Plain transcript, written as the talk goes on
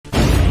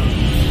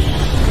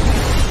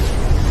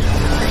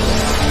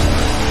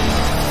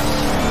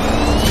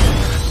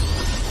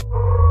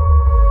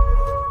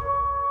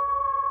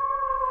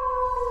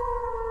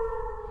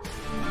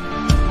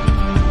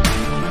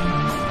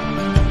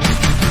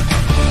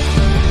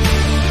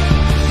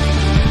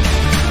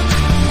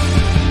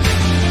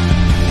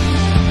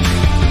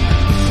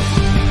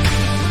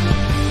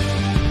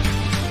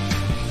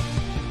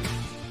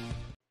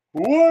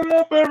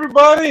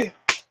everybody?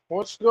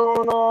 What's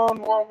going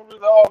on? Welcome to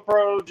the All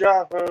Pro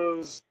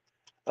Jaffos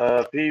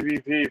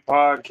PvP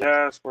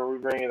podcast, where we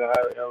bring you the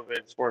highly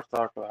elevated sports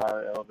talk for the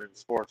highly elevated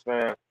sports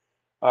fan.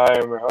 I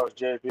am your host,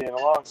 JP, and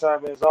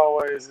alongside me, as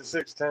always, the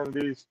 6'10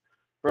 beast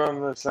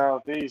from the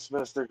southeast,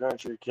 Mr.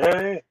 Country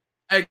K.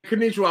 Hey,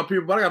 konnichiwa,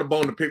 people, but I got a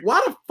bone to pick.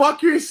 Why the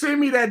fuck you ain't send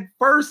me that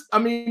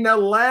that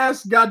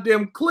last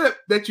goddamn clip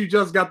that you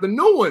just got, the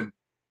new one?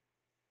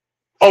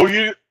 Oh,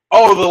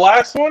 the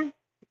last one?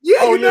 Yeah,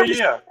 oh, you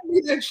yeah. Sent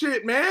me that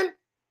shit, man.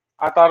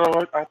 I thought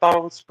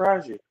it would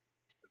surprise you.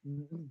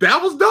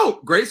 That was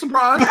dope. Great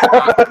surprise.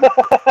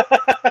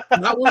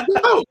 That was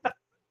dope.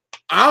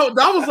 I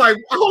was like,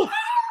 oh,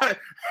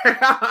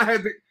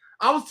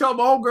 I was telling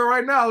my old girl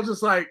right now, I was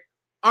just like,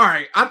 all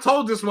right, I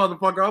told this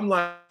motherfucker, I'm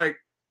like,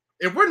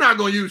 if we're not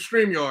going to use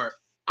StreamYard,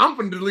 I'm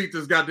going to delete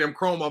this goddamn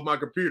Chrome off my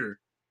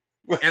computer.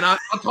 And I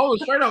told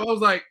her straight up,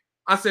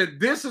 I said,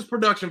 this is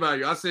production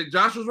value. I said,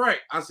 Josh was right.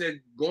 I said,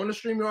 going to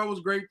StreamYard was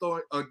great, though,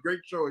 a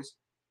great choice.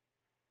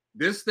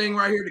 This thing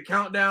right here, the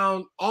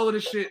countdown, all of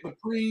this shit, the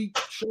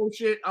pre-show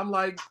shit, I'm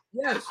like,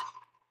 yes.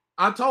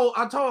 I told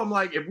him,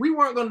 like, if we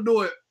weren't going to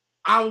do it,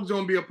 I was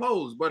going to be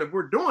opposed. But if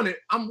we're doing it,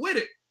 I'm with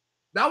it.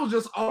 That was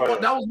just all.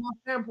 That was my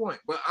standpoint.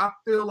 But I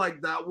feel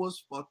like that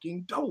was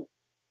fucking dope.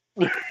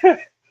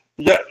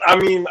 Yeah, I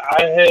mean,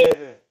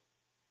 I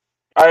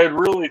had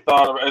really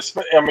thought of it.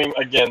 I mean,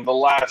 again, the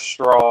last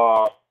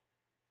straw.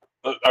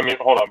 I mean,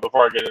 hold on,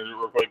 before I get into it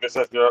real quick, this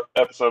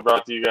episode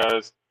brought to you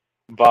guys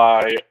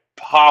by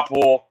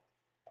Popple,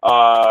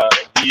 the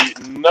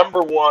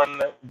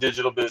 #1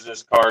 digital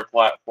business card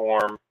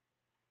platform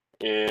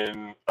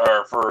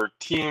for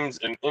teams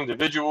and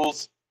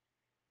individuals.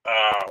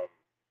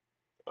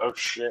 Oh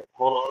shit!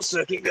 Hold on a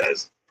second,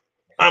 guys.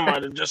 I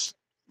might have just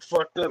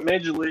fucked up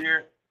majorly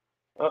here.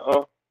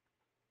 No.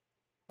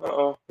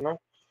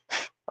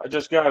 I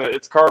just got it.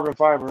 It's carbon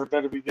fiber. It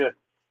better be good.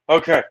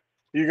 Okay.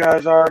 You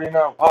guys already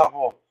know.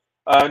 Popple.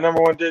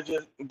 #1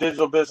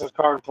 digital business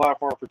card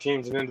platform for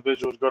teams and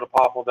individuals. Go to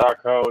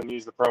popple.co and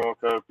use the promo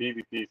code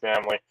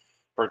PVPFamily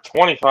for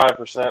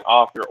 25%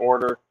 off your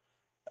order.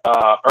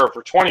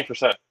 For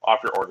 20%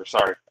 off your order,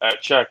 sorry.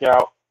 At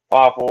checkout.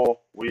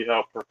 Popple. We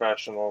help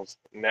professionals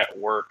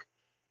network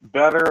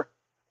better.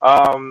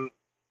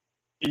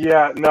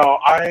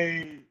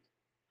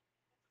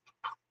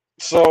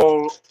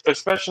 So,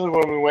 especially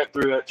when we went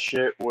through that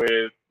shit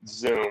with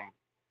Zoom,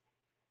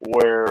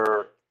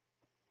 where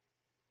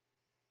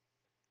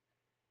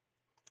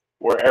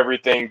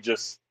everything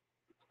just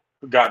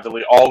got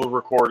deleted, all the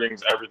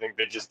recordings, everything,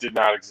 they just did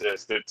not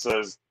exist. It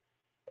says,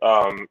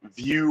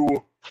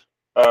 view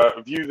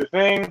the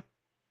thing,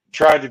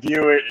 tried to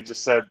view it, it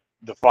just said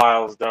the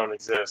files don't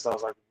exist. I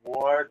was like,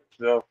 what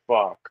the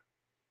fuck?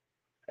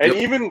 And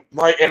even,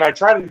 and I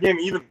tried it again,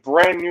 even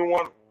brand new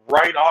one,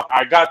 right off,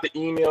 I got the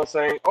email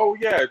saying, oh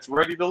yeah, it's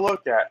ready to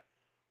look at.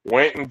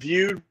 Went and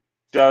viewed,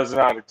 does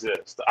not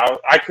exist.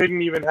 I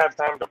couldn't even have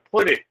time to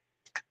put it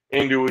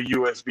into a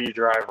USB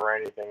drive or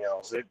anything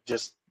else. It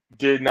just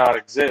did not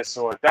exist.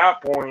 So at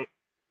that point,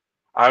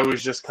 I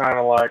was just kind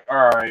of like,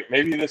 all right,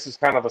 maybe this is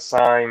kind of a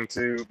sign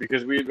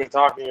because we had been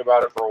talking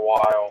about it for a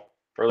while,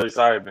 or at least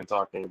I had been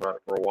talking about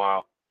it for a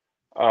while,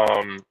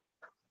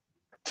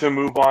 to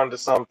move on to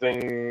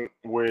something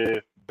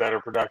with better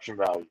production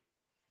value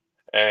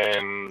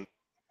and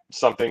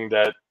something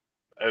that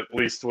at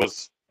least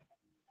was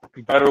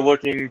better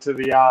looking to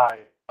the eye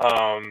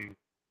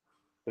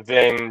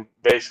than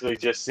basically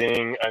just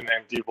seeing an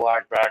empty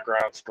black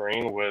background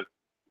screen with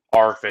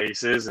our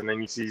faces, and then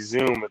you see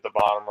Zoom at the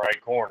bottom right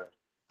corner.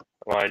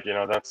 Like,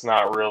 that's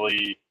not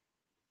really,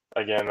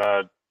 again,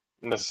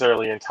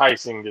 necessarily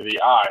enticing to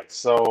the eye.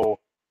 So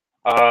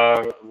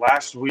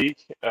last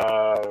week,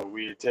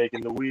 we had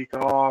taken the week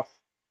off,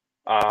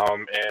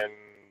 and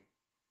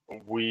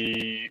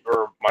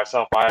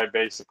I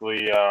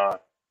basically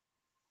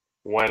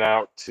went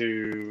out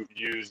to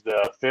use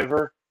the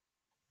Fiverr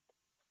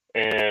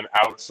and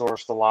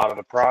outsourced a lot of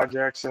the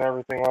projects and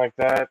everything like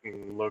that,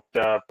 and looked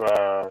up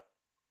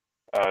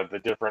the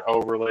different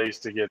overlays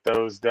to get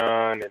those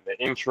done, and the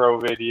intro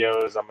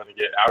videos. I'm going to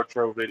get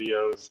outro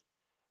videos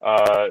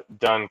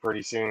done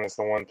pretty soon. That's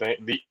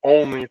the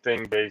only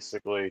thing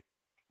basically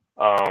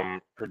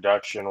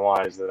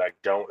production-wise that I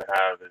don't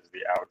have is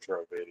the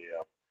outro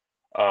video.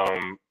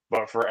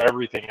 But for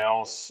everything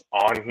else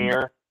on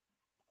here,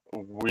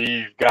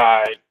 we've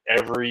got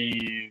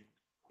every,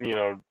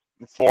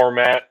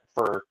 format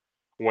for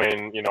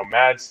when,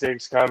 Mad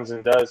Sticks comes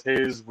and does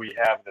his. We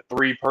have the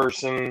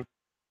 3-person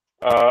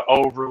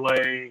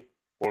overlay.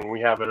 When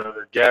we have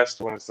another guest,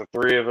 when it's the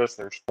 3 of us,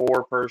 there's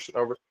 4-person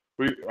over.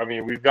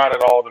 We've got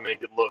it all to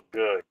make it look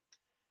good.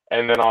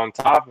 And then on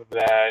top of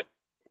that,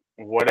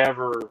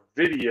 whatever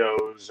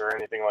videos or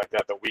anything like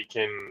that we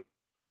can,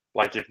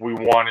 like if we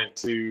wanted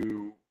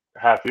to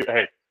have,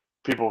 hey,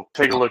 people,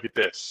 take a look at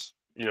this.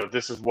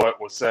 This is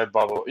what was said,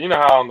 blah, blah. You know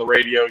how on the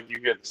radio you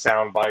get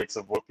sound bites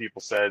of what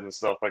people said and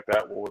stuff like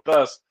that? Well, with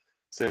us,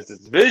 since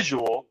it's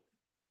visual,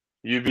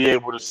 you'd be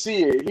able to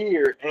see it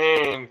here,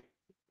 and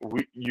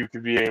you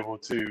could be able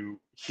to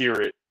hear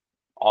it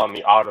on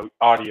the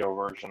audio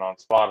version on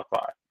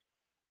Spotify.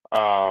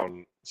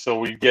 So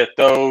we get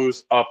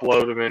those,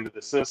 upload them into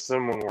the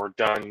system when we're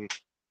done,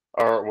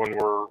 or when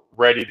we're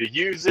ready to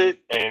use it,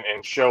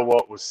 and show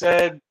what was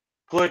said.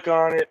 Click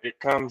on it, it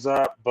comes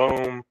up,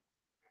 boom.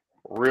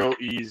 Real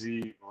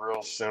easy,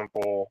 real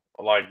simple.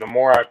 Like, the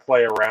more I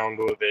play around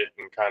with it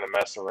and kind of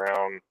mess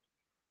around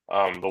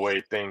the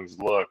way things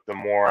look, the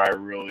more I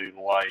really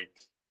like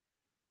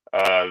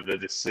the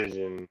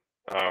decision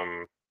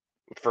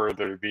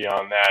further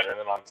beyond that. And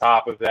then on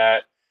top of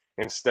that,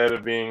 instead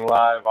of being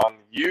live on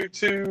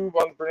YouTube,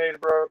 on the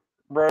Tornado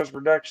Bros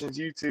Productions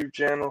YouTube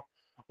channel,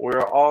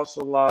 we're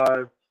also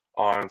live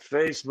on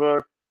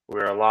Facebook,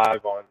 we're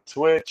live on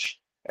Twitch,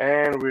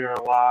 and we are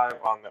live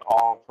on the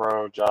All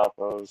Pro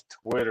Joppo's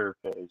Twitter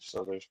page.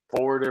 So there's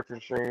 4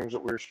 different streams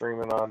that we're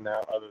streaming on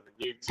now other than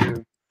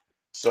YouTube.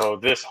 So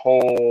this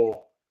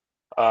whole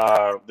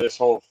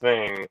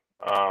thing,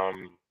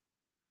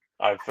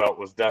 I felt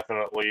was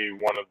definitely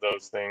one of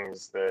those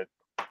things that,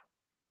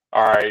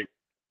 all right,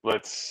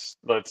 let's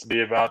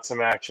be about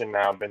some action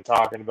now. Been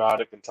talking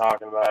about it.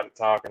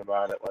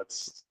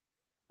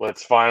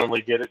 Let's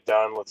finally get it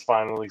done. Let's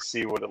finally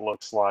see what it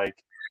looks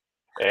like.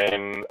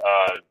 And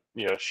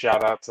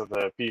shout out to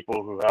the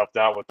people who helped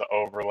out with the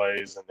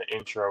overlays and the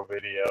intro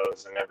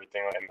videos and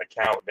everything, and the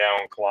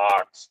countdown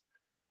clocks.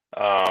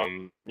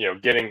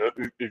 Getting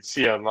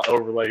see on the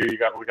overlay here,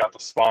 we got the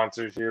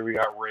sponsors here. We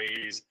got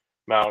Rays,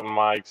 Mountain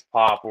Mike's,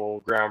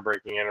 Popple,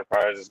 Groundbreaking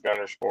Enterprises,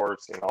 Gunner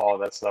Sports, and all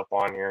of that stuff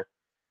on here.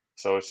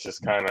 So it's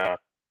just kind of,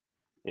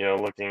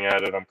 looking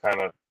at it, I'm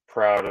kind of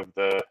proud of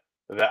the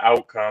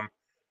outcome.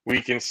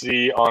 We can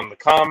see on the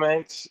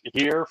comments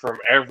here from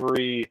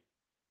every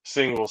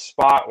single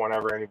spot.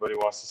 Whenever anybody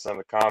wants to send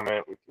a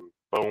comment, we can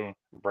boom,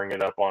 bring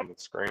it up on the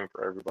screen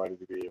for everybody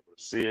to be able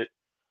to see it.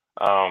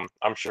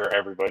 I'm sure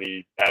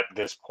everybody at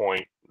this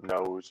point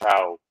knows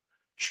how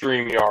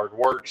StreamYard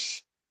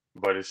works,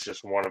 but it's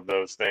just one of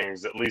those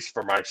things, at least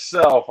for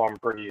myself, I'm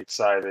pretty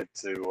excited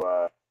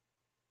to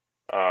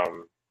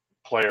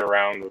play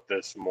around with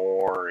this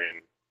more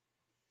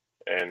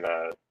and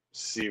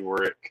see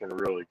where it can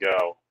really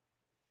go.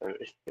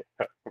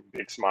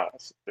 Big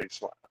smiles.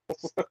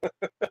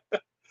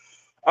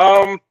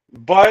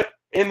 But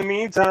in the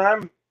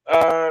meantime,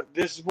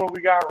 this is what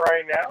we got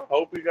right now.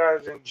 Hope you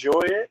guys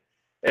enjoy it.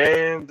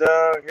 And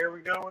here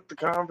we go with the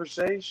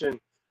conversation.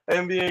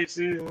 NBA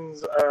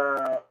season's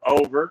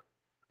over.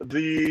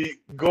 The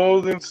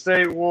Golden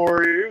State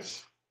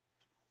Warriors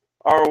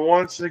are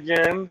once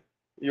again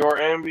your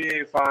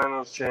NBA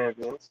Finals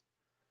champions.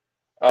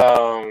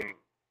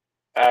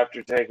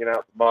 After taking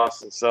out the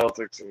Boston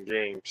Celtics in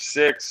Game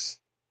 6.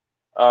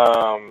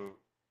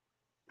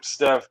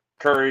 Steph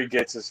Curry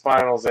gets his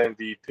Finals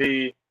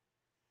MVP.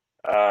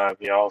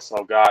 He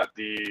also got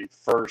the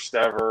first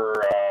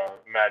ever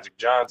Magic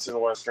Johnson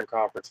Western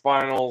Conference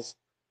Finals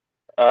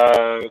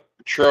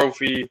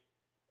trophy.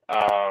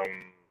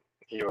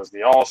 He was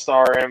the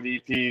All-Star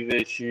MVP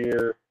this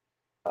year.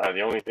 The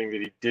only thing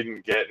that he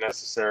didn't get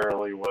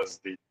necessarily was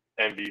the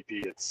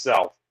MVP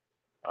itself.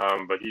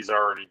 But he's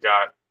already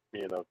got,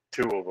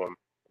 2 of them.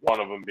 One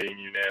of them being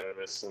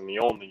unanimous and the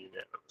only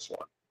unanimous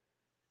one.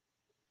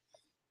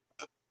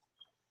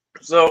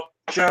 So,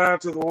 shout out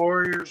to the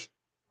Warriors.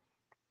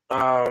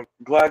 Glad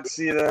to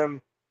see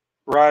them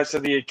rise to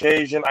the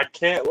occasion. I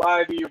can't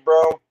lie to you,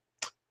 bro.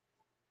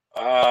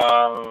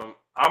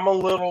 I'm a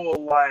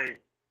little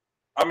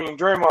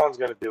Draymond's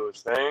gonna do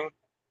his thing,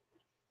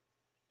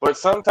 but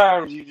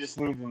sometimes you just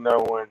need to know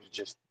when to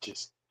just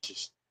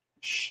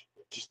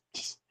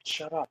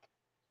shut up.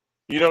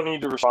 You don't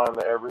need to respond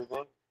to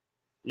everything.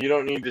 You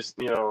don't need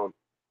to,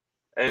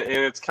 and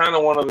it's kind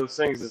of one of those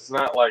things. It's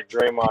not like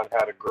Draymond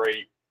had a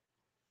great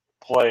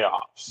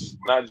playoffs,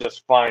 not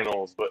just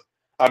finals, but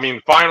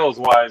finals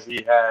wise,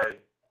 he had,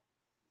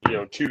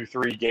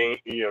 2-3 game,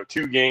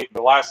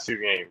 the last 2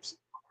 games,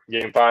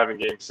 Game 5 and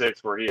Game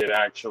 6, where he had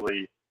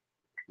actually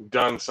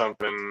done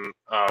something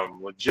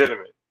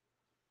legitimate.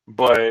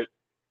 But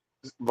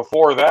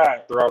before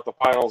that, throughout the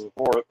finals the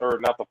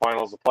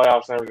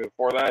playoffs and everything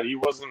before that, he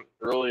wasn't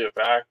really a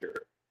factor.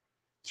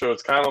 So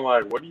it's kind of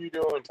like, what are you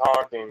doing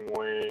talking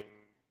when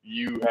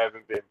you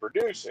haven't been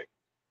producing?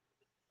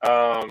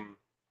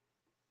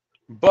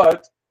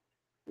 But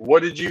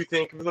what did you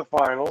think of the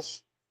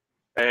finals?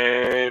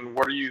 And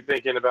what are you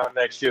thinking about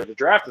next year? The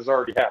draft has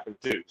already happened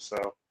too.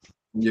 So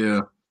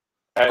yeah.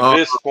 At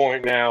this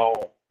point now,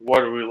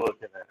 what are we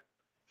looking at?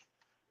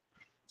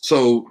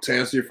 So to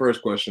answer your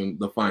first question,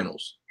 the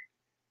finals.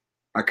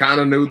 I kind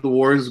of knew the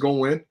Warriors was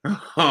going to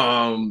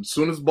win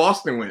soon as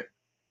Boston went.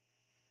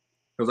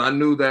 Because I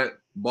knew that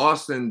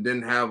Boston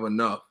didn't have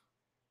enough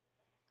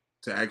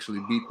to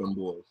actually beat them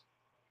boys.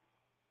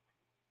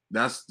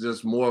 That's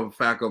just more of a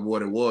fact of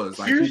what it was.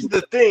 Here's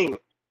the thing.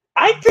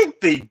 I think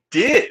they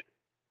did.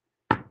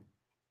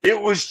 It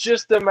was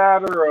just a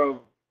matter of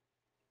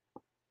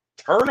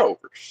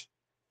turnovers.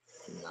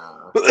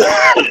 Nah.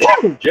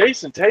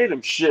 Jason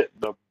Tatum shit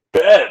the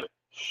bed.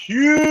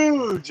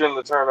 Huge in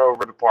the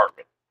turnover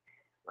department.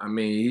 I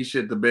mean, he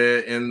shit the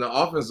bed in the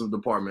offensive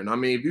department. I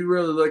mean, if you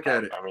really look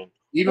at it, I mean,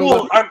 even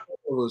with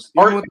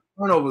the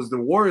turnovers, the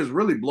Warriors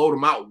really blowed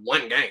them out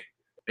one game.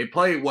 They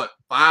played what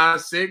 5,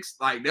 6,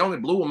 like they only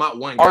blew them out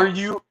one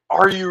game.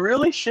 Are you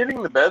really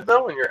shitting the bed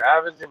though when you're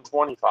averaging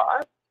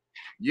 25?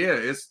 Yeah,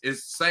 it's the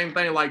same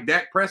thing like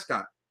Dak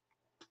Prescott.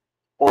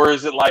 Or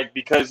is it like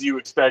because you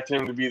expect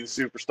him to be the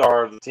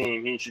superstar of the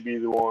team, he should be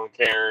the one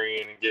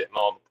carrying and getting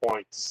all the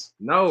points?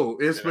 No,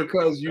 it's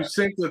because you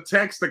sent the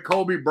text to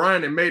Kobe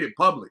Bryant and made it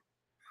public.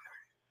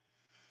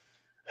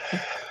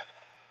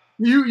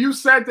 You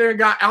sat there and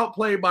got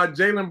outplayed by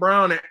Jaylen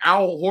Brown and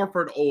Al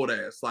Horford old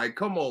ass. Like,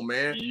 come on,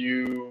 man.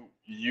 You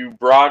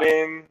brought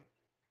in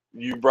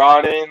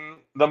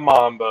the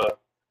Mamba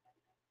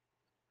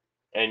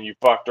and you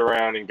fucked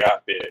around and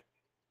got bit.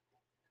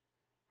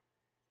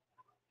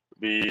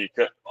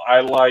 Because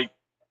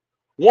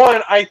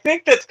I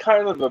think that's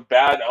kind of a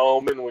bad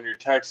omen when you're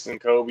texting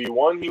Kobe.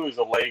 One, he was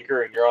a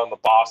Laker and you're on the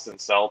Boston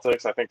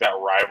Celtics. I think that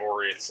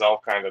rivalry itself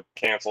kind of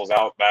cancels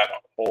out that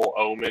whole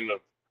omen of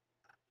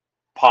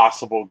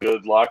possible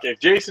good luck. If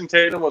Jason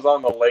Tatum was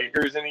on the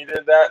Lakers and he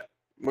did that,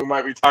 we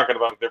might be talking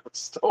about a different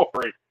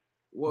story.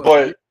 Well,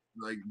 but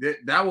like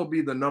that would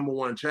be the number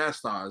one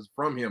chastised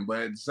from him. But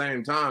at the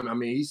same time, I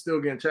mean, he's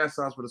still getting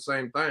chastised for the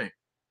same thing.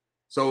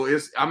 So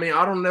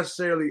I don't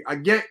necessarily, I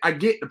get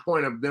the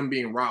point of them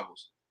being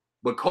rivals,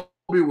 but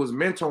Kobe was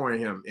mentoring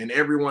him and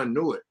everyone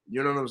knew it.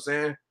 You know what I'm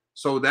saying?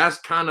 So that's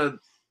kind of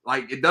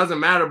like, it doesn't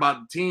matter about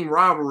the team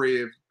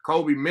rivalry if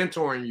Kobe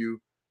mentoring you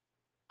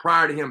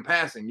prior to him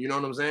passing. You know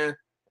what I'm saying?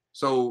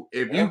 So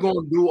if you're going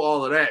to do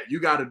all of that, you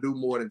got to do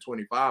more than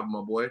 25,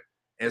 my boy.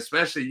 And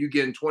especially you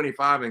getting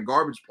 25 in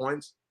garbage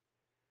points.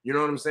 You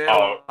know what I'm saying?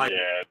 Oh, like,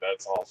 yeah,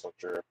 that's also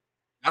true.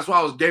 That's why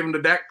I was giving the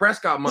Dak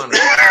Prescott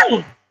monitor.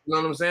 You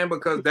know what I'm saying?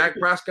 Because Dak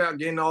Prescott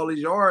getting all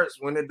these yards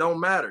when it don't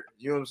matter.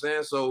 You know what I'm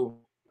saying? So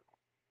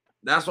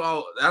that's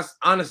why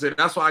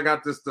I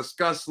got this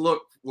disgust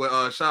look with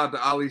shout out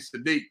to Ali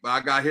Sadiq, but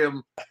I got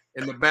him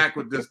in the back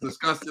with this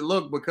disgusted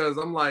look because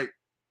I'm like,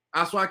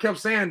 that's why I kept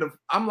saying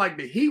I'm like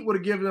the Heat would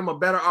have given them a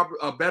better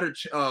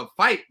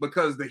fight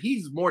because the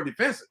Heat's more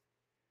defensive.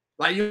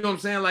 Like, you know what I'm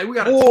saying? Like, we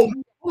got a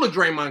team full of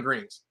Draymond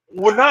Greens.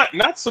 Well,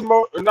 not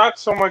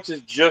so much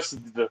as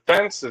just the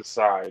defensive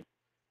side.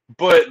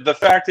 But the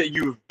fact that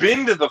you've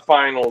been to the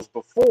finals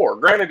before,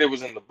 granted it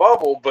was in the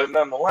bubble, but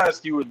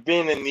nonetheless, you had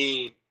been in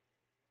the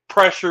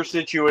pressure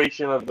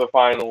situation of the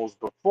finals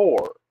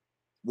before.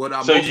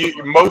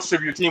 Most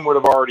of your team would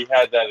have already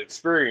had that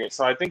experience.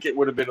 So I think it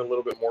would have been a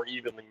little bit more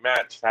evenly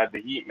matched had the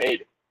Heat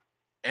made it.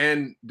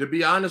 And to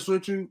be honest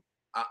with you,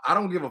 I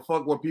don't give a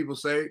fuck what people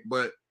say,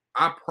 but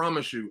I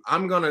promise you,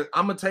 I'm gonna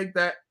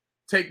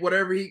take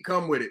whatever Heat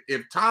come with it.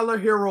 If Tyler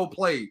Hero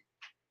played,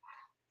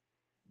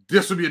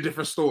 this would be a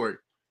different story.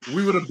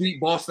 We would have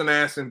beat Boston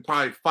ass in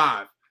probably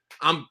 5.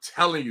 I'm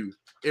telling you.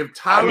 If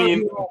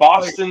Tyler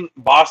Boston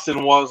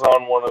was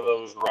on one of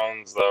those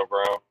runs though,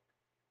 bro.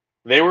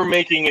 They were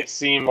making it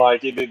seem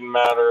like it didn't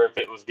matter if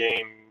it was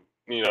game,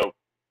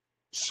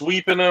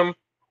 sweeping them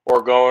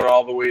or going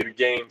all the way to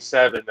game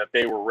 7, that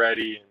they were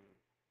ready.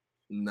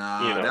 And,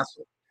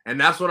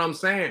 that's what I'm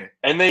saying.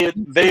 And they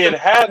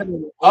had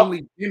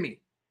only Jimmy.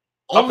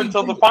 Up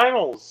until the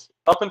finals,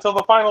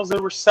 they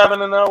were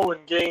 7-0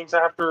 in games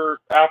after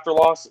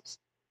losses.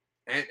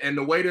 And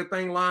the way the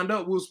thing lined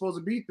up, we were supposed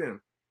to beat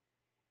them.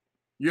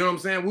 You know what I'm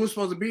saying? We were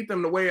supposed to beat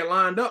them the way it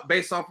lined up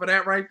based off of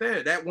that right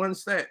there, that one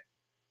stat.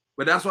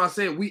 But that's why I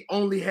said we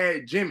only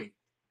had Jimmy.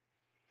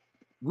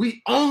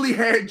 Like,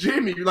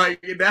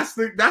 that's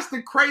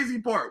the crazy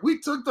part. We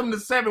took them to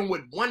 7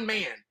 with one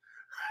man,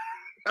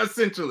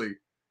 essentially.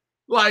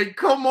 Like,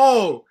 come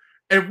on.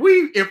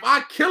 If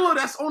our killer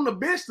that's on the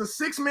bench, the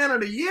 6th man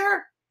of the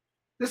year,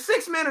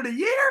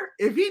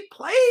 if he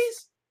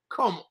plays,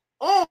 come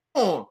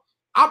on.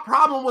 Our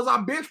problem was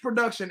our bench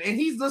production, and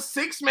he's the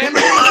 6th man of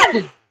the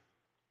year.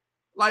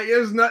 Like,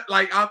 it's not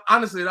like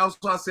honestly, that was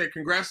what I said.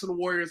 Congrats to the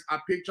Warriors. I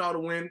picked y'all to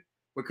win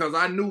because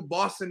I knew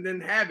Boston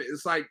didn't have it.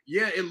 It's like,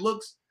 yeah, it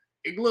looks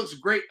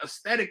great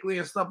aesthetically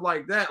and stuff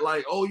like that.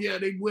 Like, oh yeah,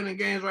 they winning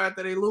games right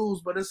after they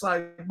lose, but it's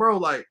like, bro,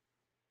 like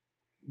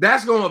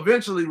that's gonna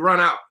eventually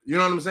run out. You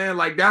know what I'm saying?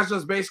 Like, that's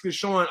just basically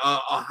showing a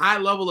high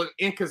level of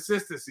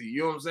inconsistency.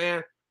 You know what I'm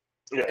saying?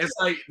 Yeah. It's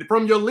like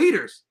from your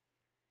leaders,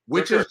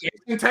 which is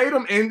Jason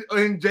Tatum and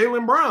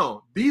Jaylen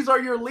Brown. These are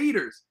your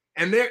leaders.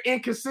 And they're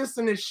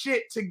inconsistent as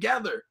shit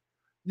together.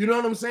 You know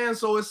what I'm saying?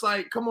 So it's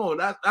like, come on.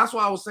 That's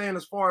why I was saying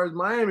as far as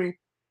Miami,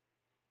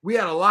 we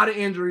had a lot of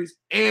injuries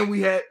and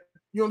we had,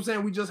 you know what I'm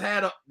saying? We just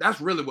had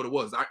that's really what it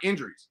was, our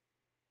injuries.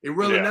 It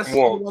really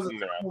necessarily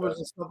wasn't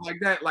and stuff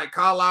like that. Like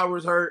Kyle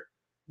Lowry's hurt.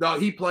 No,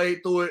 he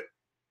played through it.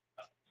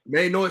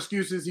 Made no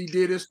excuses. He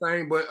did his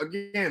thing. But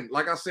again,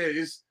 like I said,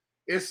 it's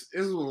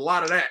a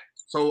lot of that.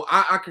 So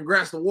I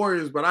congrats the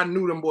Warriors, but I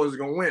knew them boys were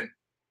going to win.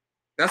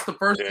 That's the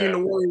first team the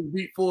Warriors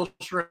beat full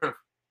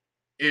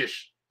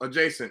strength-ish,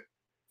 adjacent.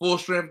 Full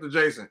strength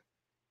adjacent.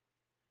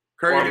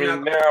 Curry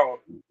now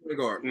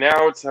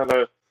it's at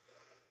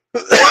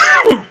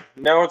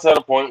Now it's at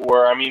a point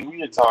where, I mean,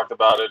 we had talked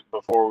about it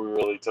before we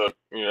really took,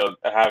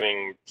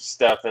 having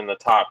Steph in the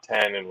top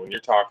 10, and when you're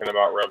talking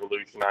about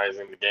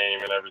revolutionizing the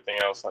game and everything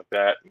else like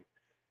that,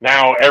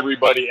 now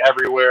everybody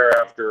everywhere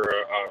after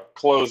a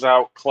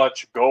closeout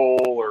clutch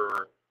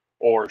goal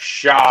or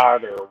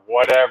shot or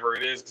whatever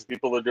it is, because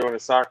people are doing a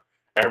soccer,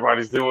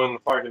 everybody's doing the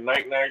fucking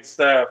night-night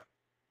Steph,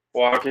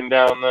 walking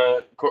down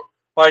the court.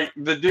 Like,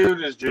 the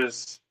dude is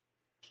just,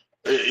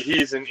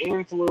 he's an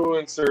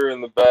influencer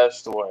in the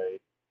best way.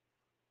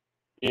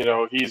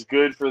 He's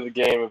good for the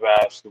game of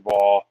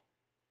basketball.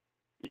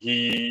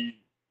 He,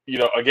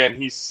 again,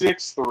 he's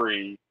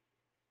 6'3",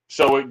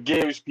 so it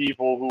gives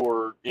people who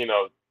are,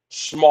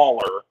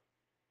 smaller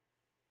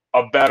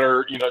a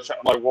better,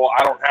 like, well,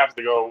 I don't have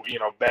to go,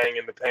 bang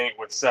in the paint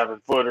with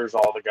 7-footers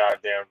all the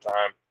goddamn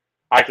time.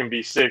 I can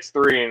be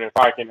 6'3", and if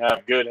I can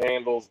have good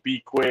handles,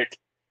 be quick,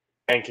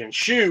 and can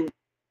shoot,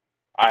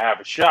 I have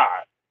a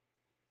shot.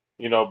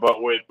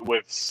 But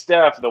with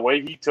Steph, the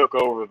way he took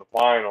over the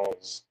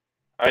finals,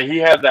 he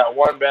had that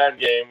one bad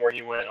game where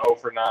he went 0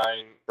 for 9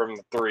 from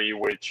the 3,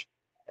 which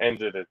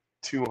ended a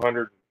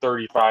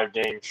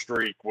 235-game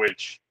streak,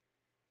 which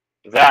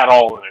that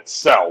all in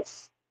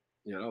itself,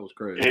 yeah, that was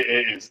crazy.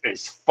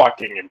 Is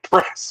fucking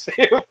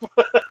impressive.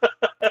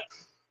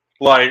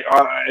 Like,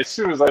 as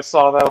soon as I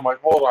saw that, I'm like,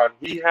 hold on,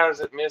 he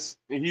hasn't missed.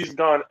 He's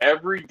gone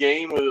every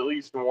game with at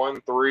least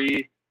 1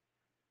 3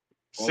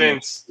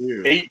 since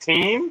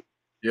 18.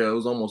 Yeah, it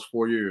was almost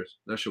 4 years.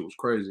 That shit was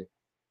crazy.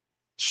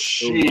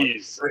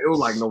 Jeez. It was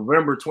like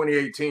November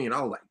 2018.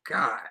 I was like,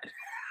 God.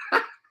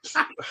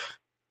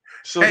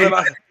 So then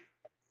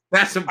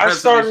that's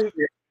impressive.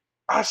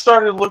 I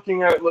started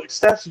looking at it. Look,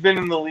 Steph's been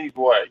in the league.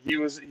 What? He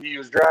was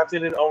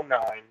drafted in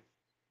 09.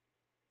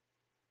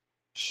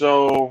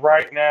 So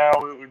right now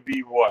it would be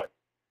what?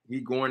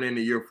 He going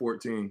into year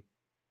 14.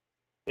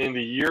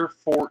 Into year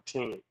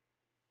 14.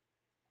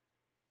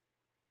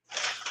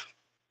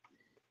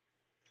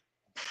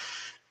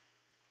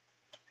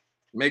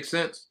 Makes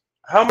sense.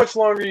 How much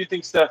longer do you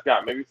think Steph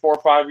got? Maybe 4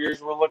 or 5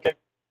 years we're looking?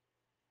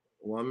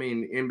 Well, I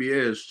mean, the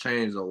NBA has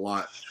changed a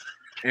lot.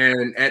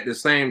 And at the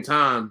same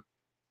time,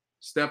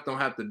 Steph don't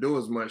have to do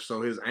as much,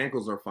 so his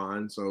ankles are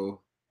fine.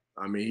 So,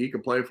 I mean, he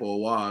could play for a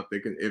while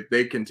if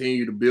they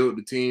continue to build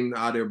the team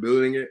how they're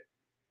building it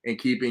and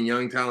keeping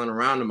young talent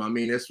around him. I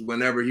mean, it's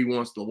whenever he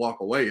wants to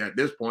walk away at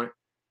this point.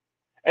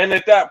 And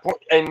at that point,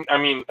 and I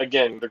mean,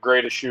 again, the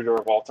greatest shooter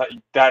of all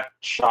time, that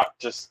shot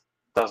just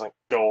doesn't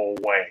go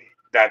away.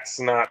 That's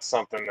not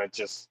something that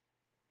just,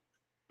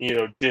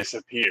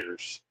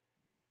 disappears.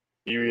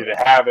 You either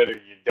have it or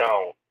you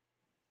don't.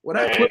 Well,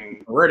 that clip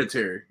is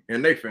hereditary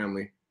in their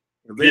family.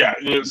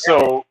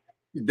 So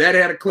Dad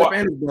had a clip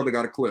and his brother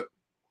got a clip.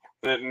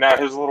 Now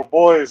his little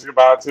boy is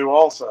about to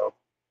also.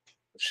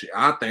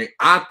 I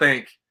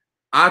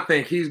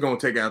think he's gonna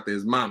take out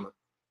his mama.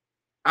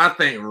 I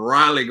think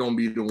Riley gonna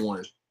be the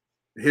one.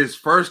 His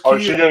first kid. Oh,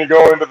 she's gonna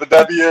go into the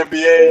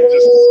WNBA and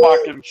just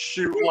fucking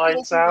shoot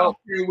lights out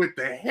with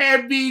the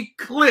heavy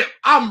clip.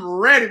 I'm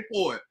ready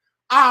for it.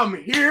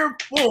 I'm here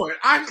for it.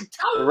 I'm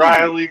telling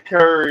Riley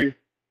Curry.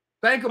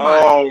 Think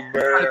about it.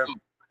 Man.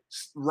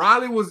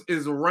 Riley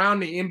is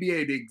around the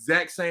NBA the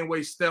exact same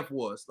way Steph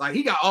was. Like,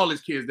 he got all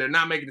his kids there,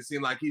 not making it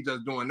seem like he's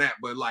just doing that,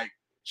 but like,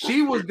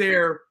 she was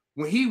there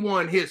when he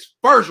won his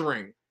first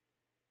ring.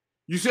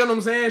 You see what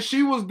I'm saying?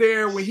 She was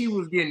there when he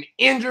was getting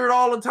injured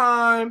all the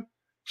time.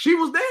 She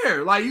was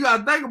there. Like, you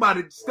gotta think about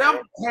it.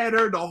 Steph had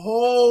her the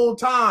whole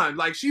time.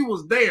 Like, she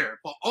was there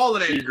for all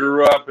of that. She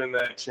grew up in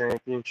that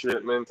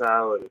championship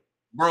mentality.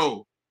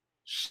 Bro,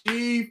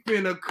 she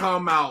finna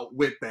come out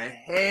with the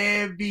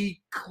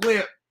heavy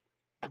clip.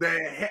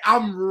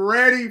 I'm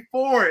ready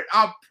for it.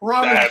 I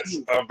promise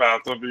you. That's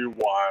about to be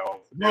wild.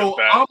 Bro,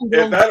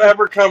 if that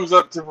ever comes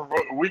up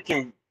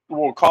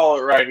we'll call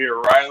it right here.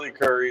 Riley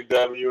Curry,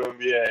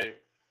 WNBA,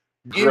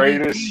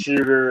 greatest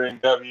shooter in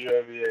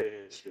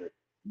WNBA history.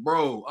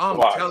 Bro,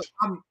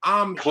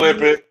 I'm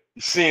clip it.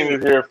 You seen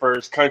it here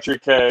first. Country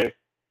K.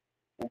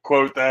 We'll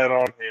quote that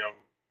on him.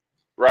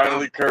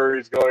 Riley Curry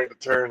is going to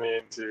turn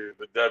into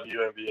the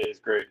WNBA's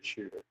greatest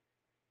shooter.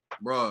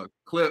 Bro,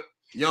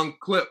 young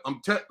clip.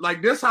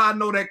 Like, this how I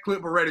know that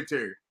clip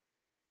hereditary.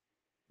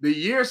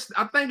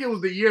 I think it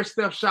was the year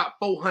Steph shot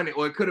 400,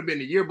 or it could have been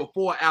the year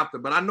before or after,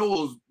 but I know it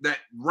was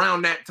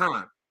around that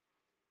time.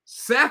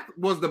 Seth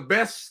was the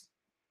best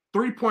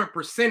 3-point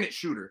percentage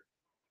shooter.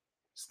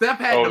 Steph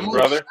had the most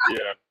brother?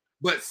 Shot,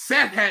 but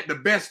Seth had the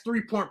best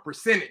 3-point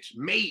percentage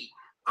made.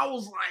 I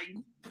was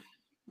like,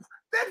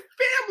 that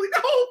family,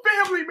 the whole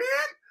family,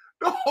 man.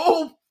 The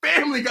whole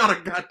family got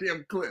a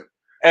goddamn clip.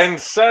 And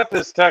Seth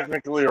is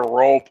technically a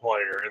role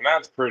player, and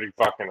that's pretty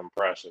fucking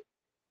impressive.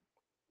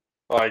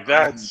 Like,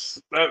 that's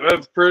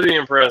pretty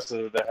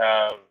impressive to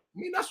have. I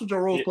mean, that's what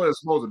your role player is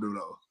supposed to do,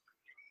 though.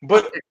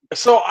 But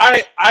so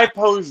I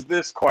posed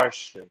this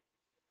question,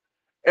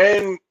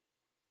 and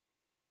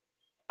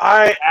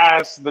I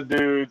asked the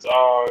dudes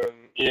on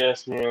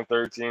ESPN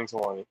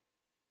 1320.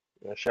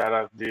 Shout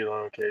out to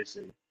D-Lo and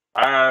Casey.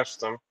 I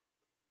asked them,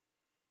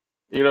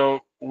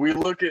 we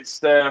look at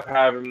Steph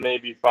having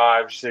maybe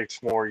 5,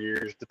 6 more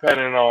years,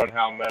 depending on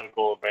how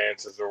medical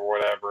advances or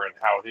whatever and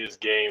how his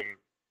game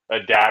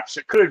adapts.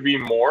 It could be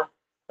more.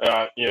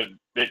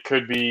 It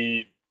could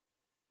be,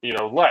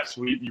 less.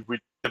 We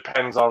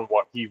depends on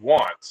what he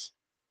wants.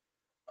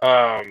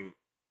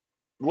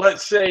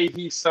 Let's say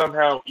he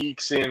somehow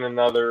ekes in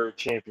another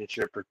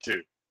championship or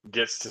two,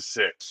 gets to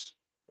 6,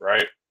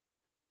 right?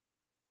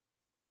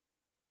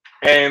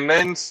 And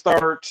then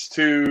starts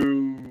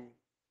to,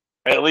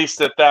 at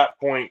least at that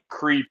point,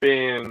 creep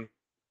in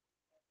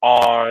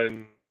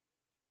on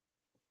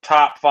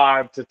top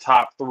 5 to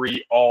top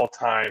 3 all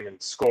time in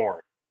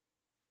scoring.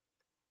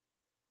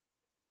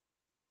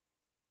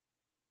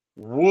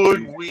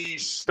 Would we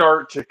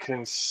start to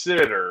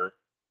consider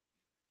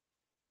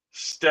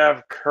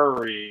Steph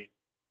Curry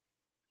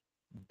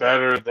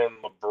better than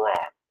LeBron?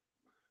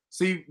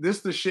 See, this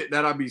is the shit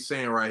that I be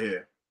saying right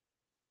here.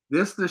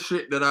 This is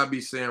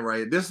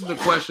the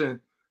question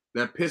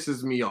that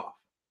pisses me off.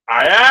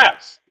 I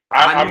asked.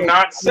 I'm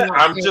not saying.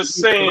 I'm just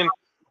saying.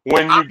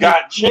 When you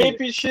got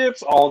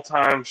championships,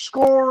 all-time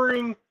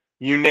scoring,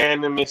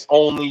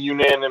 only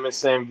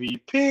unanimous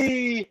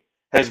MVP,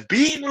 has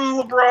beaten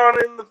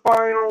LeBron in the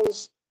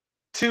finals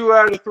 2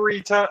 out of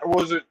 3 times.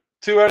 Was it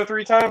 2 out of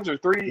 3 times or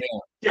 3?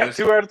 Yeah,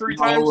 2 out of 3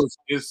 times.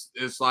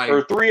 It's like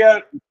or 3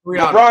 out.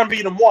 LeBron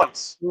beat him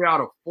once. 3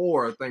 out of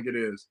 4, I think it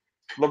is.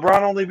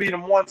 LeBron only beat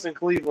him once in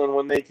Cleveland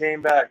when they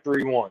came back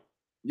 3-1.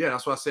 Yeah,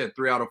 that's what I said,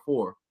 3 out of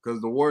 4.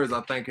 Because the Warriors,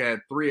 I think,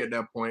 had 3 at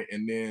that point,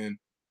 and then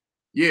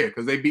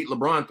because they beat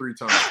LeBron 3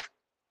 times.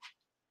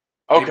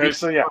 Okay,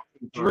 so yeah,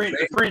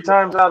 three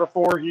times out of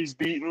 4, he's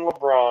beaten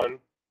LeBron.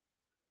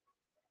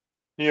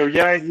 He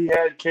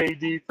had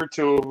KD for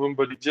 2 of them,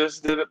 but he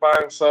just did it by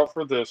himself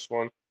for this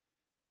one.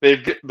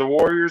 The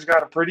Warriors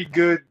got a pretty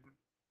good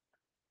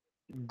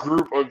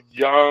group of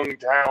young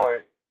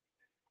talent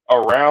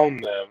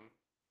around them.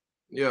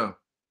 Yeah.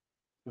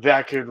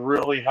 That could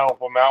really help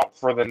them out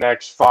for the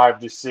next 5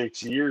 to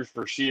 6 years,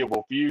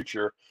 foreseeable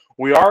future.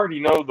 We already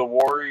know the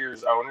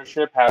Warriors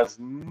ownership has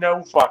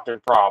no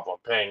fucking problem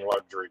paying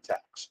luxury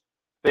tax.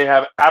 They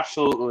have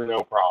absolutely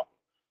no problem.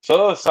 So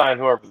they'll sign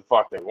whoever the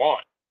fuck they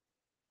want.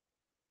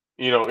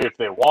 If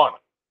they want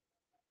it.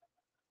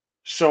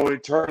 So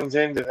it turns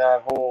into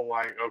that whole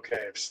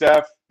okay, if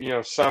Steph,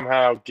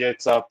 somehow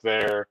gets up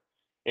there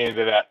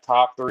into that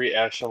top 3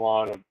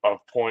 echelon of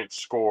points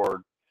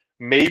scored,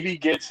 maybe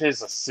gets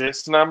his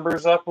assist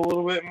numbers up a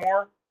little bit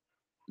more.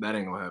 That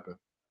ain't gonna happen.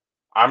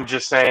 I'm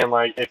just saying,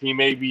 if he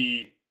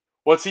maybe,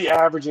 what's he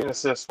averaging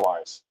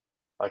assist-wise?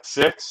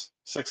 6?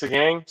 6 a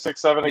game?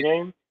 6, 7 a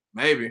game?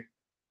 Maybe.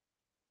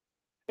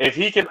 If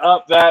he can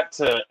up that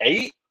to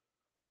 8.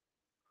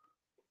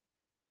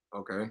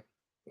 Okay.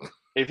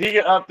 If he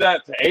can up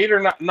that to 8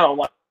 or not, no,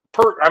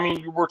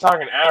 we're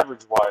talking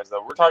average-wise,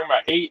 though. We're talking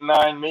about 8,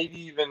 9, maybe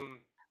even,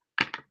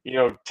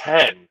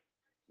 10.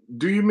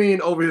 Do you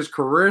mean over his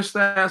career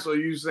stats, or are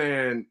you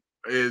saying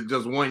it's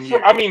just 1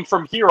 year?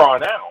 From here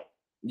on out.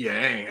 Yeah,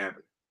 it ain't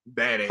happening.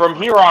 That ain't from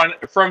here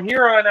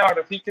on out,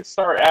 if he could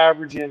start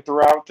averaging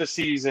throughout the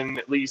season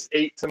at least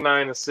 8 to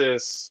 9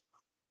 assists,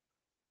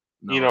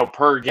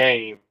 per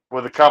game,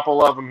 with a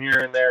couple of them here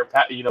and there,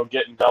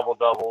 getting double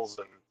doubles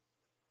and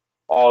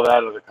all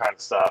that other kind of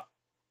stuff.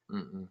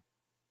 Mm-mm.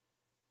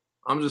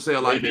 I'm just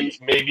saying,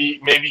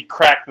 maybe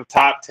crack the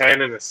top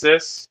 10 in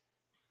assists.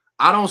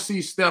 I don't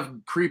see Steph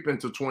creeping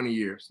to 20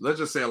 years. Let's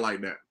just say it like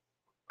that.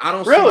 I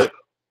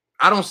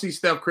don't see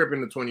Steph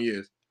creeping to 20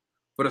 years.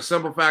 For the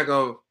simple fact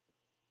of,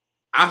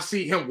 I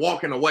see him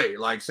walking away,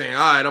 saying,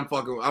 all right,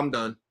 I'm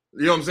done.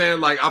 You know what I'm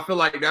saying? I feel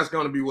like that's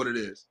going to be what it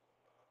is.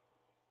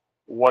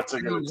 What's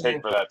it going to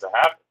take for that to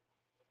happen?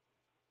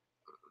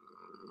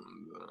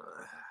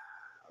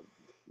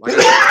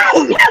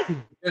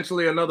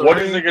 Potentially another. What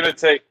is it going to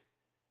take?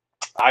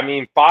 5.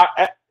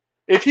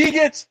 If he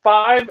gets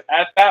 5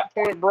 at that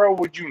point, bro,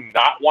 would you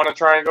not want to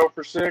try and go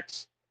for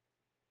 6?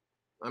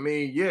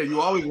 Yeah,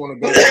 you always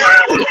want to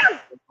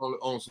go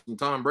on some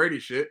Tom Brady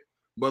shit,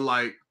 but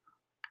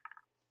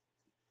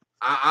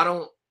I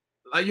don't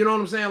you know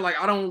what I'm saying?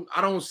 I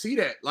don't see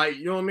that.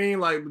 You know what I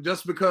mean?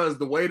 Just because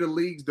the way the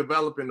league's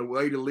developing, the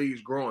way the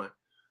league's growing.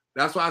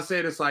 That's why I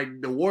said it's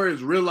the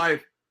Warriors real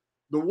life.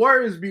 The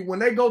Warriors when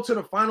they go to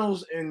the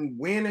finals and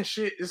win and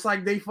shit, it's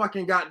they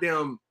fucking got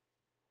them.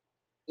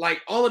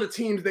 All of the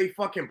teams they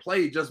fucking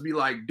play just be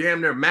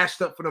damn, they're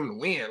matched up for them to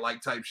win,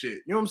 type shit.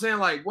 You know what I'm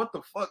saying? What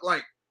the fuck?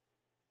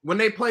 When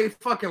they played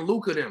fucking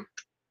Luka them,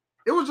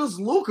 it was just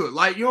Luka. You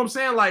know what I'm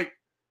saying?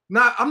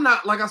 I'm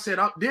not, like I said,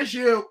 this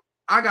year,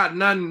 I got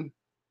nothing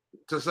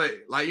to say.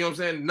 You know what I'm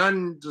saying?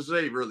 Nothing to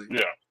say, really.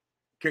 Yeah.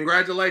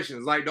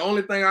 Congratulations. The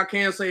only thing I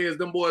can say is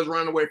them boys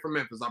running away from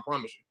Memphis. I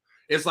promise you.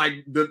 It's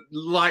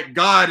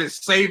God is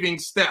saving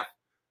Steph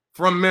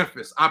from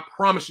Memphis. I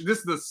promise you. This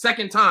is the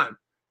second time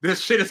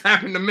this shit has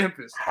happened to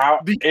Memphis.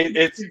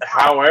 It's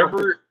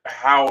however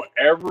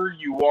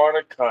you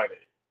want to cut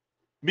it,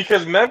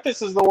 because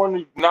Memphis is the one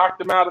who knocked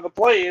them out of the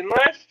play-in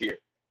last year.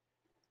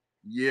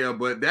 Yeah,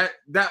 but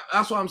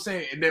that's what I'm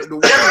saying.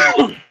 The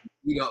Warriors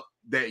beat up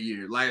that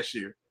year, last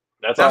year.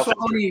 That's what also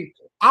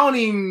I don't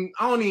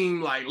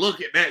even like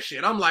look at that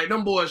shit. I'm like,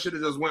 them boys should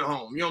have just went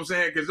home. You know what I'm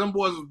saying? Because them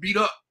boys was beat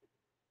up.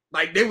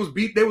 Like they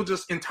were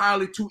just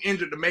entirely too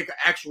injured to make an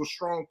actual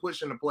strong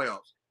push in the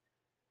playoffs.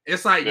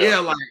 It's like,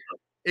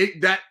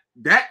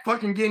 that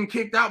fucking getting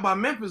kicked out by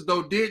Memphis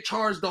though did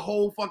charge the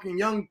whole fucking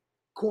young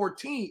core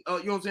team. You know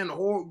what I'm saying? The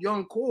whole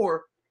young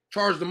core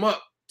charged them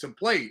up to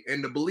play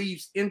and the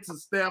beliefs into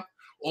Steph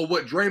or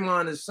what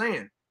Draymond is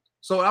saying.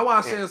 So that's why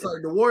I say it's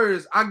like the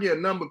Warriors. I give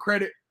a number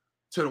credit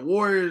to the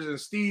Warriors and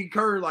Steve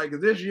Kerr. Like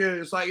this year,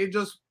 it's like it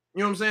just, you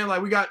know what I'm saying?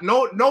 Like we got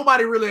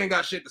nobody really ain't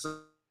got shit to say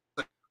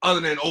other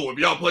than if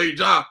y'all played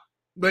Ja.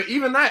 But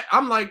even that,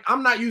 I'm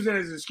not using it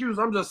as an excuse.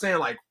 I'm just saying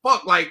like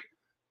fuck, like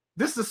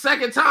this is the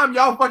second time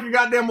y'all fucking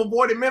goddamn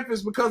avoided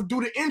Memphis because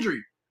due to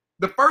injury.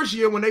 The first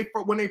year when they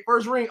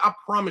first ring, I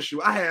promise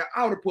you, I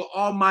would have put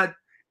all my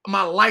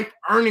life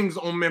earnings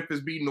on Memphis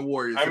beating the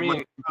Warriors. I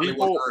mean,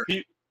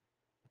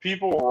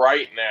 people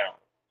right now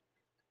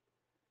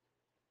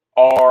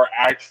are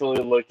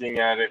actually looking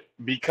at it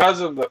because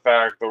of the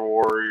fact the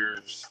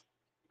Warriors,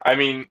 I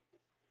mean,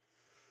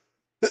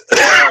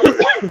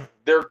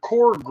 their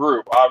core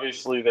group,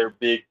 obviously their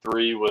big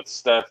three with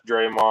Steph,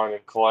 Draymond,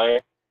 and Clay,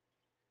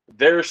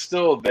 they're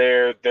still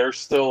there. They're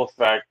still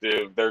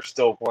effective. They're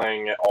still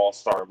playing at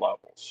all-star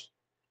levels.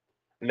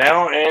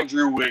 Now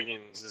Andrew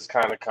Wiggins has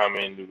kind of come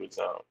into his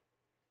own.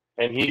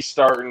 And he's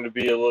starting to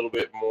be a little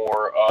bit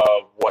more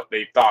of what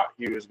they thought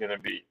he was going to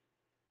be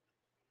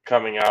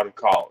coming out of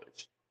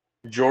college.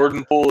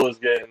 Jordan Poole is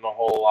getting a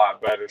whole lot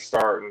better,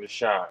 starting to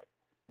shine.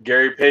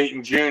 Gary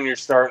Payton Jr.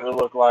 starting to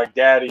look like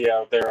daddy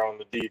out there on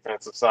the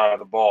defensive side of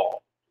the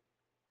ball.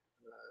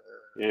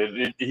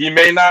 He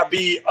may not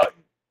be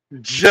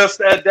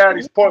just at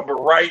daddy's point,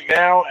 but right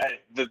now,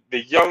 at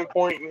the young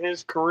point in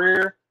his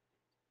career,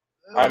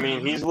 I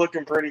mean, he's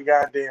looking pretty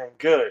goddamn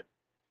good.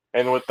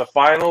 And with the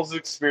finals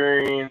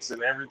experience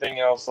and everything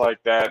else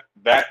like that,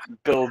 that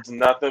builds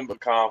nothing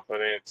but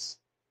confidence.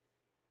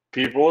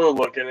 People are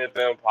looking at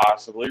them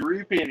possibly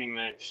repeating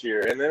next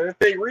year. And then if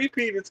they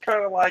repeat, it's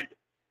kind of like,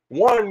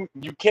 one,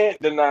 you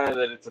can't deny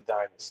that it's a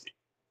dynasty.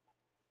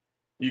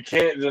 You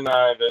can't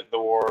deny that the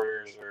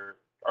Warriors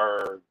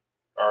are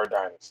a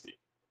dynasty.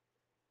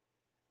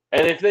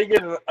 And if they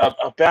get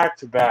a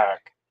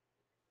back-to-back,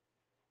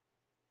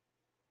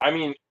 I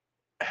mean,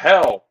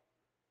 hell,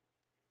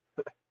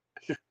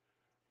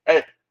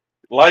 hey,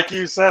 like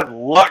you said,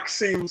 luck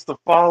seems to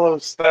follow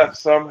Steph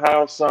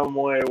somehow, some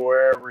way,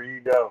 wherever he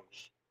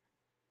goes.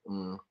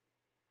 Mm.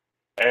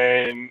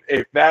 And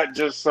if that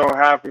just so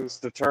happens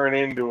to turn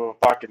into a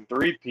fucking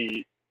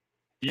three-peat,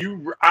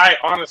 I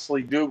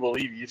honestly do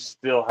believe you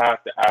still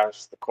have to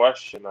ask the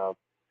question of,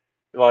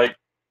 like,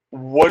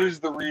 what is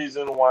the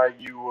reason why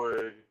you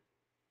would...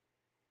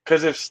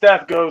 Because if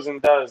Steph goes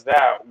and does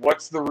that,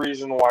 what's the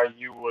reason why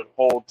you would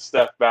hold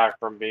Steph back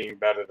from being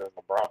better than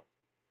LeBron?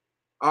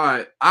 All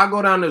right, I'll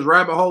go down this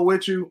rabbit hole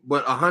with you,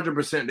 but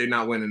 100% they're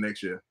not winning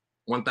next year.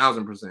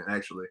 1,000%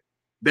 actually.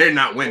 They're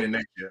not winning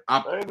next year.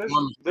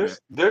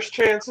 There's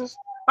chances.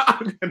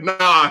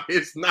 Nah,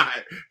 it's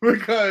not.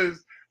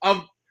 Because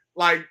I'm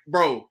like,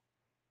 bro,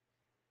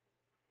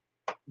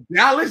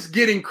 Dallas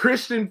getting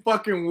Christian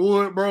fucking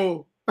Wood,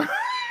 bro.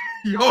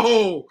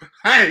 Yo,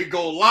 I ain't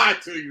gonna lie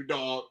to you,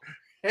 dog.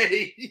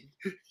 Hey,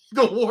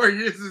 the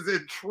Warriors is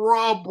in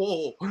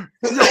trouble.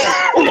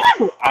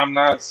 I'm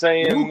not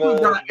saying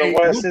the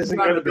West isn't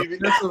going to be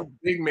defensive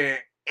big man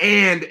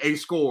and a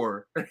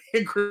scorer.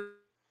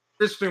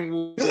 Christian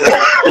Wood.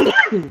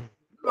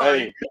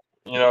 Hey,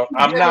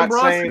 I'm not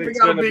saying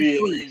it's going to be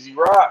an easy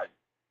ride.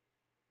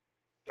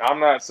 I'm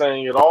not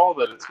saying at all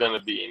that it's going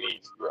to be an easy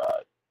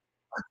ride.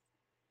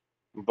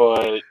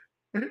 But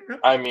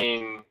I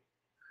mean,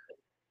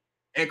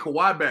 and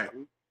Kawhi back.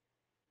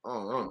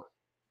 Oh.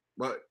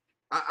 But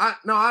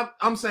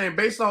I'm saying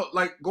based on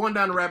like going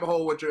down the rabbit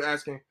hole, what you're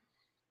asking.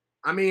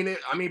 I mean,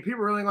 people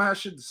really gonna have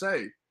shit to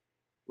say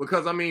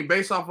because I mean,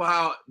 based off of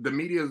how the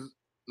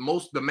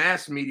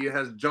mass media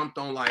has jumped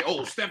on like,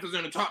 oh, Steph is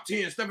in the top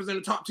 10, Steph is in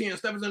the top 10,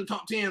 Steph is in the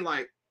top 10.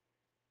 Like,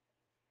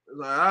 it's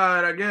like, all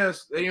right, I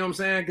guess you know what I'm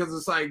saying? Because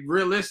it's like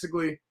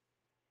realistically,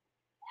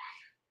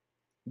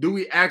 do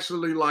we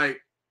actually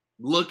like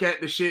look at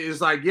the shit?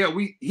 It's like, yeah,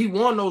 he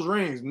won those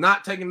rings,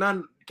 not taking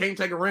none. Can't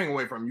take a ring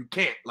away from him. You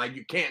can't. Like,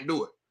 you can't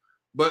do it.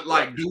 But,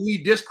 like, do we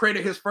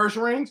discredit his first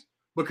rings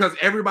because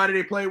everybody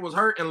they played was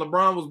hurt and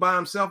LeBron was by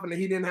himself and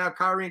he didn't have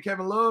Kyrie and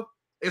Kevin Love?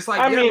 It's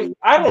like, I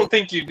don't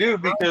think you do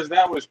because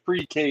that was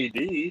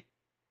pre-KD.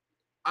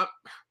 It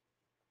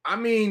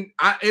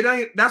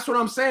ain't. That's what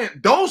I'm saying.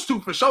 Those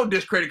two for sure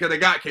discredit because they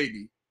got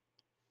KD.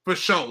 For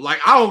sure. Like,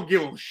 I don't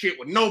give a shit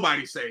what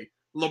nobody say.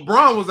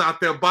 LeBron was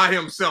out there by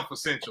himself,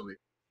 essentially.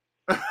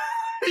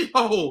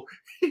 Yo,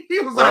 he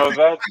was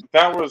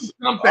that was.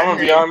 I'm gonna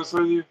be honest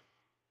with you.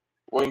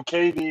 When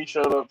KD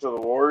showed up to the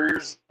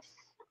Warriors,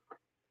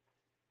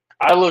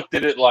 I looked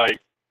at it like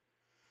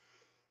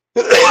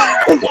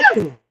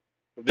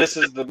this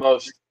is the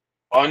most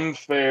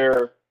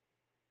unfair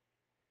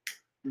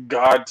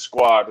God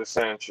squad,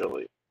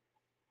 essentially.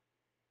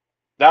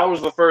 That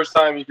was the first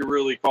time you could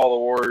really call the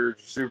Warriors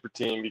a super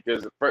team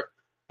because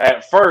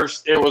at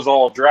first it was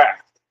all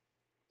draft.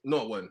 No,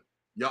 it wasn't.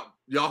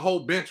 Y'all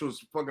whole bench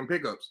was fucking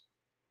pickups.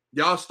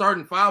 Y'all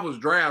starting five was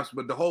drafts,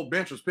 but the whole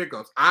bench was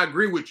pickups. I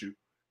agree with you.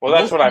 Well,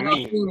 that's what I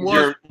mean.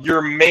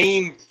 Your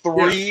main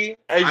three,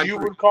 as you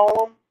would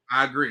call them,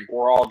 I agree,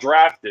 were all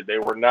drafted. They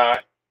were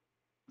not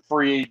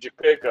free agent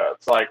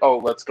pickups. Like, oh,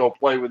 let's go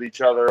play with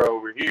each other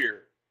over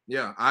here.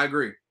 Yeah, I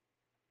agree.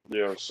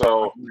 You know,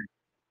 so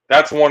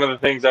that's one of the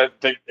things I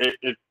think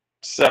it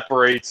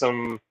separates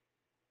them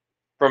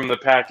from the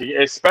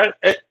package.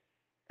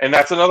 And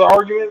that's another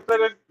argument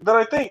that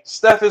I think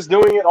Steph is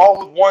doing it all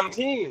with one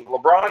team.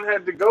 LeBron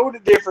had to go to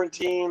different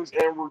teams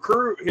and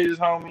recruit his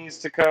homies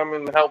to come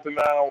and help him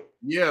out.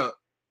 Yeah,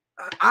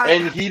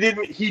 and he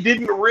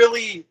didn't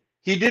really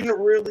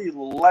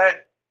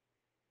let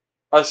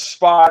a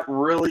spot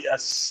really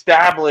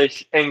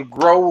establish and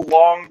grow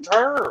long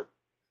term.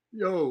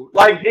 Yo,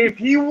 like if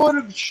he would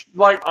have,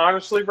 like,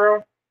 honestly,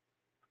 bro,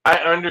 I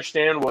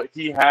understand what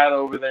he had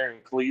over there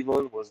in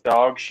Cleveland was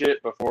dog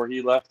shit before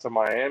he left to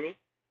Miami.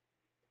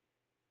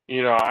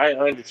 You know, I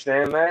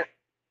understand that.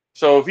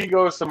 So if he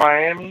goes to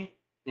Miami,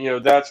 you know,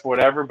 that's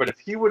whatever. But if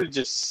he would have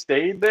just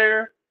stayed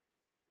there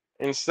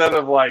instead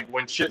of, like,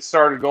 when shit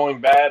started going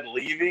bad,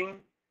 leaving,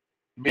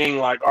 being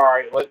like, all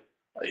right,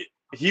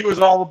 he was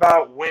all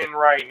about win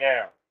right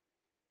now.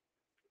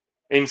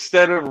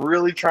 Instead of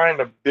really trying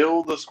to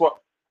build the squad.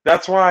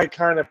 That's why I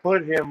kind of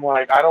put him,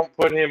 like, I don't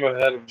put him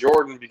ahead of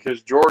Jordan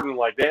because Jordan,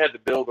 like, they had to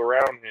build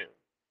around him.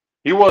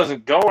 He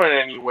wasn't going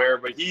anywhere,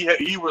 but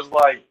he was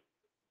like,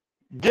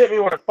 get me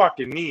what I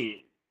fucking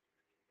need.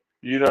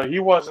 You know, he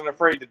wasn't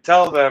afraid to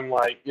tell them,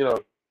 like, you know,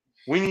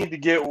 we need to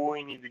get what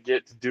we need to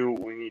get to do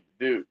what we need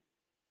to do.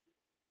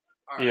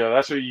 Right. You know,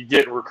 that's what you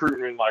get in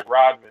recruitment like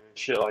Rodman and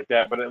shit like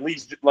that. But at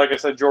least, like I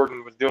said,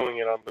 Jordan was doing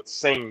it on the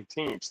same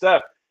team.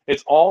 Steph,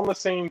 it's all on the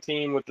same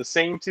team with the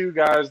same two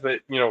guys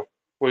that, you know,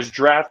 was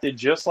drafted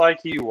just like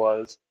he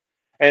was.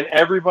 And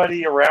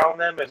everybody around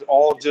them is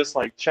all just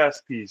like chess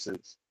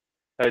pieces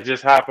that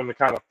just happen to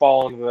kind of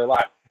fall into their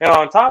lap. And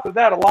on top of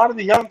that, a lot of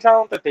the young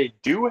talent that they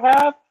do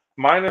have,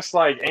 minus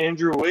like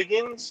Andrew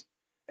Wiggins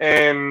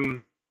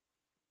and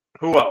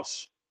who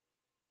else?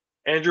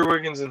 Andrew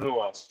Wiggins and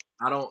who else?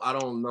 I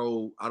don't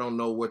know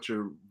what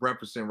you're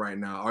referencing right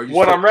now. Are you?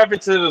 What I'm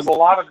referencing is a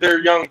lot of their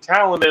young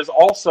talent is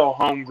also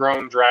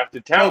homegrown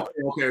drafted talent.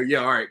 Okay, yeah,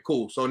 all right,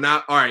 cool. So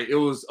now, all right, it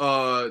was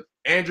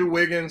Andrew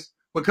Wiggins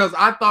because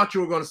I thought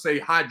you were going to say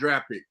high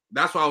draft pick.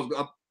 That's why I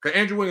was. Because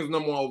Andrew Wiggins is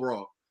number one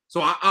overall. So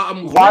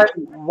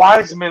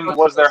Wiseman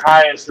was their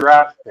highest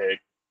draft pick.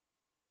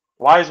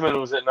 Wiseman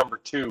was at number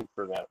 2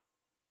 for them.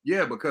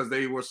 Yeah, because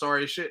they were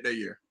sorry as shit that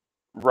year.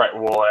 Right.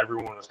 Well,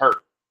 everyone was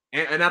hurt.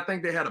 And I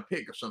think they had a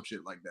pick or some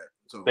shit like that.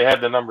 So they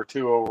had the number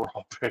 2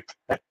 overall pick.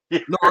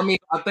 No, I mean,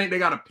 I think they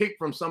got a pick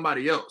from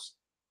somebody else.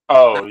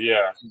 Oh,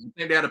 yeah. I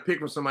think they had a pick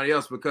from somebody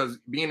else because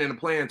being in a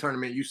playing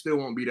tournament, you still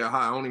won't be that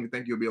high. I don't even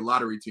think you'll be a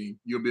lottery team.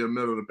 You'll be a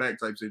middle of the pack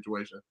type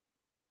situation.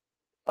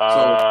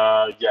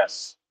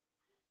 Yes.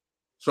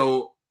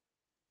 So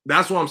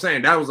that's what I'm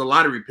saying. That was a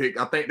lottery pick.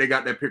 I think they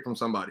got that pick from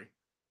somebody.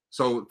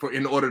 So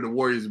in order the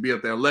Warriors to be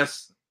up there,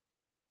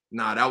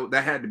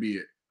 that had to be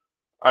it.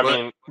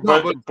 But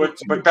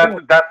that's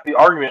the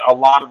argument. A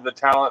lot of the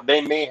talent, they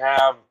may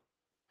have,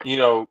 you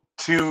know,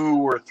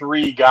 2 or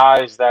 3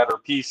 guys that are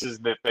pieces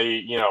that they,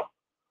 you know,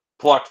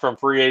 plucked from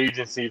free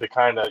agency to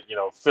kind of, you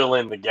know, fill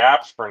in the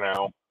gaps for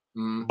now.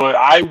 Mm-hmm. But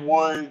I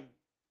would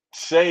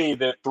say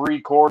that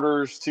 3/4,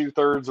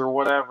 2/3, or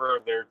whatever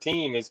of their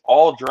team is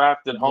all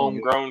drafted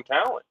homegrown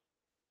talent.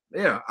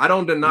 Yeah, I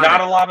don't deny.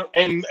 Not a lot of,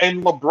 and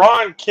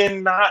LeBron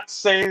cannot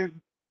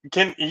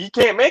he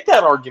can't make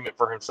that argument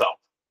for himself.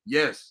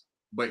 Yes,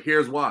 but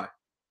here's why.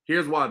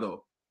 Here's why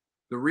though.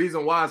 The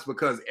reason why is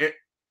because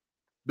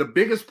the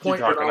biggest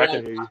point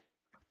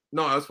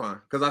No, that's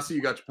fine because I see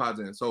you got your pods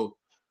in. So,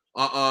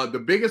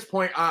 the biggest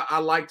point I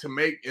like to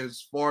make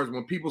as far as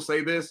when people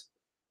say this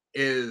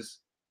is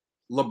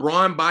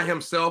LeBron by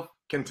himself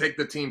can take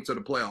the team to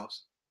the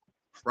playoffs,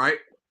 right?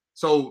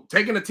 So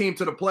taking a team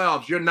to the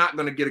playoffs, you're not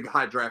going to get a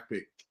high draft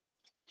pick.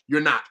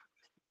 You're not.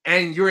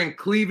 And you're in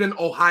Cleveland,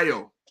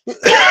 Ohio. Who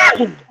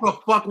the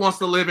fuck wants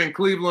to live in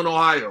Cleveland,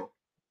 Ohio?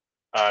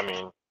 I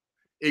mean,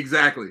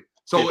 exactly.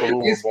 So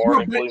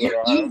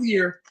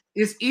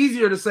it's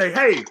easier to say,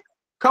 hey,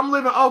 come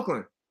live in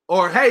Oakland,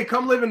 or hey,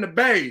 come live in the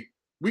Bay.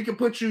 We can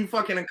put you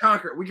fucking in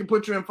Concord. We can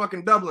put you in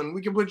fucking Dublin.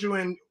 We can put you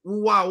in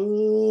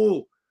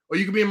or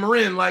you could be in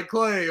Marin like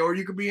Clay, or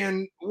you could be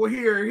in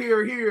here.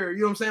 You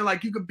know what I'm saying?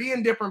 Like you could be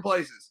in different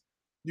places.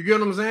 You get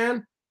what I'm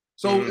saying?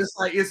 So it's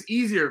like it's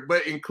easier.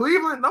 But in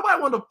Cleveland,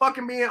 nobody wants to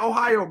fucking be in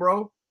Ohio,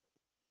 bro.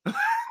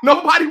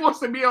 Nobody wants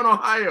to be in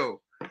Ohio.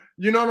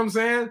 You know what I'm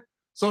saying?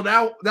 So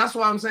that's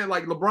why I'm saying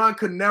like LeBron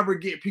could never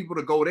get people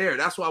to go there.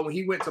 That's why when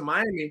he went to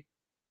Miami,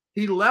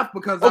 he left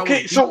because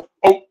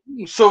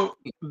so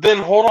then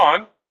hold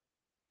on.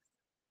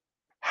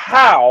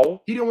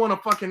 How he didn't want to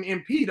fucking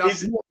impede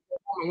us? He wanted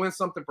to win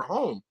something for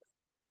home.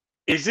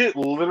 Is it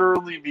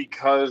literally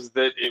because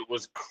that it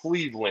was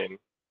Cleveland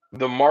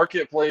the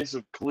marketplace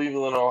of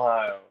Cleveland,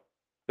 Ohio,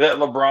 that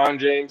LeBron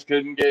James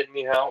couldn't get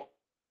any help?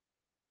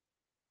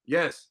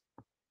 Yes.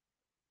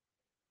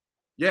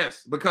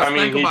 Yes, because I mean,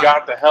 think he about it.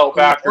 got the help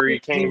after he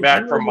came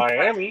back from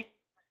Miami.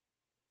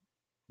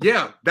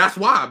 Yeah, that's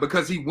why.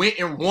 Because he went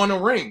and won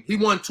a ring. He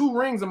won 2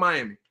 rings in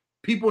Miami.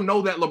 People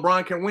know that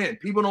LeBron can win.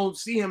 People don't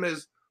see him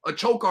as a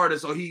choke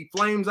artist or he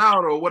flames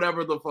out or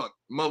whatever the fuck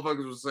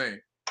motherfuckers was saying.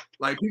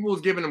 Like, people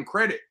was giving him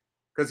credit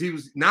because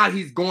he's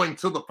going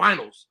to the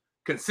finals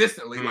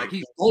consistently. Like,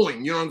 he's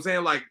going, you know what I'm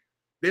saying? Like,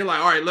 they're like,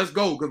 all right, let's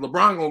go because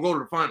LeBron gonna go to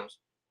the finals.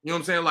 You know what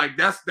I'm saying? Like,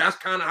 that's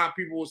kind of how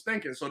people was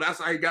thinking. So that's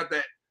how he got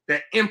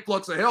that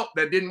influx of help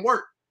that didn't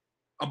work.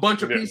 A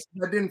bunch of pieces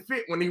that didn't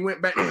fit when he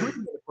went back to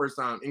Cleveland the first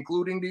time,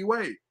 including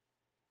D-Wade,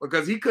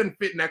 because he couldn't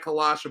fit in that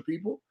collage of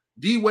people.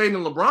 D-Wade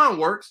and LeBron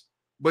works,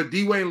 but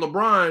D-Wade and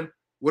LeBron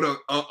with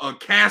a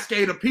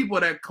cascade of people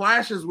that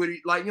clashes with,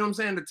 like, you know what I'm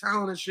saying, the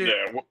talent and shit.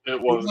 Yeah,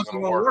 it wasn't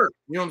gonna work.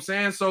 You know what I'm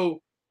saying?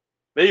 So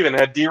they even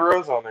had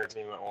D-Rose on their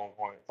team at one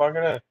point.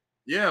 Fucking it.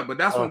 Yeah, but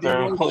that's when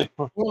D-Rose was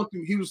going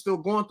through. He was still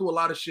going through a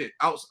lot of shit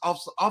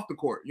off the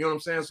court. You know what I'm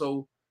saying?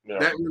 So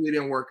that really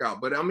didn't work out.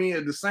 But I mean,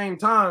 at the same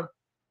time,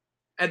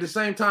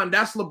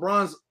 that's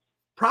LeBron's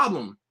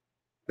problem.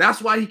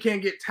 That's why he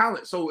can't get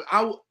talent. So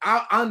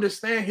I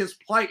understand his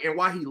plight and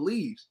why he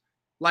leaves.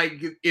 Like,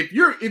 if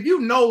you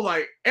know,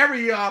 like,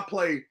 every year I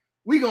play,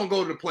 we gonna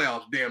go to the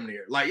playoffs damn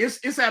near. Like,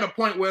 it's at a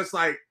point where it's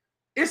like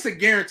it's a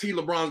guarantee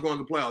LeBron's going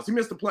to the playoffs. He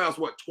missed the playoffs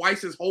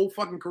twice his whole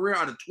fucking career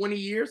out of 20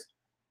 years.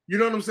 You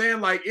know what I'm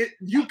saying? Like,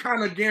 you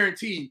kind of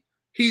guarantee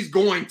he's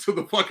going to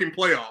the fucking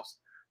playoffs.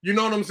 You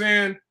know what I'm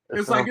saying?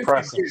 It's an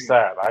impressive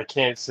stat. I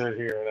can't sit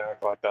here and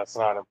act like that's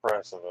not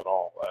impressive at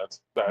all. That's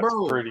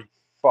pretty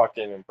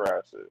fucking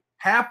impressive.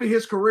 Half of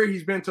his career,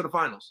 he's been to the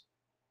finals.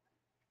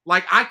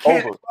 Like, I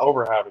can't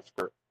over half his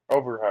career.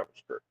 Over half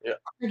his career. Yeah.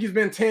 I think he's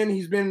been 10.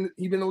 He's been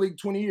in the league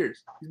 20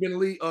 years. He's been in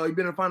the league. He's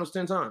been in the finals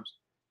 10 times.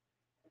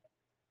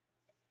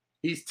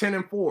 He's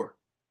 10-4.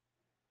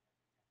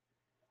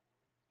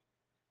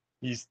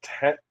 He's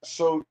 10.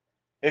 So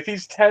if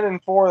he's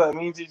 10-4, that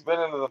means he's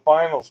been into the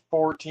finals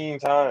 14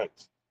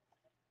 times.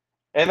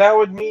 And that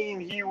would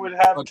mean he would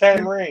have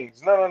 10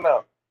 rings.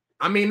 No.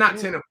 I mean, not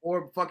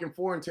 10-4, fucking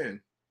 4-10.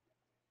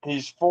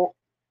 He's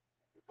 4-10.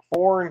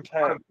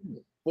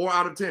 4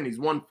 out of 10. He's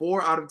won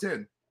 4 out of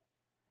 10.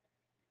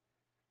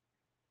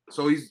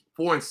 So he's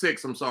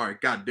 4-6. I'm sorry.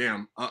 God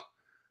damn.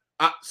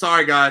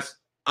 Sorry, guys.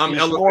 I'm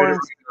elevated right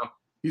now.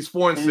 He's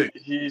 4-6.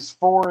 He's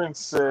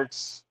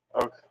 4-6.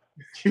 Okay.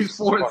 He's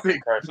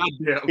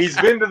 4-6. He's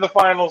been to the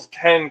finals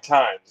 10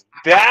 times.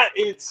 That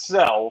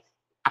itself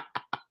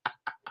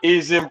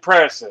is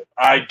impressive.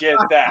 I get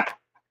that.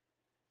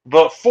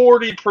 But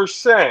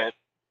 40%,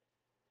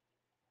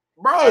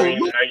 bro. I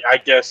mean, I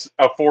guess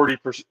a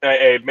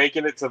 40%,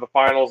 making it to the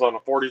finals on a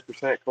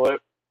 40%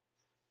 clip.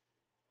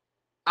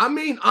 I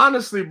mean,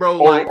 honestly, bro.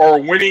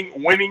 Or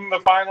winning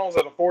the finals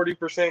at a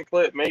 40%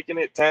 clip, making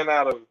it 10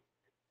 out of,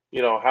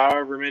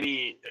 however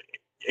many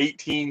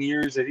 18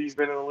 years that he's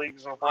been in the league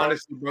so far.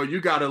 Honestly, bro, you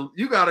gotta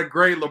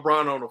grade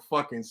LeBron on a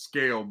fucking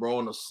scale, bro,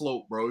 on a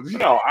slope, bro.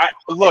 No,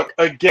 look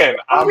again.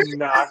 I'm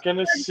not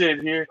gonna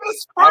sit here.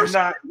 I'm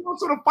not going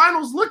to the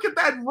finals. Look at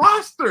that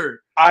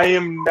roster. I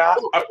am not.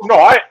 No,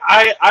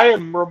 I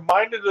am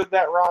reminded of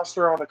that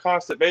roster on a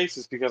constant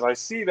basis because I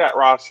see that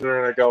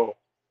roster and I go,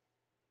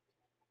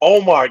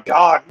 "Oh my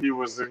God, he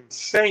was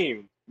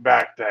insane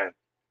back then."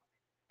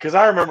 Because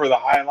I remember the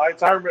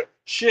highlights.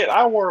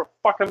 I wore a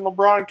fucking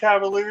LeBron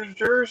Cavaliers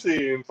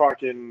jersey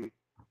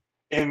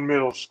in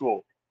middle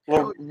school.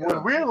 When we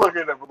were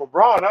looking at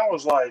LeBron, I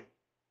was like,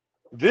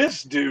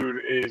 this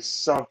dude is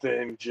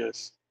something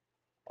just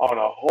on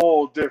a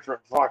whole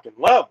different fucking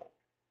level.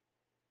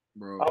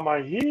 Bro. I'm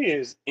like, he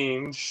is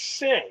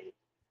insane.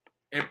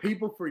 And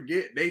people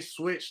forget they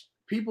switched.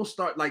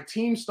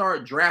 Teams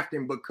start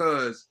drafting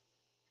because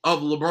of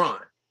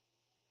LeBron.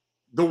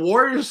 The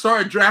Warriors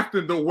started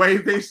drafting the way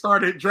they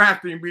started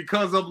drafting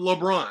because of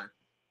LeBron.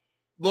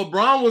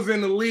 LeBron was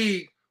in the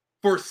league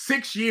for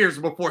 6 years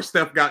before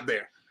Steph got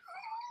there.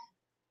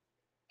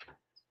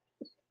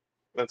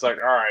 It's like,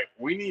 all right,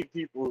 we need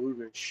people who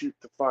can shoot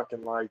the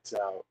fucking lights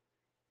out.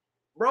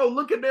 Bro,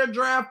 look at their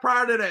draft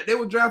prior to that. They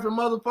were drafting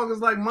motherfuckers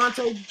like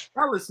Monte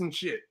Ellis and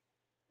shit.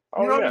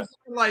 You know what I'm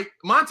saying? Like,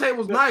 Monte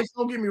was nice,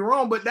 don't get me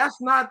wrong, but that's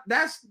you know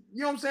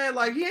what I'm saying?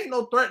 Like, he ain't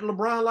no threat to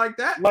LeBron like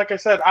that. Like I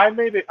said, I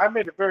made it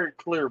very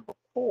clear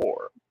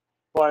before.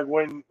 Like,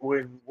 when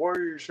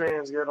Warriors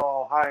fans get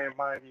all high and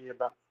mighty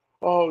about,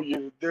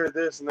 they're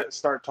this and that,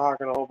 start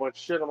talking a whole bunch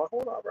of shit. I'm like,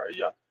 hold on, bro.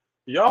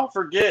 Y'all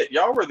forget,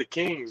 y'all were the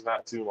Kings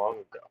not too long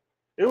ago.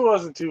 It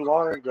wasn't too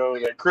long ago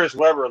that Chris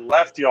Webber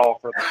left y'all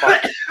for the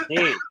fucking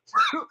Kings.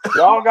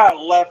 Y'all got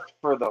left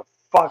for the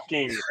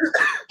fucking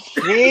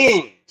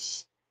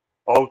Kings.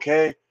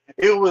 Okay,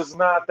 it was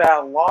not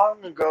that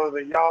long ago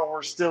that y'all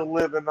were still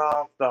living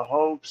off the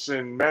hopes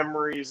and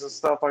memories and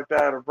stuff like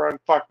that of run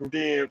fucking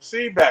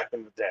DMC back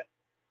in the day.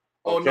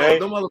 Oh no,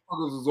 them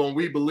motherfuckers was on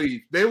We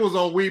Believe. They was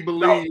on We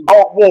Believe.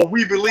 No.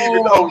 We Believe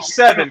in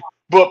 07.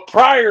 But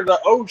prior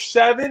to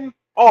 07,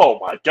 oh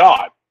my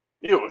God,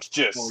 It was Oh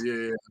just,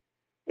 yeah,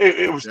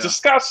 it was yeah.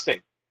 disgusting.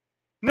 I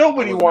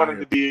Nobody was not wanted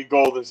here. to be in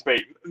Golden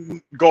State.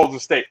 Golden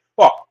State.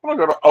 Well, I'm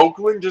gonna go to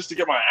Oakland just to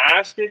get my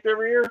ass kicked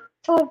every year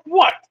for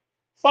what?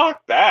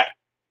 Fuck that.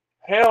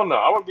 Hell no.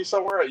 I want to be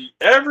somewhere.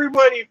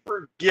 Everybody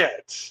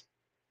forgets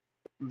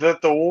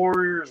that the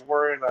Warriors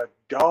were in a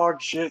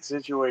dog shit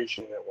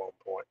situation at one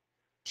point.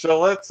 So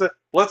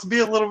let's be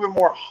a little bit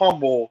more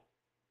humble,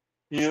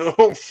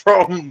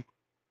 from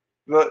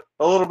a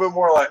little bit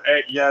more like,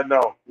 hey, yeah,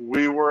 no,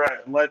 we were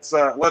at. Let's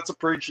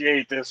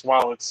appreciate this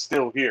while it's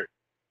still here,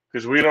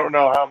 because we don't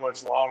know how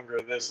much longer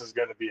this is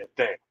going to be a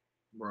thing,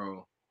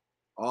 Bro.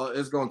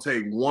 It's gonna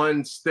take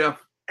one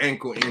Steph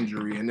ankle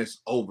injury and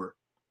it's over.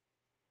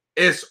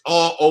 It's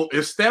all over.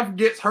 If Steph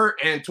gets hurt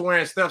and Torian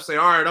and Steph say,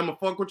 all right, I'm gonna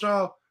fuck with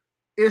y'all,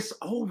 it's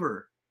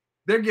over.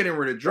 They're getting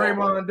rid of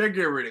Draymond, they're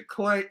getting rid of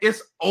Clay.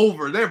 It's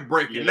over. They're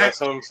breaking that.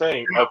 That's what I'm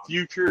saying. A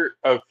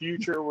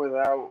future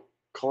without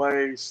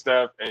Clay,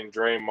 Steph, and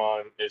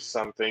Draymond is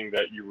something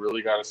that you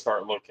really got to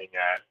start looking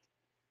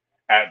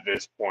at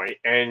this point,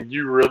 and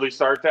you really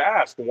start to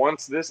ask: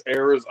 once this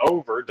era is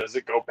over, does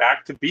it go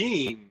back to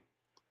being,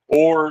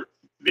 or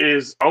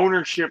is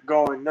ownership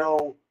going,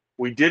 no,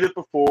 we did it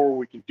before,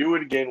 we can do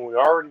it again. We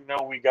already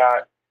know we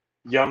got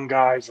young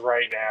guys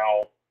right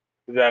now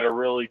that are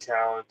really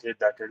talented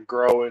that can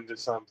grow into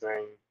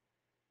something,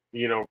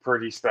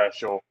 pretty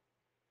special.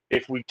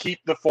 If we keep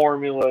the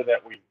formula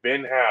that we've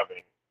been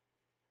having,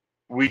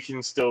 we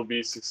can still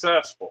be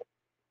successful.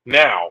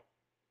 Now,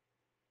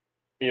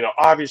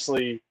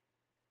 obviously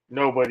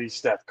nobody's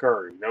Steph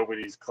Curry,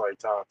 nobody's Klay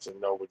Thompson,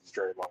 nobody's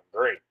Draymond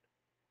Green.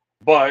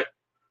 But,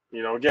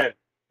 again,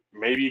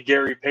 maybe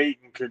Gary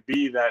Payton could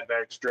be that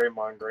next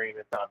Draymond Green,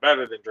 if not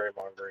better than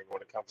Draymond Green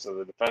when it comes to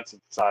the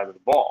defensive side of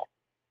the ball.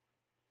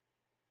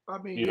 I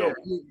mean,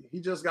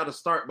 he just got to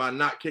start by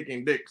not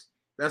kicking dicks.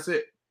 That's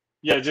it.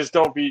 Just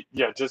don't be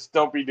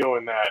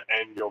doing that,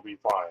 and you'll be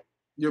fine.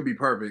 You'll be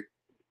perfect.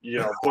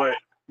 But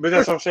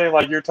that's what I'm saying.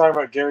 Like, you're talking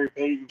about Gary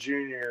Payton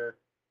Jr.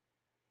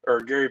 or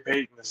Gary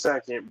Payton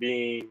II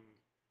being,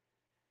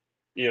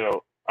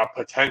 a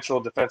potential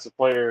defensive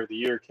player of the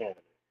year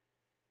candidate.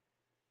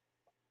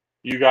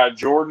 You got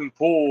Jordan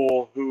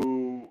Poole,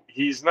 who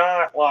he's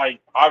not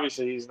like,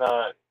 obviously he's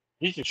not,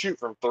 he can shoot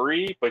from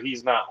three, but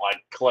he's not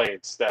like Clay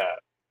and Steph.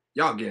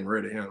 Y'all getting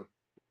rid of him.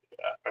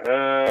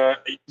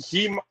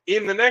 He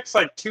in the next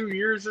like 2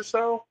 years or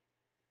so,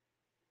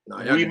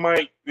 he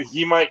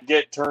might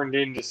get turned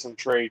into some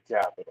trade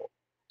capital.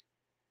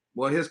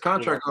 Well, his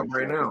contract up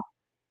right now.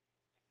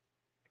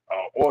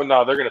 Oh well,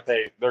 no, they're gonna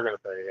pay him.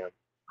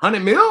 100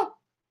 mil?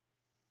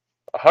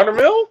 100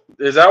 mil?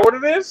 Is that what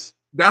it is?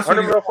 That's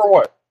 100 mil for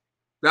what?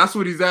 That's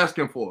what he's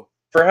asking for.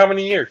 For how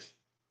many years?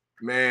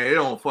 Man, it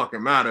don't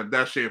fucking matter if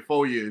that shit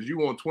 4 years. You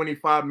want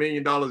 $25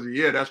 million a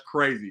year? That's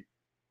crazy.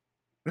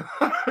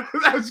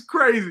 That's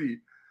crazy.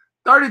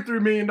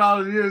 $33 million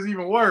a year is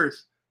even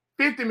worse.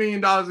 $50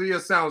 million a year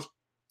sounds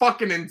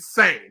fucking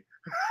insane.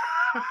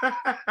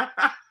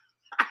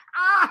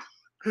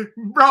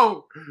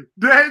 Bro,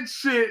 that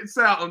shit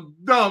sounds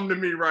dumb to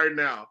me right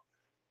now.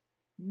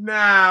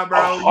 Nah,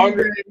 bro.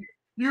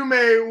 You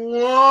made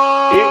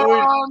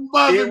one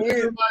buzzer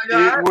beater, my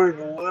guy. It would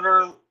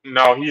literally.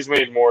 No, he's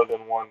made more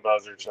than one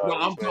buzzer shot. No,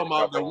 I'm talking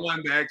about the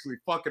one that actually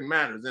fucking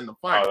matters in the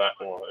finals. Oh,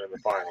 that one in the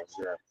finals,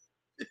 yeah.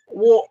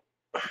 Well,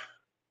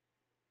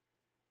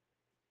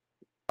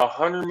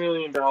 $100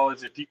 million,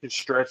 if you can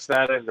stretch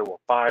that into a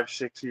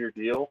 5-6 year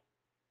deal,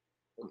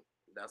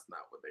 that's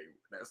not what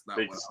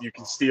you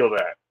can steal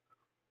that.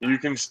 You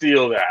can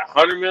steal that.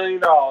 $100 million,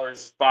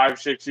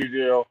 5-6 year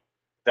deal,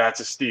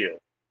 that's a steal.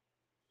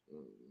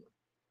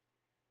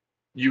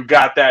 You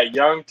got that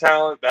young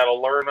talent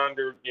that'll learn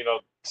under,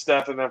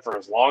 Steph and them for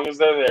as long as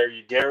they're there.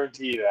 You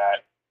guarantee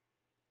that.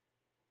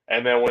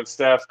 And then when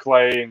Steph,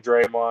 Clay, and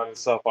Draymond and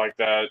stuff like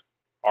that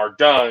are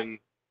done,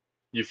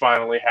 you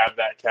finally have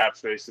that cap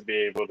space to be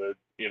able to,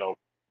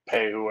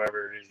 pay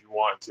whoever it is you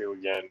want to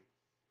again,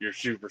 your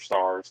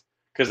superstars.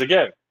 Because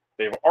again,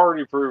 they've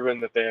already proven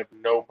that they have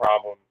no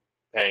problem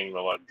paying the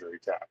luxury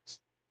tax.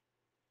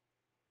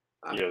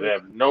 They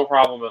have no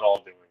problem at all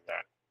doing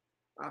that.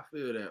 I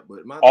feel that,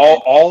 but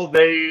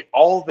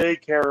all they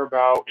care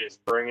about is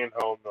bringing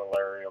home the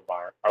Larry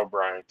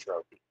O'Brien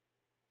trophy.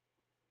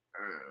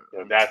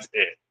 That's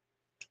it.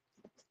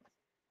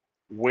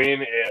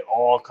 Win at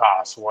all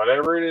costs.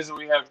 Whatever it is that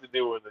we have to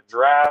do with the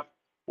draft,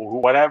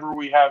 whatever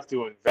we have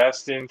to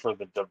invest in for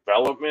the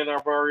development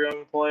of our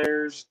young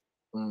players,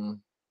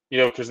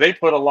 because they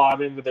put a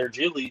lot into their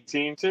G League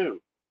team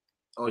too.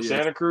 The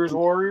Santa Cruz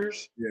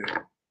Warriors.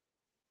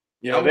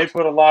 Yeah. They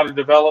put a lot of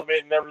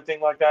development and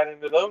everything like that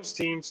into those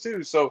teams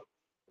too. So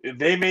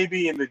they may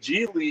be in the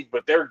G League,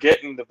 but they're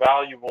getting the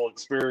valuable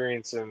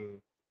experience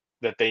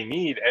that they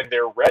need, and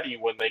they're ready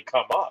when they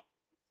come up.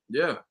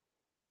 Yeah.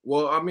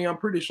 Well, I mean, I'm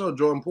pretty sure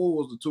Jordan Poole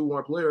was the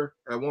 2-1 player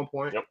at one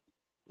point.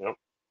 Yep.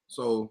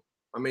 So,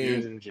 I mean, he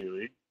was in G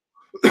League.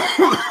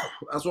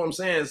 That's what I'm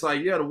saying. It's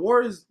like, the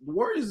Warriors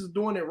is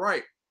doing it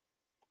right.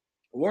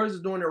 The Warriors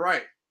is doing it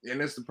right,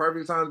 and it's the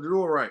perfect time to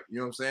do it right. You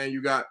know what I'm saying?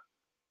 You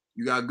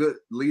You got good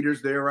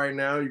leaders there right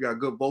now. You got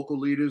good vocal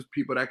leaders,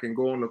 people that can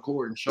go on the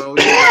court and show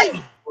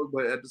you.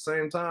 But at the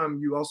same time,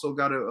 you also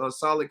got a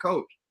solid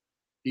coach.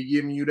 He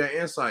giving you that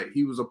insight.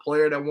 He was a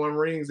player that won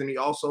rings, and he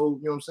also,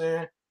 you know what I'm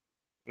saying?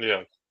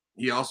 Yeah.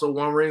 He also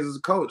won rings as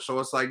a coach. So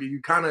it's like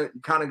you kind of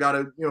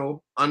gotta,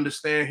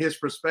 understand his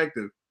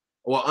perspective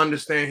or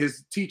understand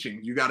his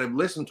teachings. You gotta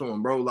listen to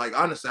him, bro. Like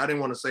honestly, I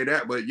didn't want to say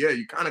that, but yeah,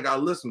 you kind of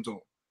gotta listen to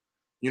him.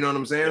 You know what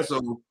I'm saying? Yeah.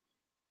 So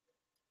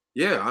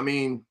yeah, I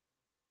mean,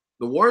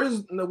 the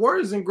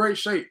Warriors in great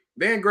shape.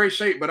 They're in great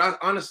shape, but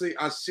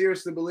I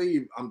seriously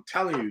believe, I'm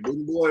telling you,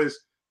 them boys,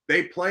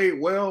 they played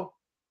well,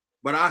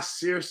 but I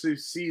seriously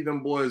see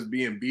them boys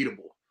being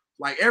beatable.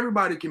 Like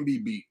everybody can be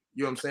beat.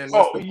 You know what I'm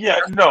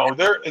saying? No,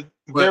 they're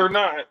But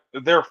not.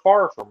 They're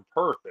far from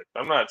perfect.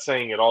 I'm not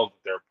saying at all that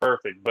they're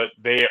perfect, but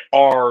they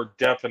are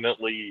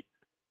definitely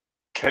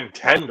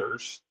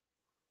contenders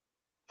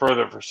for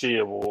the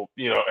foreseeable.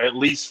 At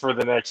least for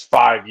the next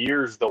 5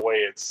 years, the way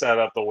it's set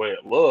up, the way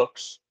it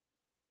looks.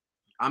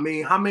 I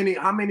mean, how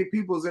many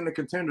people is in the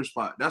contender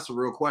spot? That's a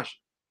real question.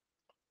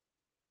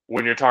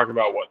 When you're talking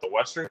about what, the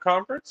Western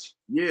Conference?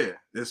 Yeah,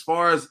 as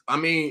far as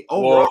overall.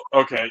 Well,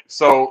 okay,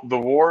 so the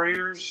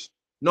Warriors.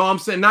 No, I'm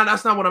saying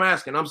that's not what I'm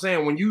asking. I'm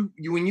saying when you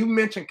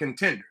mention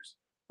contenders,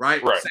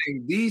 right? Right.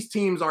 Saying these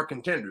teams are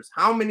contenders.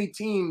 How many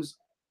teams,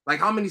 like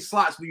how many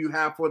slots do you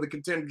have for the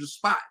contender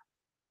spot?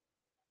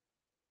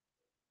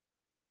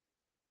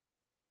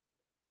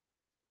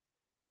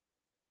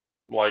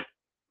 Like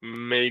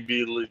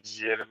maybe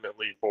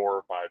legitimately 4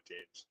 or 5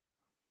 teams.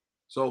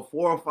 So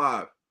 4 or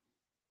 5.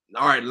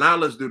 All right, now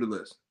let's do the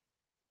list.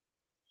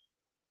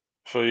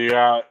 So you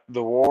got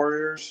the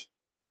Warriors.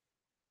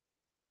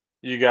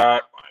 You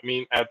got,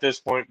 at this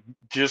point,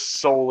 just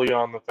solely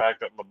on the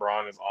fact that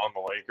LeBron is on the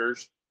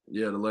Lakers.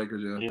 Yeah, the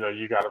Lakers, yeah.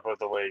 You got to put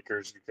the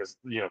Lakers because,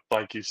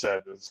 like you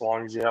said, as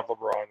long as you have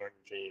LeBron on your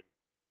team,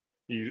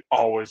 you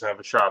always have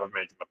a shot of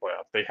making the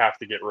playoffs. They have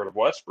to get rid of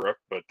Westbrook,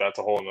 but that's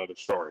a whole nother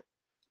story.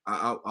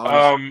 I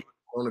honestly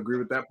don't agree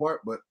with that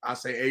part, but I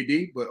say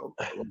AD, but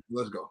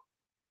let's go.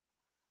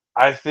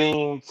 I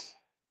think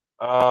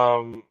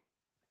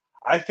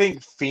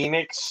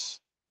Phoenix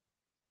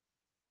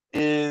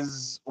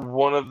is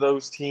one of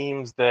those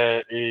teams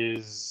that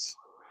is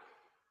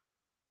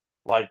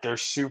like they're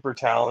super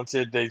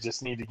talented. They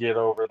just need to get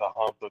over the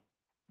hump of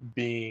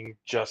being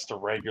just a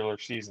regular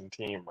season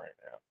team right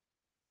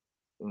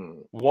now.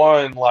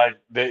 One, like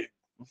they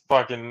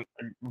fucking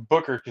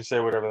Booker can say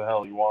whatever the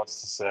hell he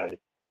wants to say.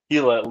 He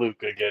let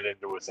Luka get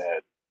into his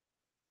head.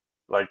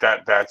 Like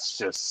that's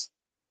just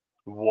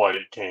what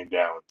it came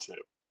down to.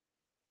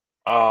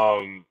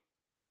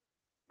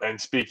 And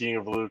speaking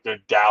of Luka,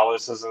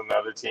 Dallas is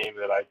another team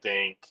that I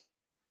think.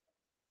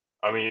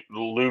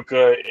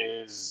 Luka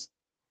is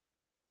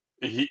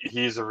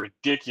he's a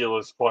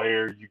ridiculous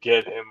player. You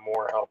get him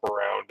more help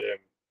around him,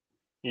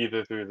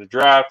 either through the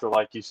draft or,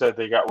 like you said,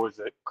 they got, was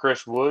it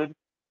Christian Wood,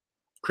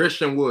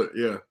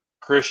 yeah.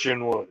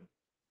 Christian Wood.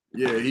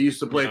 Yeah, he used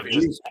to play for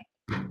Houston.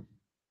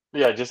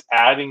 Yeah, just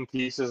adding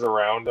pieces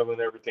around him and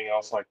everything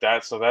else like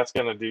that. So that's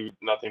going to do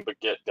nothing but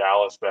get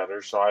Dallas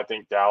better. So I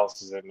think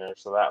Dallas is in there.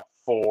 So that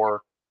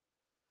 4,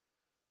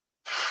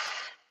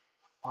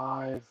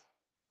 5.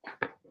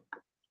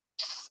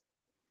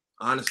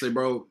 Honestly,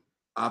 bro,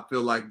 I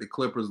feel like the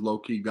Clippers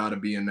low-key got to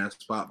be in that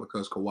spot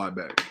because Kawhi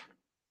back.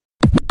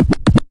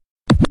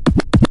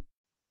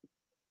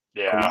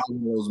 Yeah. Kawhi's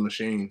one of those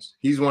machines.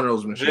 He's one of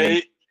those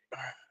machines.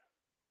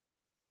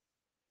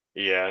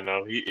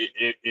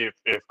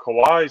 If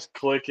Kawhi's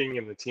clicking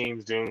and the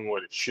team's doing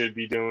what it should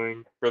be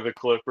doing for the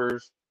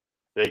Clippers,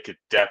 they could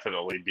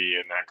definitely be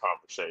in that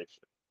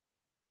conversation.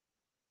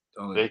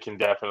 They can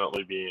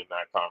definitely be in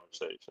that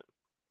conversation.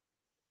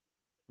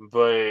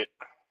 But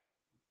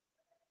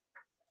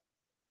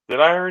did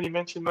I already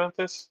mention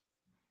Memphis?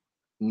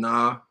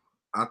 Nah,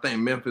 I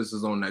think Memphis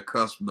is on that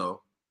cusp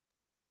though.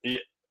 Yeah,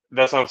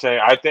 that's what I'm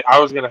saying. I think I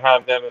was gonna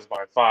have them as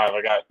my 5.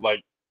 I got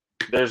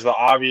there's the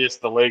obvious,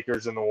 the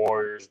Lakers and the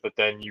Warriors, but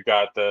then you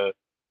got the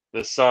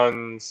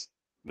Suns,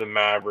 the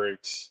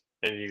Mavericks,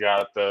 and you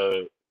got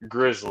the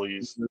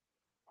Grizzlies,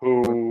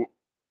 who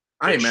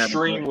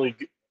extremely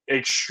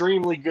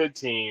good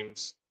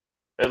teams.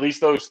 At least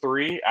those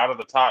 3 out of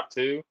the top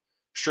 2,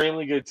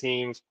 extremely good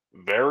teams,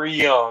 very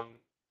young,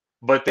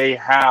 but they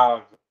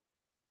have,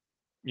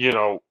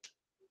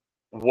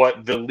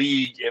 what the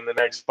league in the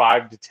next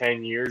 5 to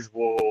 10 years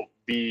will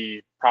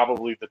be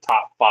probably the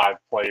top 5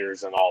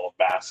 players in all of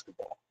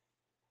basketball.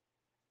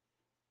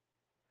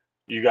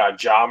 You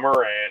got Ja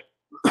Morant,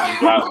 you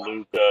got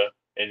Luka,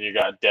 and you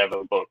got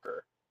Devin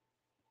Booker.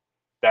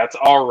 That's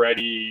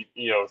already,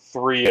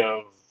 3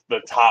 of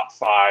the top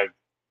 5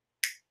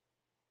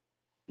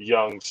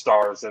 young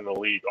stars in the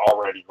league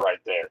already right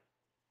there.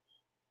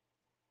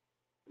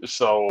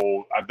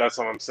 So that's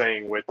what I'm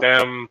saying with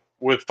them.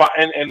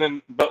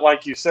 But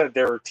like you said,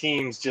 there are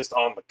teams just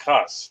on the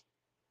cusp,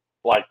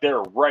 like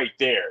they're right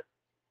there.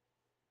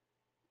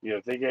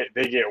 They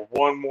get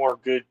one more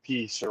good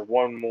piece or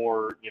one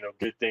more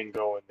good thing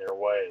going their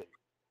way.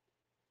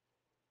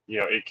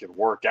 It could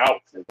work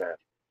out for them.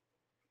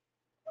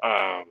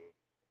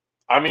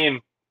 I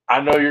mean, I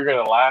know you're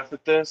gonna laugh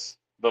at this,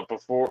 but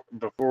before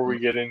we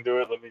get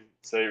into it, let me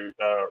say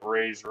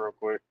Rays real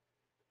quick.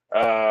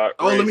 Oh,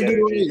 let Rays me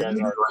do the Energy, you raise. Let guys me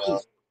do already the know.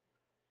 raise.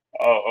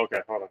 Oh,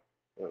 okay, hold on.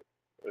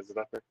 Is it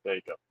up there? There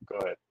you go. Go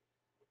ahead.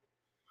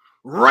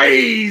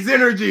 Raise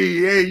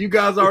energy. Hey, you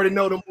guys already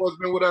know them boys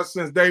been with us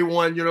since day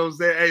one. You know what I'm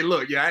saying? Hey,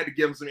 look, yeah, I had to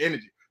give them some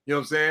energy. You know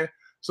what I'm saying?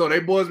 So they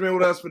boys been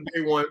with us for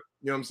day one.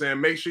 You know what I'm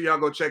saying? Make sure y'all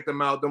go check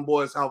them out. Them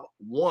boys have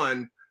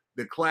won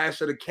the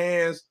Clash of the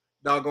Cans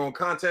doggone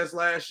contest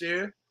last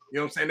year. You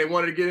know what I'm saying? They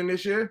wanted to get in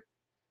this year.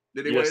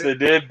 Did they Yes, win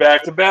they it? did.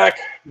 Back to back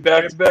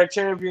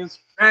champions.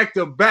 Back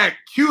to back.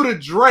 Cue to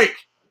Drake.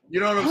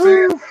 You know what I'm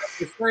saying? Woo! At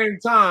the same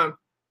time,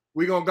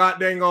 we gonna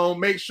goddamn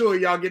make sure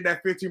y'all get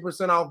that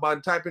 15% off by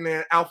typing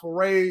in Alpha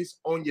Rays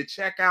on your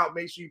checkout.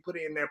 Make sure you put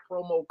it in that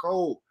promo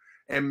code.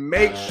 And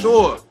make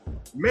sure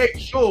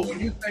when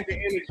you think of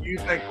energy, you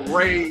think of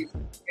Rays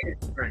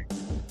energy drink.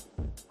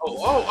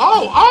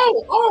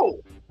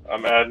 Oh.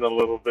 I'm adding a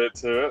little bit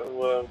to it.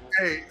 Well,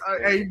 Hey,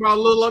 you brought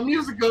a little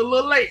music a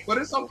little late, but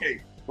it's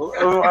okay.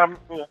 yeah,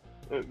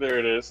 there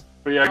it is.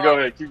 But yeah, go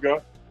ahead. Keep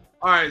going.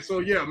 All right, so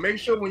yeah, make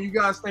sure when you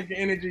guys think of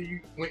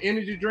energy, when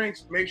energy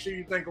drinks, make sure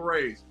you think of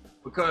Rays.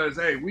 Because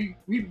hey, we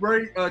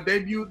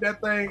debuted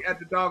that thing at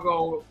the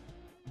doggone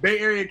Bay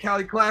Area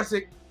Cali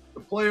Classic. The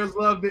players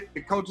loved it,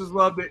 the coaches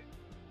loved it.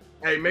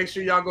 Hey, make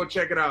sure y'all go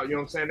check it out. You know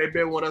what I'm saying? They've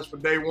been with us for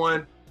day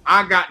one.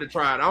 I got to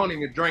try it. I don't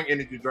even drink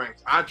energy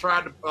drinks. I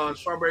tried the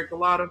strawberry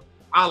colada.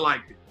 I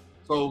liked it.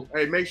 So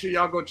hey, make sure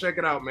y'all go check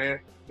it out, man.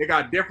 They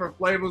got different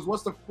flavors.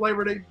 What's the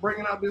flavor they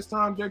bringing out this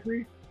time,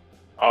 JP?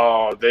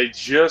 Oh, they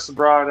just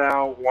brought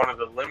out one of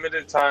the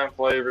limited time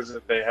flavors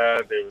that they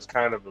had. There was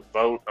kind of a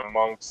vote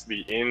amongst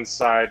the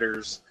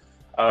insiders.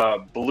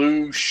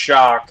 Blue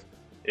Shock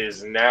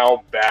is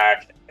now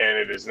back, and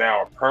it is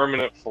now a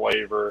permanent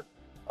flavor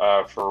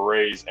for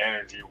Ray's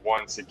Energy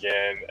once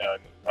again.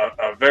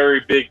 A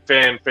very big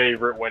fan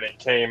favorite when it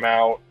came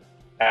out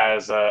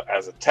as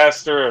a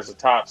tester, as a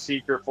top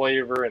secret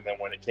flavor, and then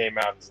when it came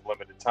out as a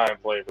limited time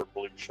flavor,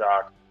 Blue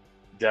Shock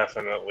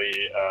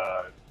definitely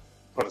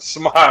put a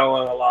smile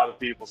on a lot of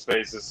people's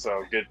faces.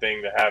 So good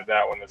thing to have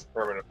that one as a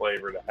permanent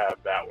flavor, to have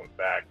that one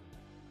back.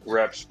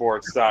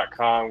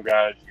 Repsports.com,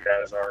 guys. You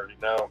guys already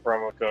know.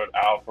 Promo code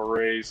Alpha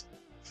Rays,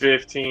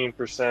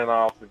 15%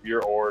 off of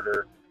your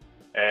order.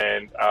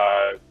 And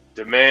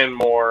demand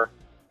more.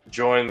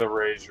 Join the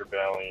Rays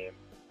Rebellion.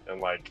 And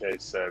like Kay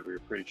said, we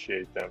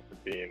appreciate them for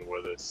being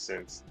with us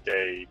since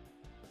day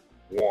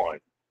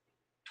one.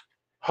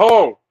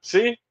 Oh,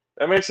 see?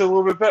 That makes it a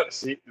little bit better.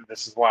 See,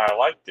 this is why I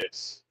like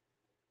this.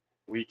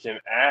 We can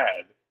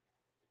add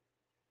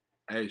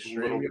a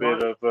little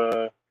bit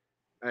of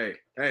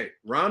Hey,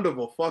 round of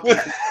a fucking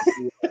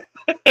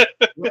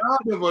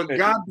round of a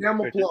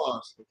goddamn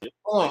applause.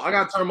 Hold on, I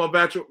gotta turn my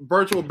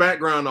virtual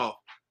background off.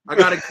 I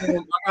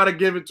gotta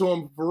give it to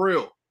him for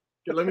real.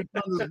 Okay, let me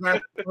turn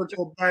this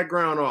virtual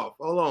background off.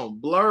 Hold on,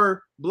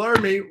 blur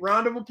me.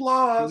 Round of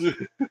applause. Round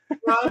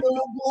of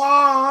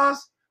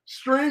applause.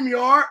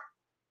 StreamYard.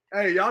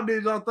 Hey, y'all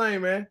did y'all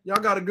thing, man.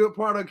 Y'all got a good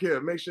product here.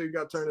 Make sure you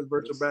got to turn this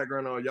virtual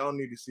background on. Y'all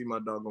need to see my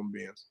doggone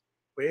beans.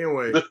 But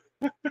anyway.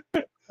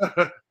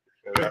 I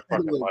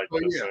fucking like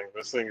this thing.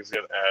 This thing is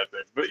gonna add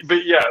things.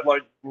 But yeah,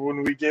 like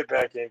when we get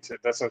back into it,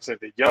 that's what I'm saying.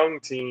 The young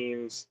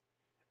teams,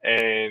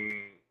 and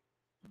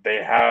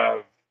they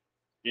have,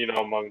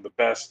 among the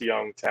best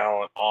young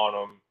talent on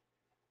them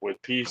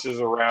with pieces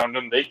around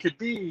them. They could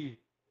be,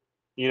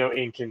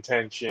 in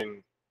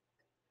contention,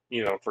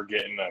 for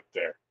getting up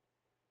there.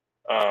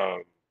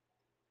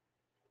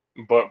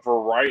 But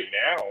for right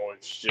now,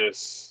 it's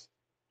just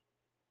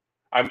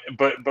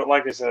but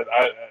like I said,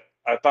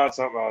 I thought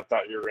something I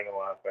thought you were gonna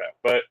laugh at.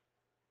 But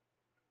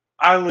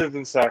I live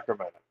in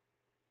Sacramento.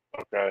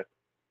 Okay.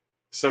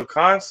 So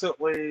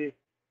constantly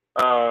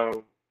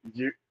I'm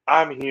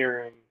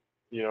hearing,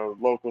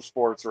 local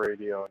sports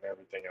radio and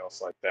everything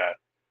else like that.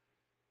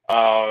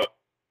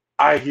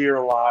 I hear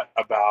a lot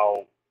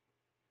about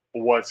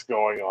what's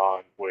going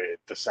on with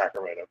the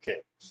Sacramento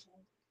Kings.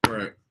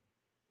 Right.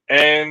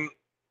 And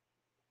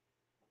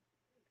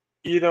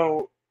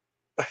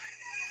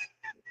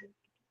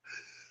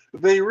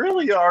they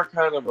really are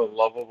kind of a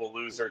lovable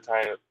loser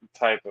type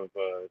of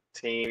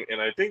team,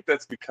 and I think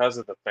that's because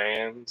of the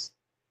fans.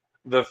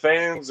 The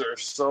fans are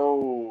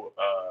so,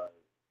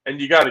 and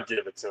you got to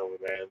give it to them,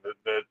 man.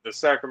 The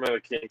Sacramento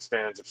Kings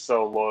fans are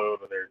so loyal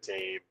to their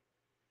team.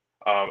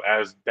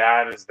 As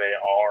bad as they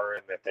are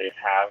and that they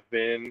have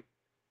been,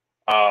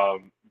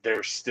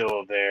 they're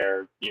still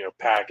there,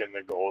 packing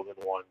the Golden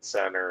One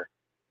Center.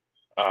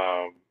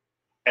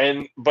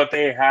 But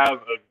they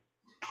have a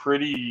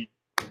pretty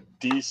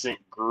decent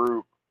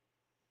group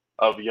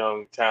of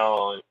young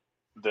talent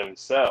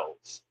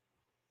themselves.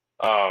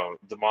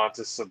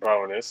 Domantas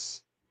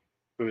Sabonis,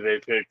 who they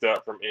picked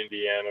up from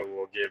Indiana,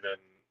 will give in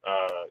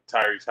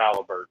Tyrese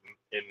Halliburton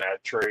in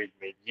that trade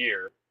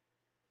mid-year.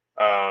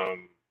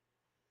 And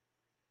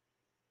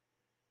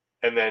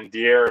then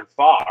De'Aaron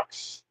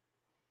Fox.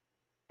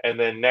 And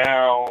then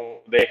now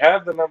they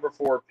have the number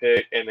 4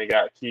 pick, and they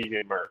got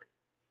Keegan Murray.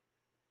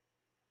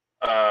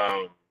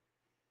 A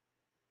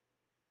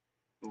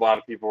lot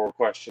of people were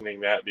questioning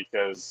that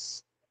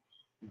because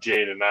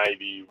Jaden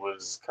Ivey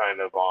was kind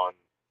of on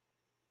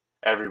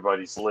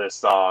everybody's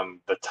list on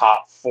the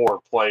top 4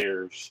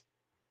 players.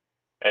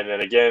 And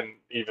then again,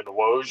 even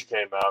Woj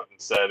came out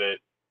and said it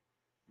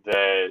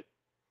that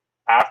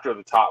after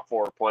the top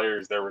 4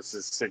 players, there was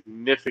a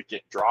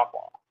significant drop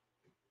off.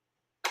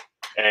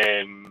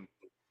 And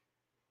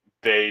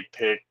they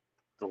picked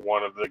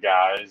one of the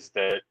guys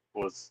that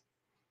was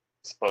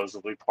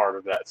supposedly part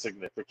of that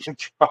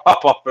significant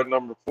drop off at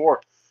number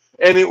 4.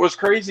 And it was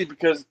crazy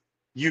because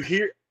you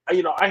hear,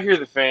 I hear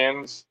the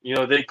fans,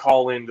 they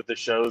call into the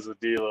shows with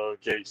D'Lo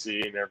and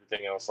KC and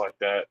everything else like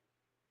that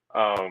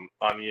on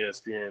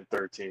ESPN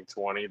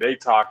 1320. They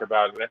talk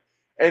about it.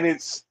 And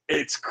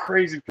it's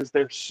crazy because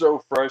they're so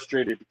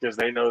frustrated because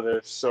they know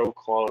they're so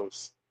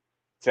close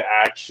to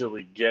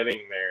actually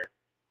getting there.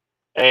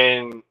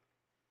 And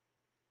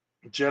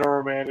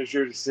general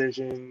manager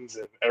decisions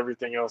and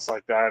everything else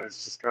like that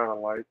is just kind of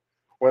like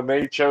when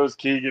they chose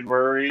Keegan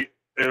Murray,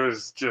 it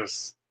was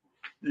just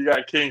you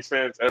got Kings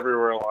fans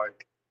everywhere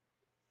like,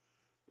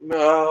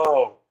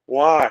 no,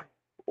 why?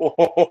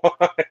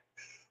 Why?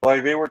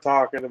 Like they were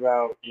talking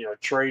about,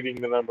 trading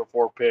the number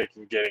 4 pick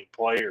and getting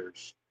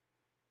players,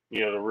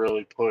 to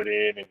really put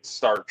in and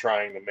start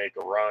trying to make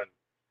a run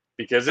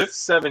because it's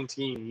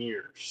 17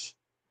 years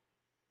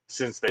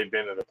since they've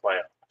been in the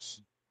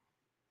playoffs.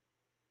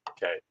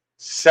 Okay.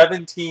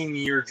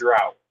 17-year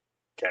drought.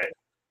 Okay.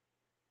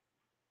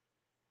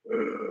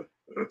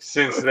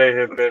 Since they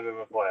have been in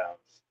the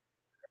playoffs.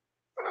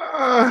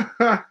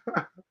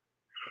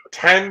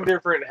 10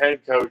 different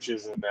head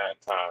coaches in that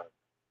time.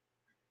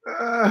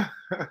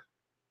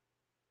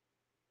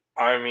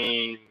 I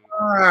mean,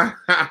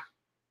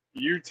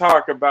 you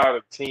talk about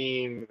a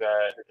team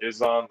that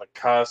is on the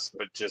cusp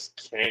but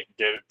just can't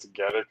get it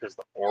together because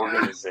the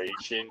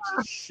organization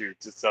just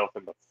shoots itself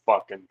in the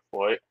fucking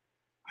foot.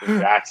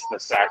 That's the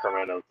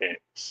Sacramento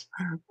Kings.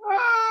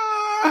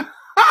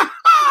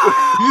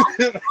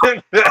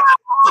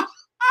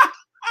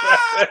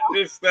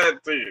 It's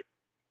that team.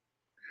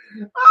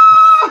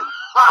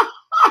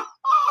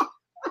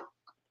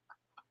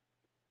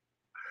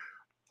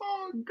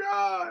 Oh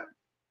God.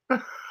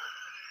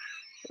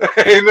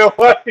 Ain't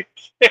nobody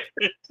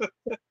cares.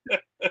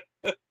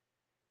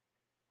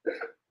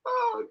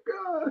 Oh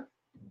God.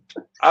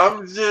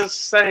 I'm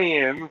just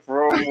saying,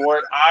 from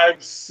what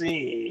I've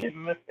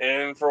seen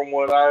and from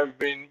what I've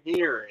been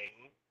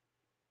hearing,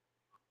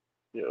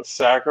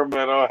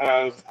 Sacramento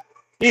has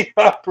the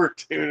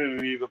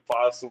opportunity to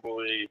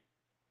possibly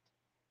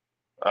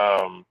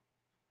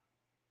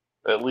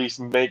at least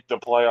make the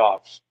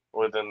playoffs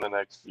within the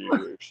next few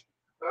years.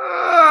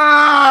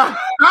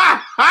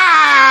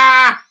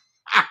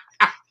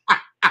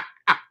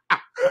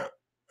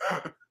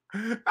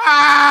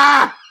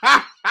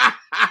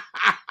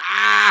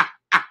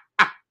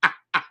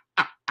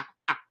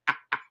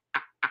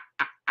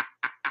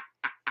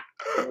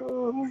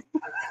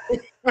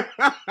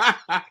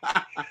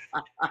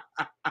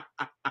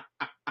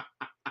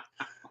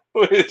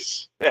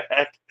 With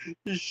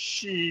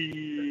Shaq,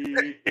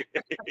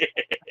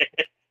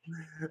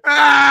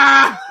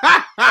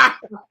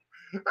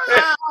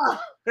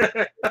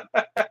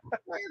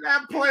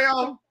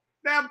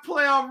 that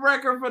playoff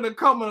record for the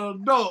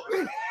coming adult.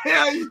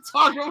 Hell, you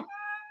talking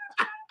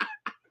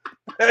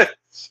about?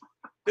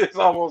 It's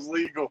almost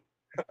legal.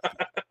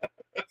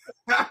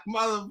 That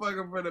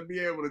motherfucker gonna be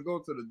able to go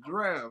to the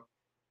draft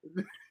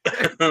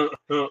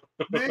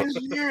this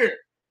year.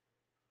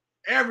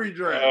 Every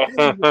draft.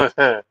 Army.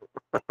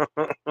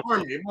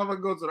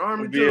 Motherfucker go to the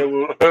Army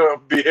too.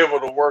 Be able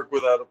to work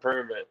without a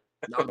permit.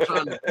 I'm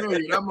trying to tell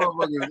you, that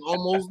motherfucker is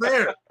almost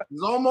there.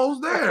 He's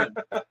almost there.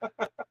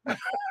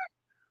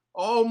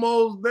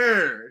 Almost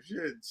there.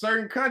 Shit.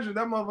 Certain countries,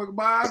 that motherfucker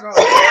buy.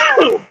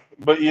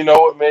 But you know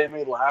what made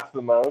me laugh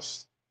the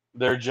most?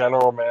 Their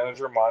general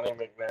manager, Monty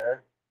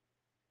McNair,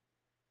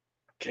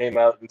 came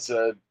out and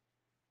said,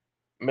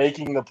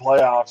 making the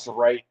playoffs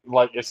right,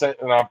 like,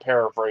 and I'm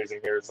paraphrasing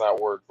here, it's not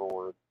word for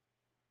word,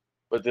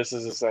 but this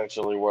is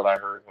essentially what I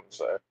heard him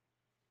say.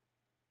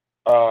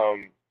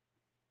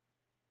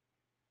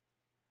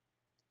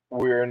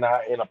 We're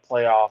not in a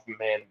playoff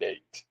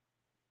mandate.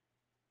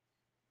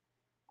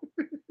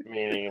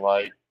 Meaning,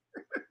 like,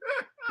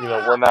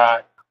 we're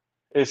not.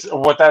 It's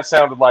what that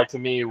sounded like to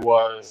me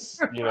was,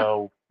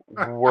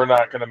 we're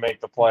not going to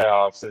make the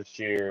playoffs this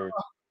year,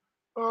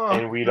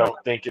 and we don't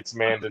think it's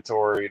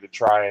mandatory to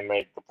try and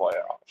make the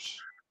playoffs.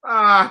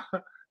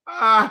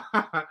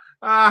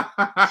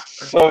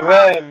 So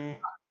then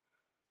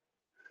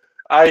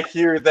I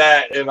hear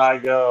that and I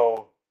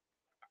go,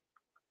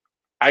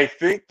 I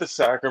think the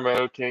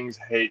Sacramento Kings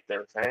hate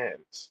their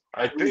fans.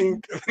 I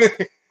think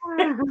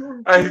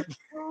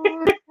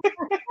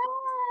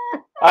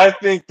I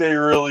think they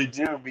really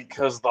do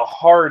because the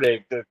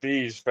heartache that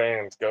these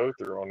fans go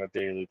through on a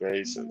daily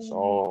basis.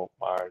 Oh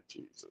my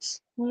Jesus.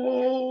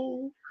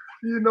 You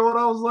know what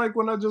I was like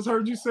when I just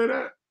heard you say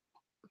that?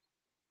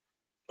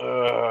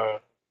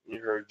 You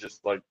heard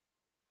just like,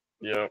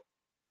 yeah.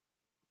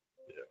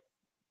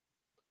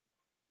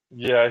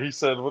 Yeah, he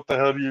said, "What the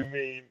hell do you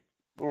mean?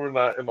 We're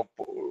not in the.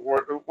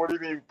 What do you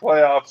mean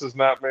playoffs is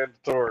not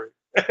mandatory?"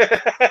 What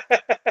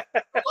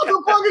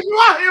the fuck is you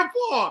out here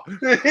for?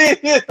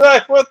 He's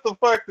like, "What the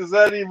fuck does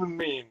that even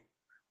mean?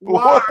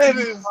 Why What are you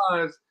is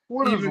guys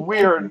what is even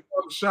weird? open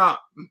up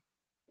shop?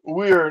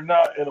 We are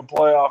not in a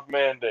playoff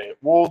mandate.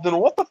 Well, then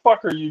what the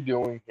fuck are you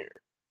doing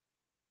here?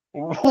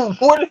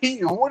 What are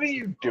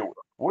you doing?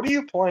 What are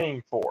you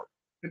playing for?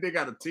 And they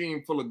got a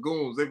team full of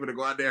goons. They gonna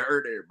go out there and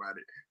hurt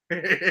everybody.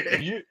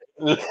 You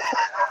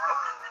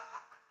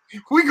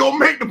We gonna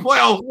make the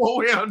playoffs one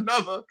way or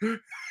another.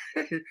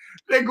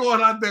 They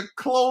going out there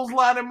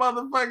clotheslining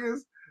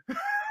motherfuckers.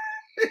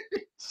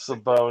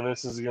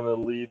 Sabonis is gonna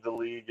lead the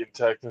league in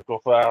technical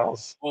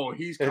fouls Oh,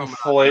 he's and coming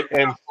out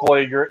there.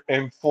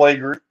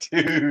 flagrant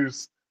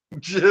twos.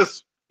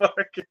 Just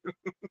fucking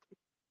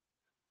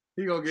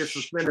He gonna get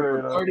suspended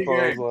straight for up 30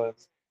 games.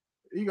 clotheslines.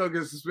 He gonna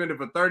get suspended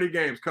for 30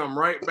 games. Come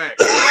right back.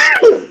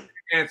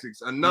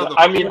 Antics. Another.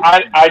 I mean,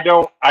 I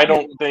don't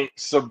think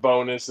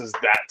Sabonis is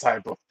that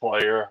type of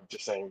player. I'm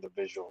just saying the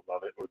visual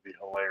of it would be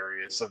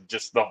hilarious. Of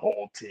just the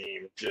whole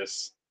team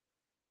just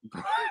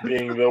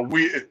being the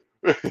we.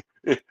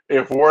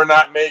 If we're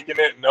not making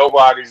it,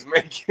 nobody's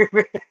making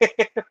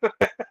it.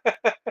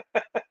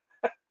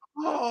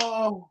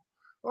 Oh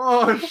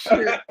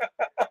shit.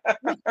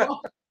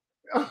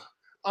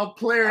 A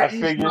player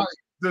each night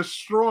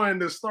destroying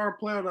the star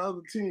player of the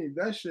other team.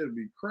 That should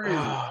be crazy.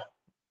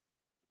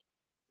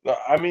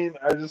 I mean,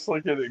 I just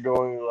look at it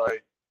going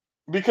like,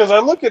 because I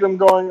look at them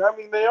going, I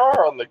mean, they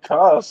are on the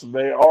cusp.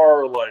 They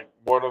are like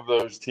one of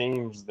those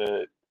teams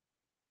that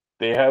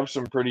they have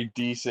some pretty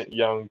decent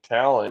young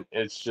talent.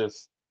 It's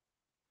just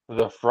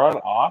the front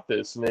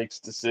office makes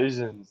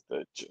decisions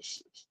that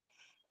just is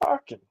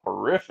fucking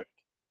horrific.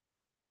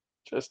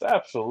 Just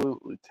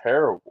absolutely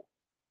terrible.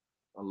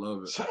 I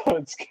love it. So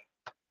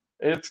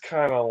it's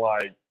kind of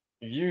like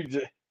you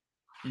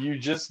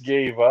just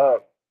gave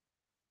up.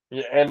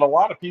 Yeah, and a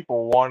lot of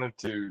people wanted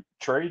to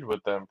trade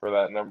with them for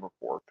that number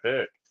 4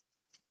 pick,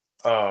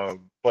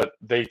 but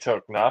they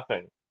took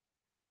nothing.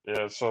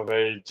 Yeah, so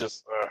they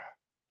just.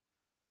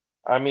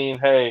 I mean,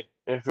 hey,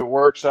 if it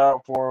works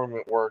out for him,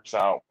 it works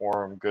out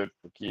for him. Good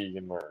for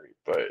Keegan Murray,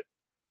 but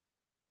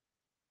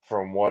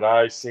from what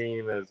I've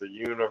seen as a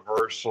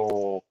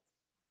universal,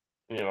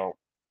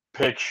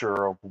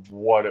 picture of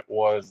what it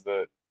was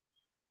that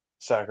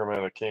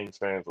Sacramento Kings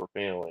fans were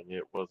feeling,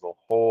 it was a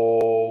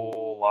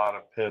whole lot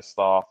of pissed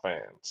off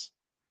fans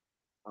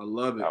I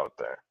love it. out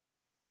there.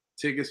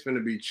 Tickets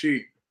finna be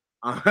cheap.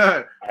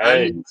 I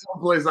Hey, need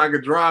someplace I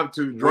could drive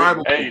to.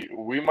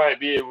 we might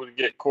be able to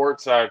get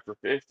courtside for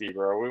 50,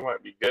 bro. We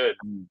might be good.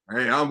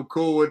 Hey, I'm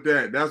cool with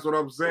that. That's what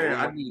I'm saying.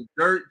 I need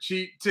dirt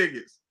cheap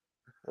tickets.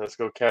 Let's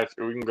go catch.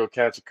 We can go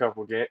catch a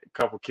couple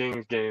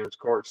Kings games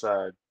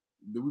courtside.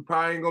 We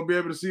probably ain't gonna be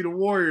able to see the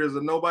Warriors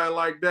or nobody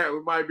like that.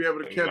 We might be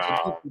able to catch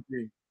a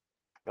team.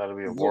 That'll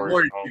be a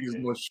Warriors is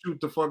gonna shoot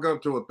the fuck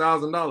up to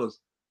 $1,000.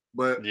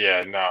 But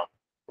yeah, no,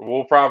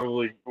 we'll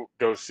probably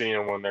go see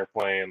them when they're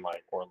playing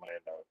like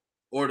Orlando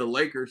or the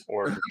Lakers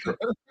or Detroit.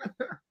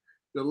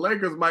 The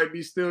Lakers might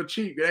be still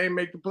cheap. They ain't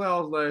make the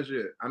playoffs last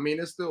year. I mean,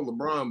 it's still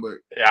LeBron, but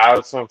yeah,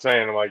 that's what I'm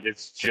saying. Like,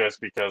 it's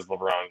just because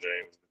LeBron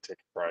James, the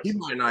ticket price. He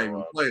might not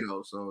even play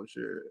though. So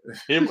shit.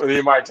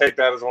 He might take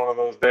that as one of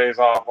those days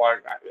off.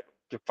 Like,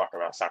 give a fuck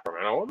about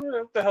Sacramento.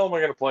 What the hell am I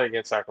going to play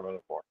against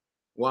Sacramento for?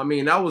 Well, I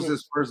mean, that was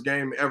his first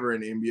game ever in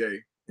the NBA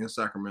in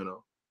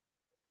Sacramento.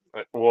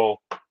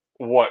 Well,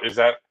 what is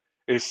that?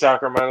 Is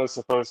Sacramento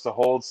supposed to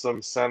hold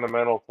some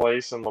sentimental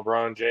place in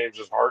LeBron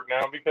James's heart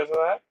now because of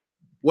that?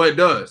 Well, it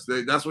does.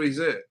 That's what he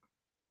said.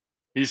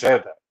 He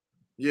said that.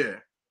 Yeah,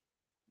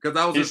 because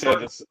that was his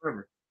first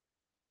ever.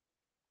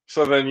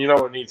 So then you know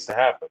what needs to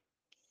happen.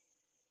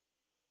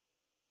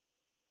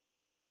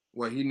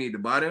 What, he need to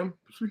buy them?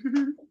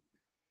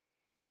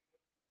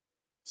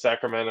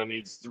 Sacramento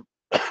needs to.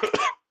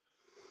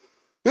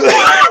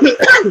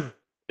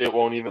 It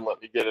won't even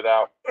let me get it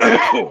out.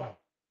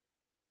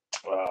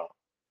 Wow.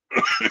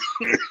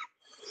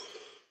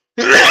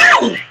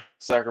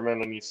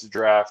 Sacramento needs to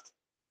draft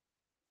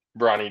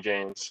Bronny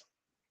James.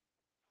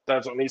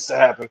 That's what needs to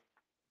happen.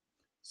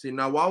 See,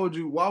 now why would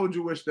you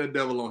wish that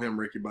devil on him,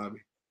 Ricky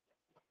Bobby?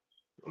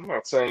 I'm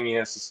not saying he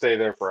has to stay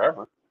there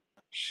forever.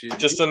 Shit.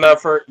 Just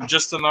enough for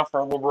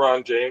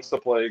LeBron James to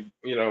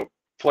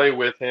play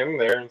with him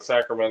there in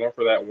Sacramento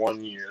for that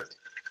 1 year.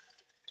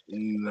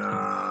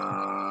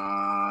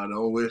 Nah, I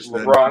don't wish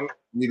LeBron, that.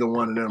 Neither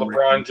one of them.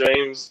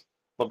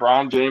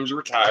 LeBron James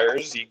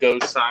retires. He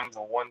goes signs a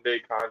 1-day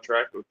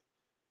contract with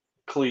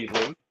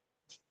Cleveland.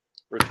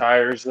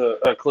 Retires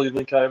a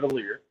Cleveland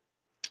Cavalier,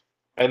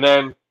 and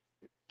then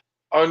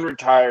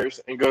unretires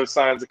and goes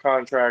signs a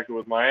contract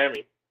with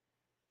Miami,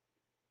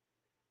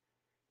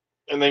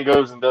 and then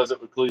goes and does it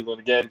with Cleveland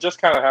again.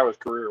 Just kind of how his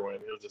career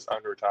went. He'll just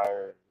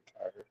unretire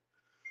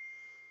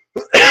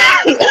and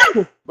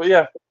retire. But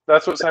yeah,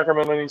 that's what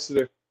Sacramento needs to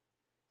do.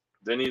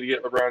 They need to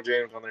get LeBron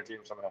James on their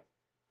team somehow.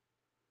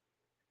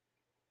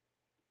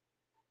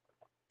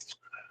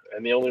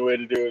 And the only way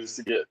to do it is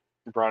to get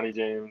Bronny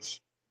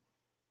James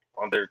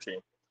on their team.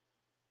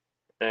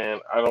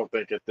 And I don't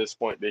think at this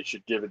point they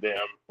should give a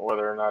damn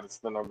whether or not it's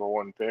the number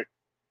one pick,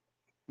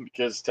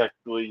 because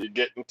technically you're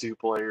getting two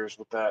players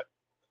with that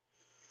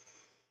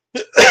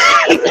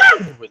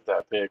with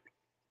that pick.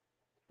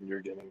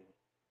 You're getting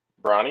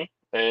Bronny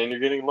and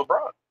you're getting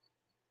LeBron.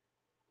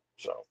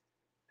 So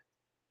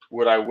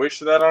would I wish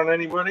that on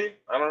anybody?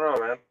 I don't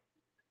know, man.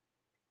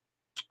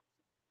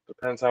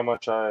 Depends how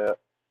much I.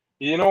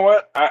 You know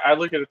what? I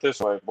look at it this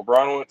way: if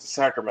LeBron went to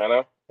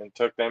Sacramento and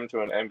took them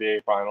to an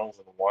NBA Finals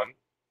and won,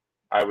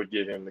 I would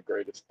give him the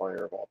greatest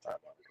player of all time.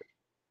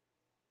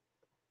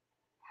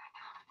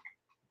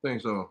 I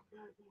think so.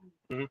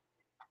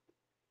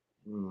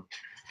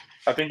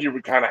 I think you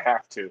would kind of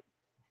have to.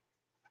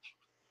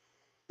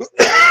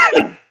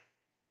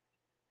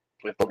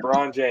 If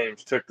LeBron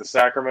James took the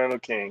Sacramento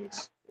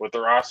Kings with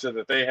the roster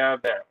that they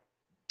have now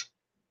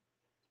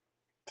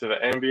to the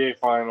NBA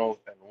Finals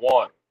and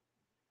won,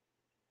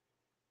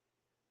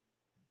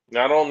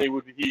 not only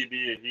would he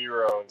be a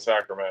hero in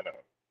Sacramento,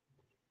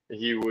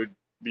 he would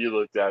be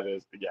looked at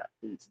as, yeah,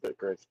 he's the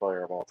greatest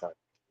player of all time.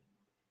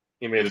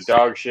 He made a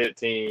dog shit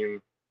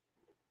team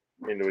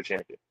into a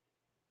champion.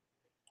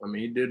 I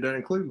mean, he did that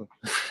in Cleveland.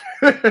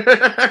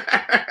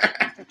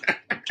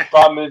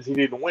 Problem is, he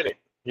didn't win it.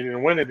 He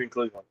didn't win it in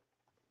Cleveland.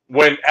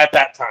 When at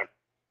that time,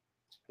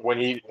 when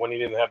he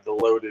didn't have the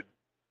loaded,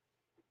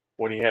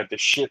 when he had the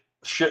shit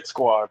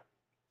squad.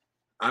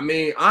 I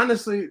mean,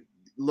 honestly,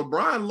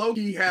 LeBron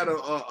low-key had a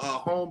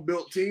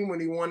home-built team when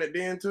he won it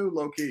then too,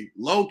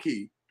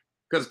 low-key.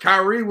 Because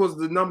Kyrie was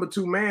the number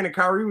 2 man, and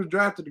Kyrie was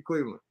drafted to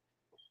Cleveland.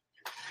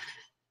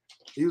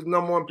 He was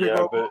number 1 pick.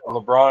 Yeah, but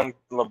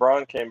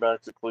LeBron came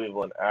back to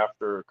Cleveland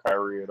after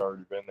Kyrie had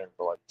already been there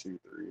for like 2-3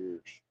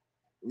 years.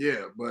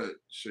 Yeah, but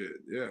shit,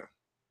 yeah.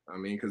 I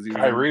mean, because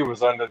Kyrie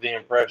was under the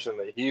impression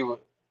that he was.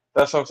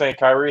 That's what I'm saying.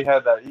 Kyrie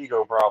had that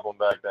ego problem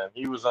back then.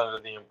 He was under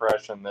the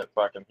impression that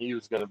fucking he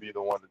was going to be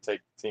the one to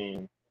take the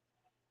team.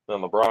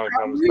 Then LeBron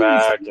comes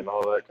back and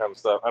all that kind of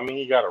stuff. I mean,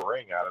 he got a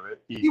ring out of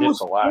it. He hit was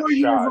the last 4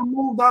 years shot.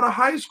 removed out of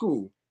high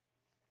school.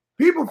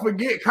 People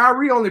forget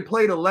Kyrie only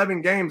played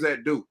 11 games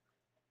at Duke.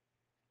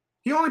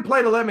 He only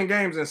played 11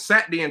 games and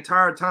sat the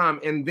entire time,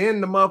 and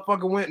then the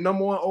motherfucker went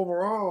number 1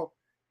 overall.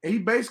 And he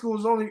basically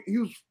was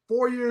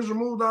 4 years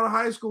removed out of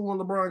high school when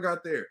LeBron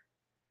got there.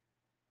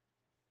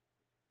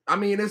 I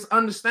mean, it's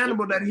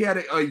understandable that he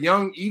had a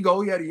young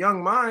ego. He had a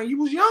young mind. He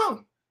was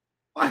young.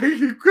 Like,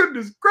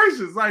 goodness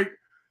gracious. Like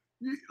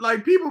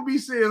people be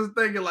serious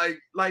thinking like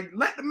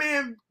let the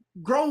man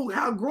grow,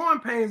 have growing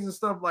pains and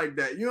stuff like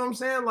that. You know what I'm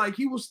saying? Like,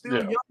 he was still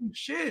young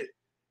shit.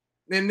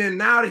 And then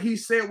now that he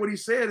said what he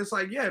said, it's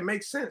like, yeah, it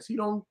makes sense. He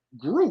don't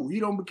grew. He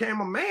don't became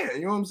a man.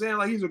 You know what I'm saying?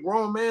 Like, he's a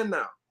grown man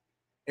now.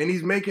 And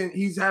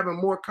he's having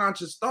more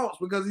conscious thoughts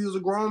because he's a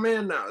grown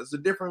man now. It's a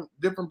different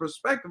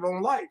perspective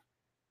on life.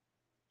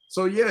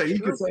 So yeah, he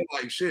could say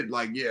like shit,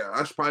 like, yeah,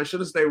 I probably should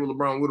have stayed with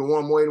LeBron. Would have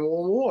won more than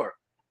one war.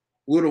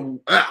 Would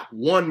have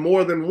won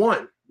more than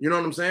one. You know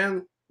what I'm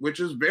saying? Which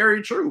is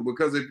very true,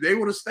 because if they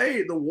would have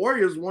stayed, the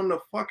Warriors wouldn't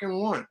have fucking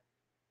won.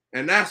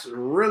 And that's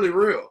really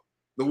real.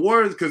 The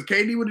Warriors, because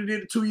KD would have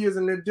did it 2 years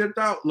and then dipped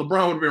out,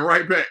 LeBron would have been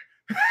right back.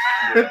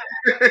 Yeah.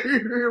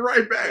 He'd be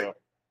right back.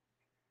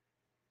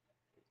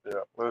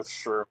 Yeah, that's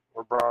true.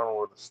 LeBron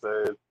would have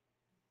stayed.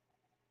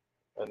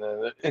 And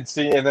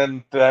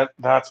then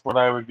that's when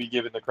I would be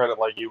given the credit,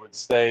 like, he would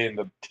stay and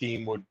the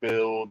team would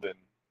build, and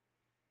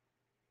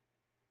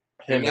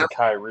him and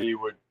Kyrie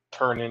would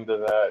turn into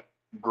that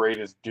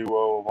greatest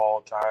duo of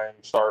all time,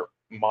 start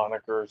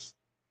monikers,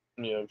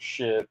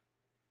 shit.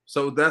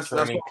 So that's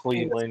turning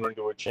Cleveland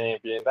into a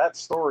champion. That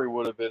story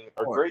would have been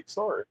a great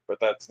story, but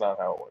that's not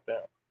how it went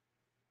down.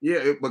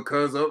 Yeah,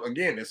 because of,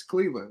 again, it's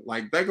Cleveland.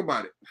 Like, think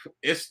about it.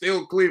 It's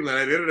still Cleveland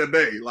at the end of the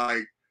day.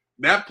 Like,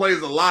 that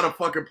plays a lot of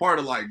fucking part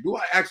of, like, do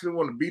I actually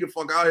want to be the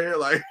fuck out here?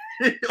 Like,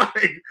 do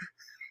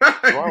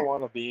I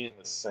want to be in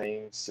the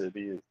same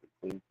city as the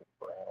Cleveland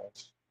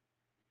Browns?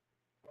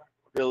 Do I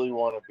really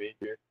want to be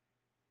here?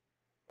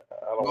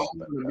 I don't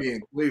want to be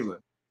in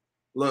Cleveland.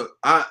 Look,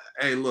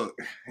 look.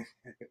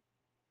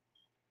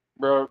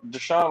 Bro,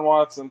 Deshaun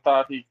Watson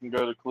thought he can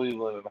go to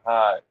Cleveland and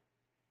hide,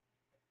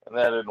 and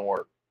that didn't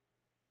work.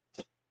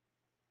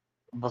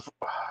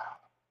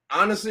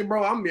 Honestly,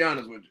 bro, I'm gonna be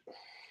honest with you.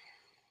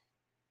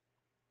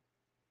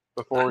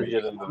 Before we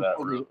get into that,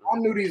 I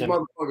knew these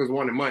motherfuckers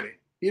wanted money.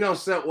 He don't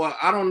sell. Well,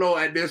 I don't know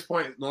at this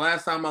point. The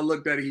last time I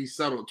looked at it, he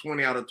settled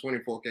 20 out of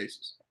 24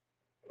 cases.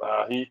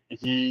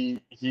 He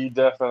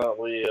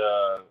definitely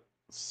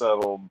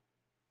settled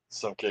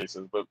some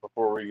cases. But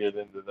before we get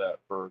into that,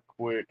 for a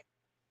quick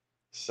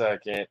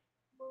second,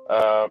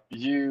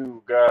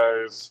 you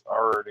guys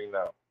already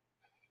know.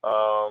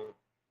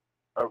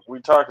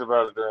 We talked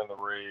about it during the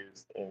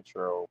Raised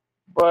intro,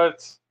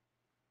 but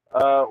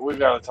we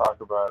got to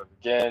talk about it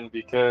again,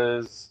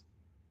 because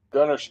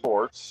Gunner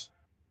Sports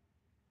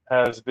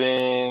has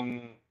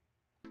been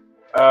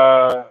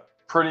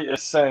pretty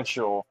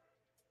essential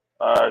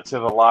to the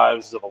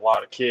lives of a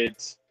lot of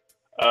kids,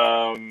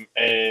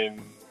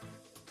 and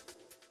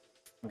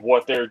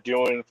what they're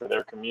doing for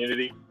their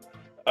community.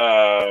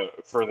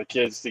 for the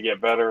kids to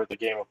get better at the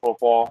game of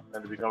football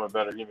and to become a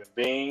better human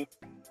being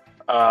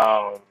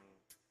um,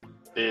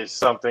 is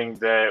something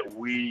that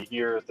we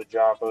here at the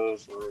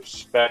Jampos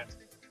respect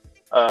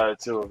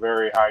to a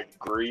very high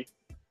degree.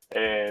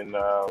 And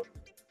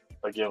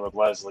again, with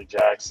Leslie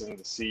Jackson,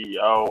 the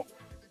CEO,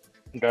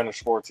 Gunner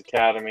Sports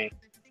Academy,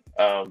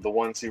 the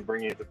ones who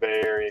bring you the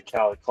Bay Area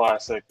Cali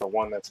Classic, the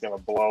one that's going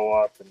to blow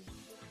up and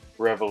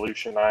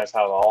revolutionize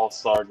how the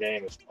All-Star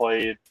game is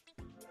played.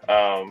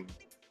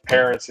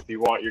 Parents, if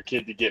you want your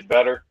kid to get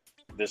better,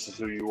 this is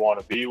who you want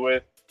to be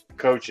with.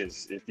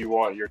 Coaches, if you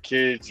want your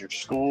kids, your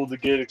school to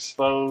get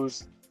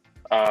exposed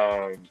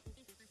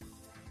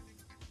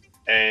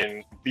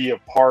and be a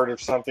part of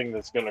something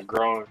that's going to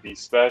grow and be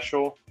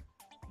special,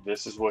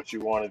 this is what you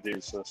want to do.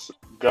 So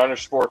Gunner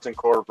Sports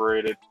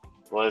Incorporated,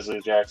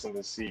 Leslie Jackson, the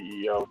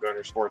CEO,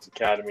 Gunner Sports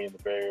Academy in the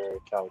Bay Area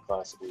Cali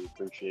Classic. We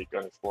appreciate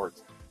Gunner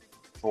Sports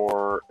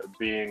for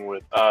being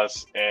with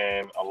us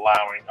and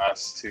allowing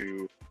us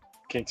to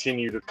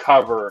continue to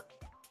cover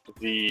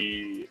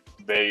the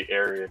Bay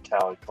Area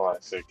Cali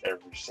Classic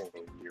every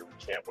single year. We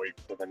can't wait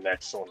for the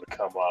next one to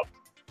come up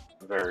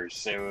very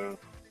soon.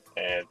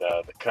 And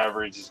the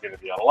coverage is going to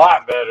be a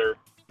lot better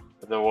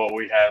than what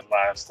we had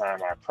last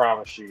time. I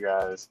promise you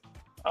guys.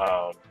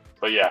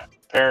 But yeah,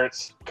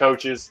 parents,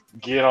 coaches,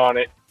 get on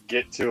it.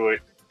 Get to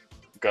it.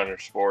 Gunner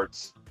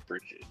Sports.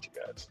 Appreciate you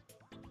guys.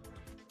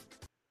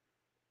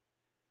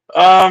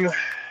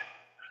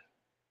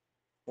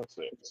 Let's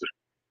see. So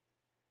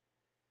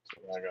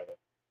I got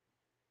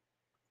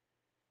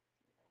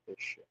this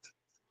shit.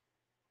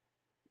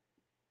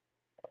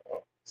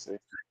 Oh, see,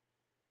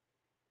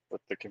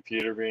 with the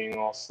computer being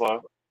all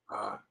slow,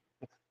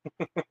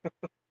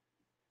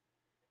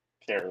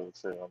 can't really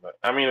see on that.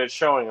 I mean, it's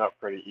showing up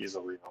pretty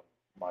easily on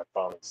my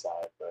phone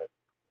side, but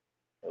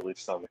at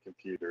least on the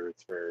computer,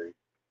 it's very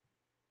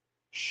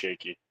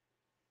shaky.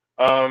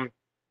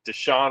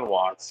 Deshaun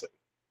Watson.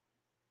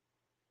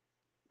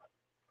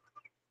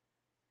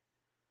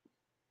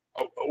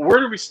 Oh, where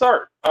do we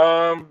start?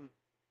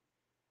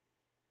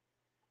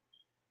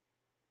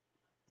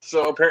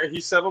 So apparently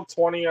he settled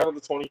 20 out of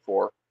the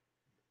 24.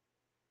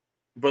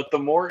 But the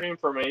more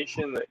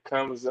information that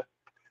comes,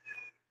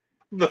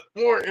 the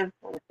more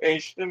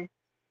information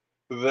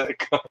that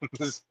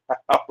comes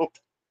out.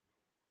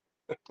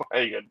 Why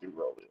you gotta do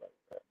Rolly like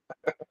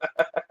that?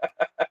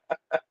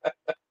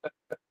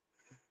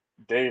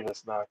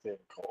 Davis knocked in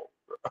cold,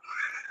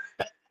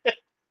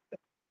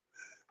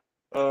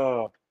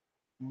 bro.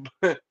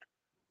 But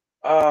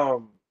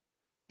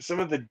some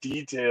of the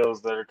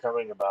details that are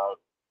coming about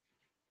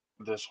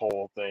this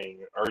whole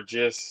thing are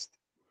just,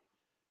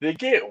 they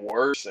get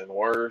worse and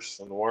worse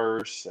and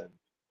worse. And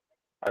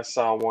I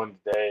saw one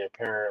today,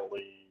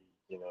 apparently,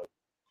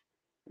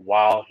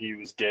 while he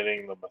was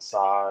getting the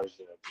massage,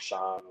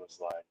 Deshaun was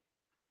like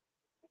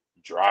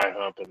dry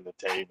humping the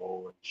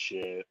table and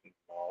shit and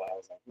all that. I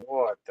was like,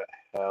 what the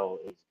hell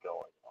is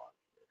going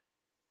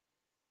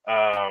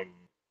on here?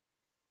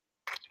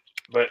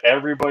 But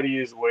everybody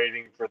is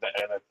waiting for the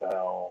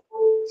NFL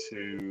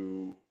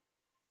to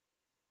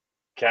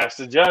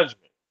cast a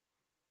judgment,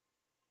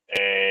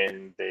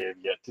 and they have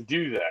yet to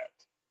do that.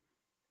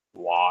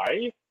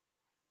 Why?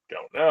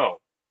 Don't know.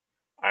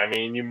 I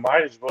mean, you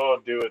might as well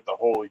do it the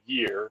whole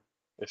year,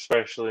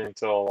 especially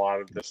until a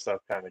lot of this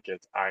stuff kind of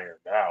gets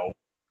ironed out.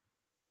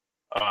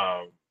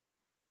 I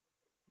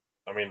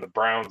mean, the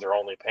Browns are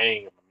only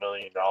paying him $1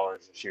 million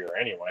this year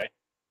anyway.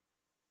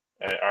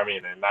 And, I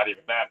mean, and not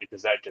even that,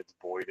 because that gets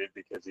voided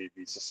because he'd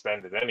be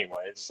suspended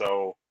anyway.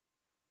 So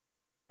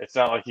it's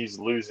not like he's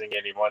losing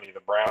any money.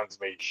 The Browns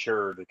made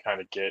sure to kind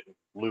of get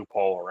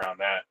loophole around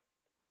that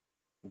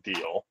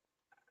deal.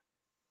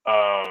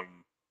 I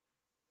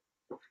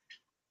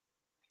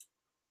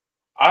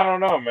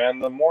don't know, man.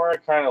 The more I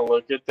kind of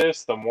look at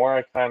this, the more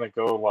I kind of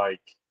go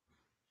like,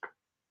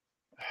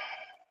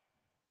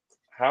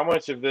 how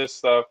much of this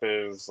stuff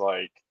is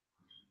like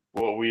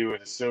what we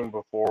would assume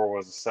before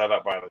was a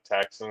setup by the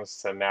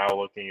Texans to now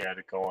looking at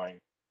it going,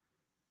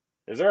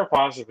 is there a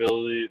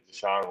possibility that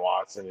Deshaun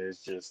Watson is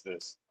just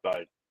this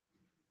like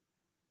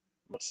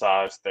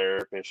massage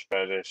therapist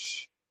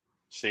fetish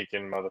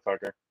seeking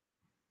motherfucker? Is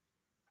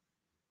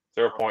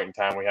there a point in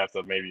time we have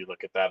to maybe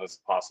look at that as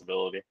a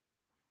possibility?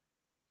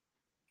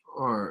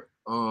 All right.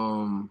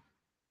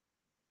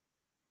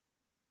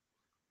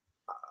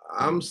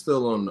 I'm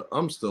still on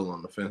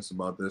the fence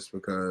about this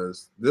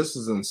because this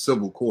is in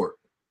civil court.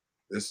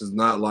 This is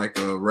not like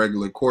a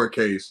regular court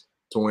case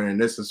to where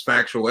this is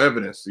factual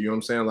evidence. You know what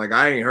I'm saying? Like,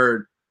 I ain't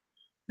heard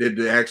it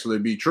to actually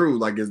be true.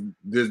 Like, does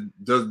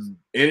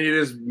any of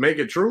this make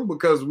it true?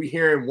 Because we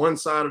hearing one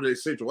side of the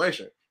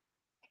situation.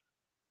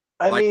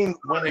 I mean,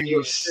 when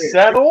you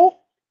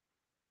settle?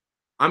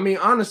 I mean,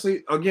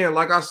 honestly, again,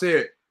 like I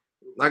said,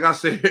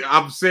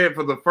 I've said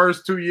for the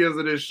first 2 years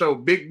of this show,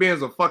 Big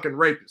Ben's a fucking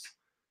rapist.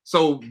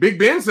 So Big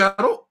Ben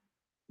settled.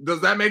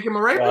 Does that make him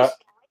a rapist?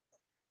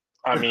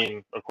 I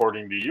mean,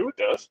 according to you, it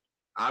does.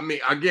 I mean,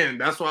 again,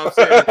 that's what I'm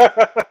saying.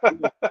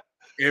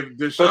 if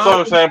That's what Deshaun,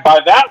 I'm saying. By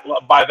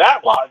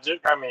that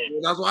logic, I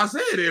mean, that's what I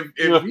said.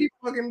 If he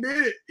fucking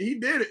did it, he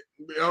did it.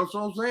 That's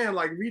what I'm saying.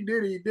 Like if he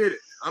did it, he did it.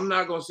 I'm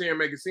not gonna sit here and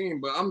make a scene,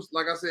 but I'm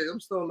like I said, I'm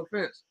still on the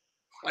fence.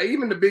 Like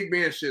even the Big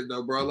Ben shit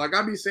though, bro. Like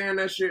I be saying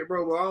that shit,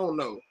 bro, but I don't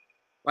know.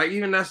 Like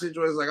even that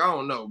situation, like I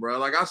don't know, bro.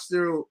 Like I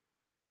still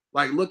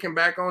like looking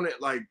back on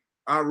it, like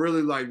I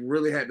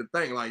really had to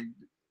think, like,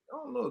 I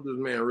don't know if this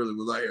man really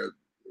was out here.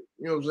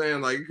 You know what I'm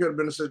saying? Like it could have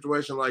been a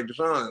situation like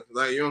Deshaun,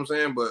 like you know what I'm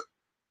saying, but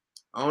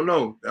I don't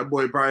know. That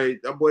boy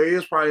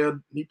is probably a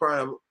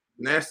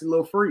nasty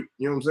little freak.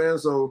 You know what I'm saying?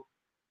 So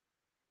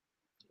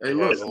hey, yeah,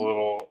 look, it's a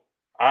little.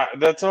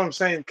 That's what I'm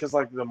saying. Because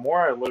like the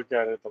more I look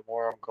at it, the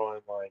more I'm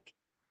going like,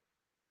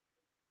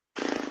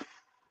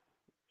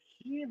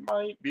 he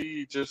might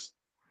be just.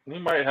 He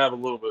might have a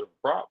little bit of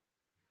a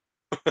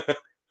problem.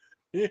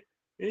 he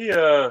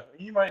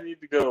he might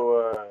need to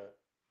go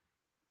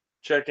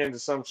check into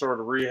some sort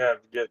of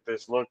rehab to get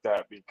this looked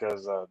at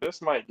because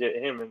this might get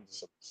him into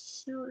some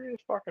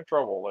serious fucking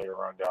trouble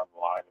later on down the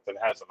line if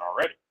it hasn't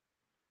already.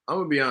 I'm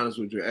gonna be honest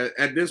with you.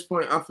 At this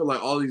point, I feel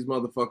like all these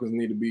motherfuckers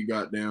need to be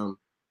goddamn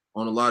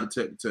on a lot of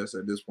tests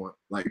at this point.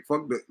 Like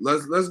fuck the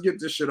let's get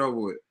this shit over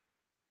with.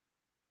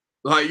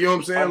 Like you know what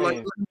I'm saying? I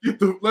Like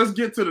mean, let's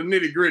get to the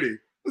nitty gritty.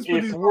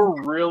 if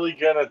we're really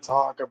gonna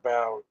talk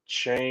about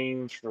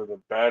change for the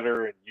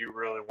better, and you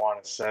really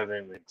want to set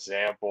an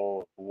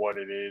example of what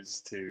it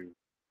is to,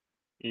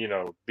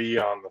 be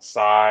on the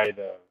side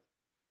of,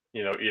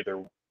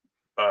 either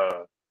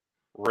uh,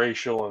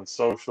 racial and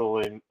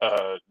social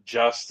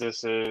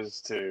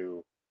justices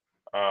to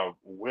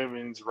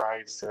women's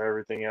rights to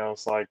everything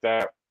else like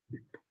that.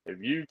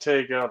 If you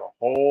take out a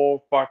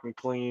whole fucking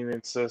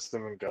cleaning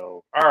system and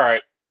go, all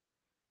right,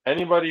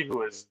 anybody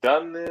who has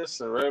done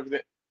this and everything,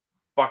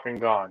 fucking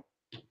gone.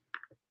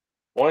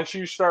 Once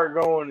you start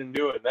going and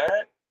doing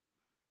that,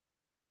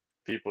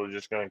 people are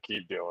just going to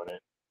keep doing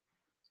it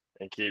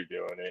and keep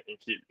doing it and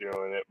keep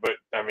doing it. But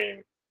I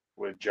mean,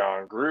 with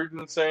John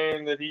Gruden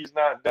saying that he's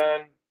not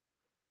done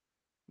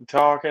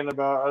talking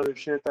about other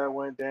shit that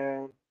went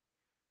down,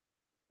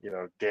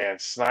 Dan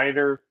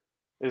Snyder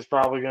is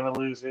probably going to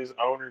lose his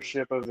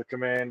ownership of the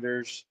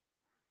Commanders.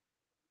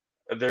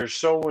 There's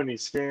so many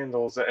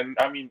scandals, and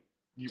I mean,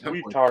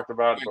 we've talked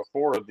about it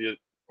before.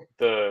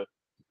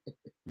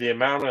 The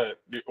amount of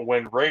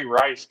when Ray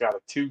Rice got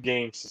a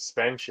 2-game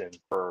suspension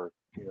for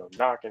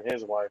knocking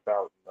his wife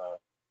out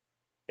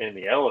in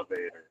the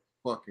elevator.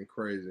 Fucking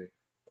crazy.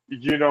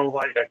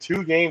 Like a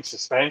 2-game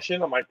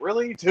suspension. I'm like,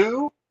 really,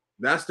 2?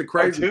 That's the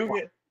crazy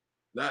part.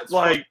 That's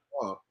like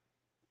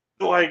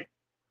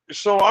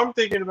so I'm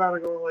thinking about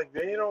it going like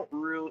they don't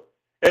really,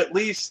 at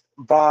least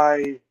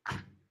by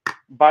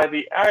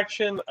the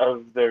action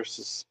of their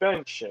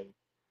suspension,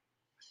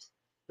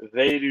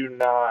 they do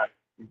not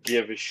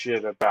give a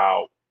shit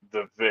about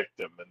the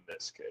victim in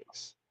this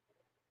case.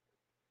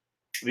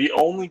 The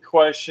only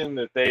question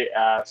that they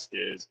ask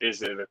is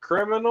it a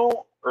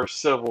criminal or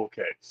civil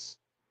case?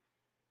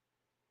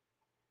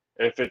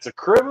 If it's a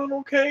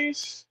criminal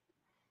case,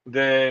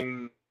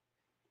 then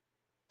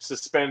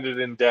suspended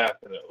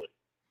indefinitely.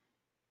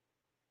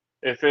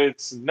 If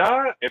it's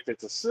not, if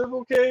it's a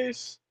civil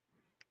case,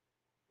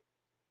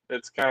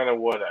 it's kind of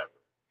whatever.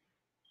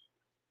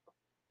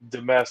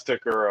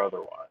 Domestic or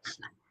otherwise.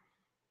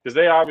 Because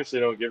they obviously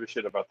don't give a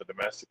shit about the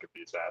domestic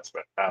abuse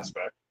aspect.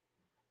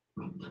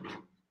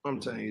 I'm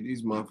telling you,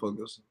 these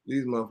motherfuckers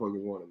want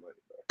the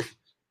money back.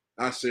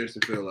 I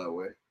seriously feel that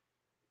way.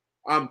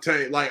 I'm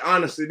telling you, like,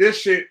 honestly,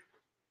 this shit.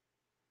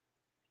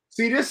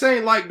 See, this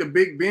ain't like the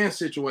Big Ben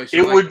situation.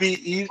 It would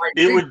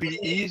be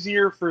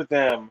easier for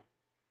them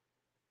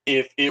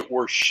if it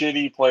were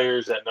shitty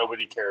players that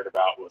nobody cared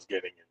about was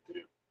getting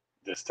into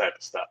this type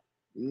of stuff.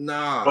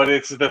 Nah. But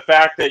it's the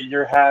fact that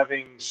you're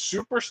having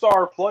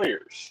superstar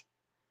players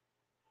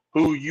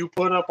who you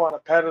put up on a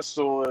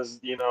pedestal as,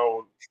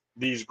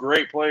 these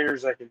great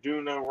players that can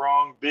do no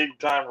wrong, big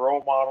time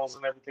role models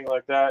and everything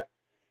like that.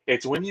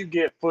 It's when you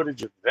get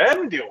footage of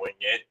them doing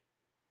it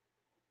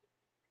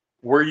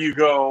where you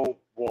go,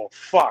 well,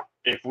 fuck,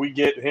 if we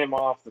get him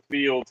off the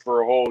field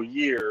for a whole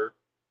year,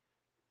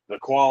 the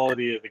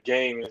quality of the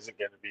game isn't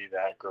going to be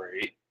that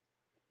great.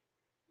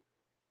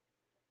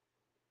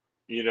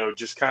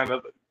 Just kind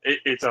of,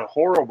 it's a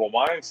horrible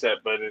mindset,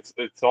 but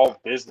it's all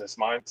business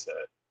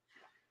mindset.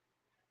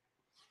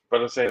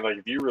 But I'm saying, like,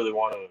 if you really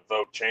want to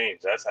evoke change,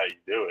 that's how you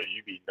do it.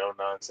 You be no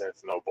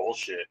nonsense, no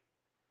bullshit.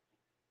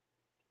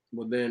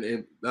 Well,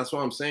 then, that's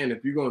what I'm saying.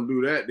 If you're going to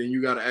do that, then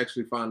you got to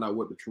actually find out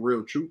what the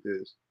real truth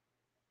is.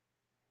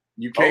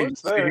 You can't.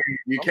 It's there.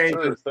 You can't.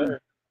 Sure it's there.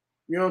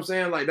 You know what I'm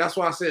saying? Like, that's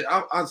why I said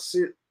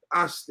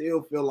I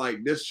still feel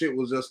like this shit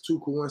was just too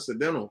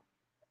coincidental.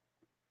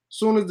 As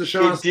soon as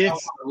Deshaun said I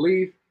want to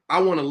leave,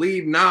 I want to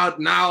leave.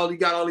 Now you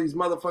got all these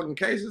motherfucking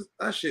cases.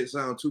 That shit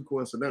sounds too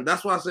coincidental.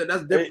 That's why I said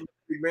that's different from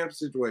the Big Ben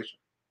situation.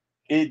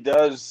 It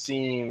does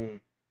seem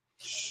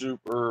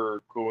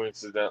super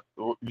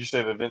coincidental. You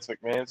say the Vince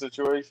McMahon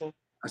situation?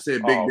 I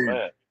said Big Ben.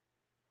 Man.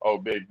 Oh,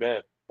 Big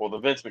Ben. Well, the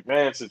Vince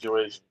McMahon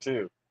situation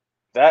too.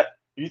 That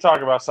you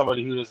talk about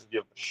somebody who doesn't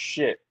give a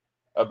shit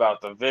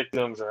about the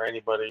victims or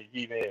anybody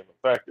he may have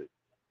affected.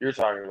 You're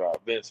talking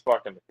about Vince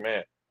fucking McMahon.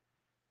 As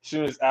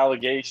soon as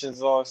allegations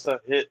and all that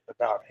stuff hit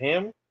about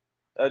him,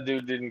 that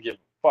dude didn't give a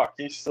fuck.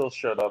 He still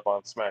showed up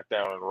on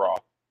SmackDown and Raw.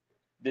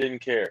 Didn't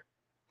care. In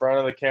front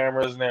of the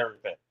cameras and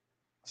everything.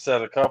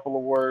 Said a couple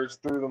of words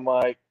through the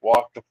mic,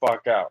 walked the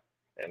fuck out.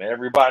 And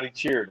everybody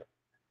cheered him.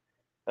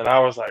 And I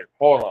was like,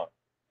 hold on.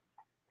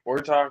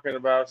 We're talking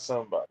about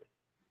somebody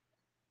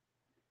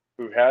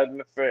who had an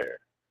affair,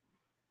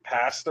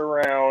 passed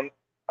around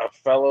a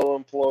fellow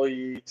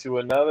employee to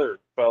another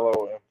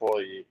fellow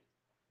employee,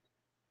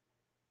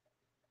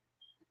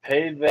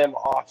 paid them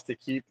off to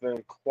keep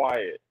them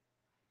quiet,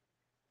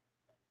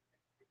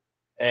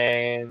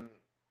 and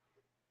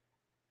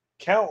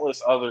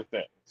countless other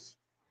things.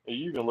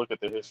 You can look at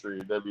the history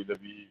of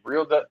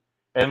WWE.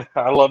 And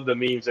I love the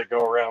memes that go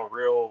around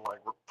real like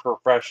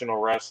professional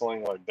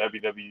wrestling, like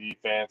WWE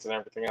fans and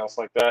everything else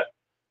like that.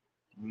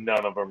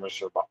 None of them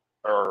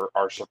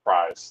are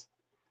surprised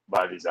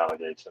by these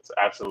allegations.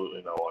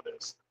 Absolutely no one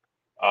is.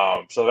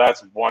 So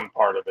that's one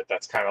part of it.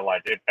 That's kind of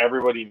like if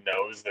everybody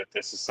knows that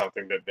this is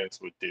something that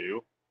Vince would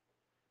do,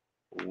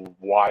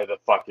 why the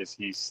fuck is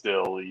he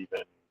still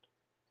even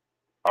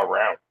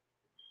around?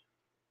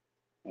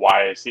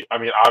 Why is he? I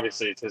mean,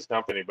 obviously it's his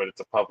company, but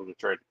it's a publicly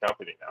traded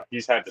company now.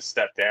 He's had to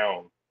step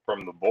down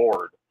from the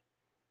board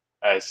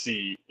as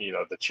the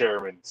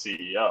chairman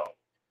CEO.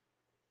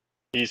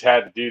 He's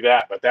had to do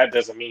that, but that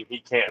doesn't mean he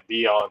can't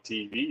be on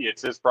TV.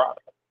 It's his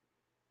product.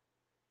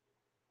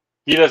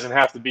 He doesn't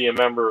have to be a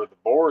member of the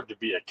board to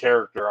be a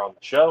character on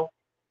the show.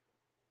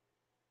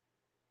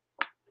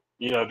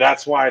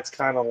 That's why it's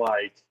kind of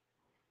like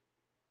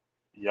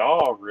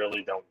y'all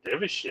really don't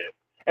give a shit.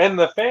 And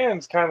the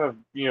fans kind of,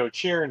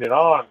 cheering it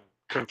on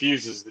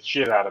confuses the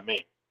shit out of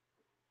me.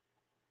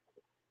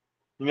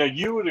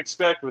 You would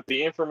expect with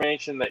the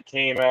information that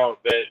came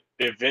out that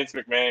if Vince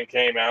McMahon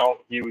came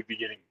out, he would be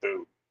getting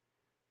booed.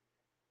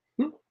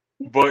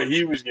 But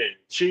he was getting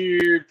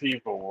cheered.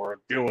 People were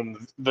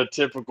doing the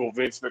typical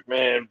Vince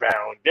McMahon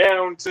bowing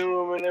down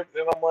to him and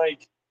everything. I'm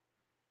like,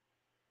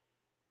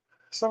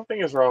 something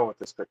is wrong with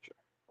this picture.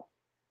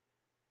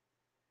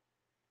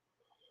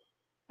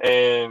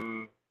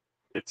 And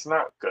it's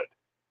not good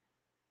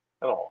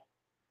at all.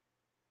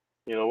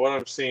 What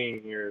I'm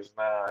seeing here is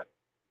not,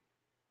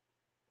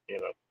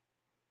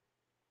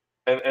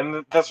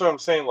 and that's what I'm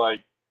saying,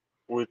 like,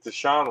 with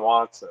Deshaun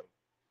Watson.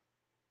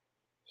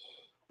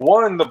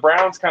 One, the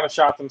Browns kind of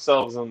shot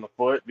themselves in the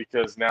foot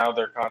because now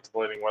they're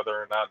contemplating whether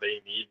or not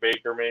they need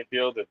Baker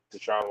Mayfield if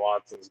Deshaun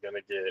Watson's going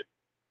to get.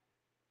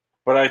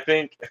 But I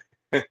think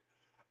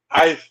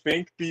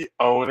the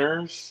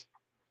owners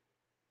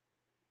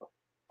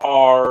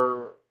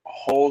are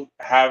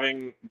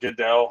having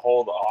Goodell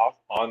hold off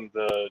on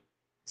the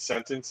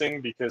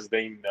sentencing because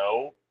they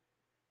know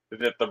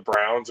that the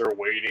Browns are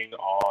waiting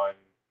on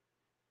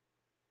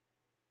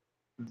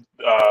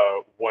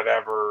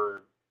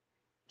whatever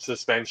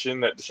suspension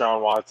that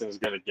Deshaun Watson is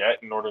going to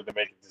get in order to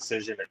make a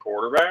decision at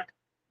quarterback.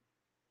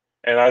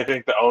 And I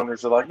think the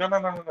owners are like, no.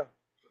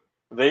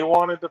 They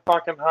wanted to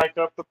fucking hike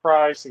up the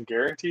price and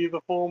guarantee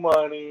the full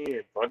money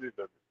and wanted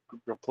to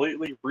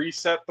completely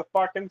reset the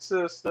fucking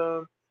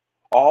system,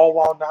 all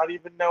while not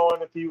even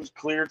knowing if he was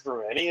cleared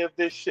from any of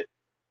this shit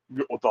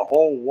with the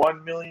whole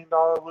 $1 million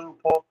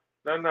loophole.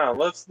 No,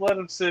 let's let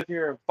him sit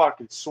here and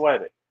fucking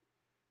sweat it.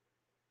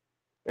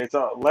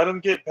 Let them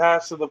get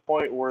past to the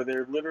point where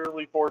they're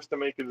literally forced to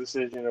make a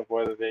decision of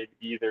whether they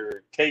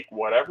either take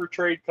whatever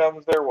trade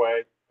comes their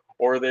way,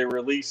 or they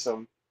release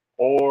them,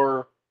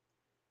 or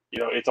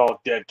it's all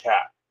dead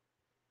cat.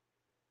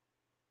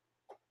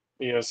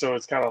 So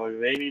it's kind of like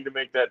they need to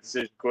make that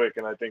decision quick,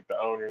 and I think the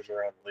owners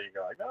around the league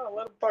are like, no,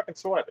 let them fucking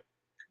sweat it.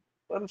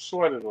 Let them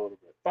sweat it a little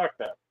bit. Fuck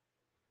that.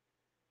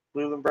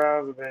 Cleveland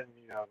Browns have been,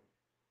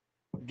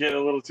 getting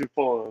a little too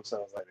full of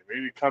themselves lately.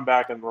 Maybe come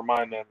back and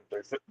remind them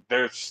that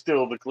they're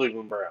still the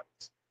Cleveland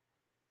Browns.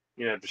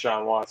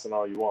 Deshaun Watson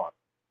all you want.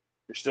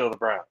 You're still the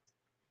Browns.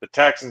 The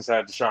Texans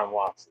had Deshaun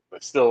Watson,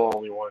 but still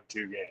only won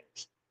 2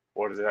 games.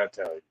 What does that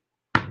tell you?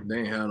 They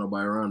ain't had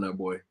nobody around that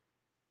boy.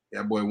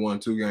 That boy won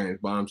 2 games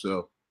by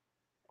himself.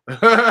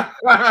 That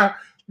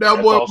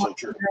That's boy also won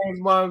true. 2 games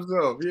by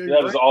himself.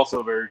 That is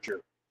also very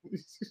true.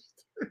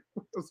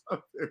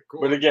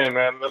 Cool. But again,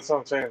 man, that's what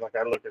I'm saying. Like,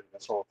 I look at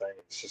this whole thing,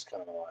 it's just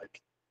kind of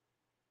like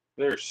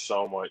there's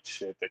so much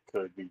shit that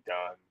could be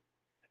done.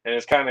 And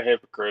it's kind of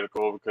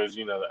hypocritical because,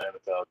 the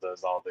NFL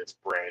does all this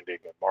branding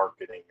and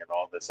marketing and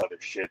all this other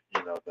shit,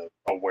 the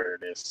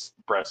awareness,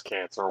 breast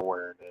cancer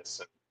awareness,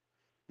 and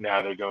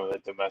now they're doing the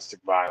domestic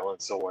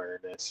violence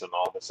awareness and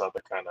all this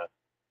other kind of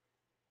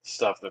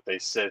stuff that they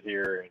sit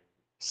here and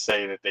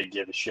say that they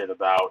give a shit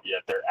about,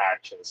 yet their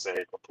actions say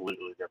a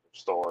completely different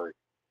story.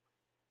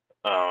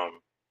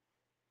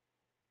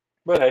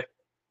 But hey,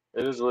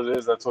 it is what it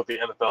is. That's what the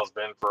NFL's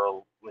been for a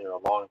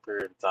long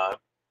period of time,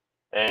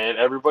 and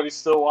everybody's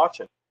still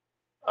watching.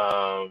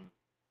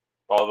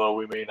 Although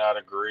we may not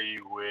agree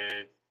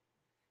with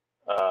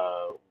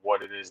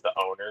what it is the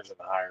owners and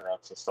the higher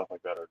ups and stuff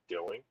like that are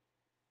doing.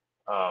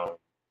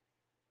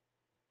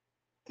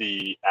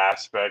 the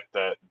aspect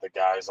that the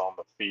guys on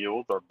the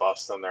field are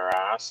busting their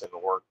ass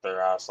and work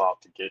their ass off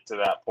to get to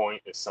that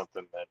point is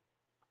something that,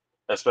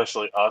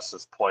 especially us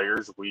as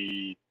players,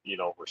 we,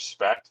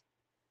 respect,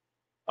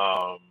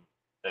 um,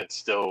 and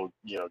still,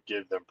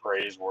 give them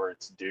praise where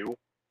it's due.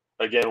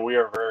 Again, we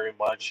are very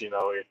much,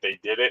 if they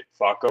did it,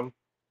 fuck them.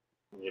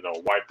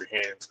 Wipe your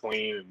hands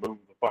clean and move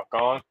the fuck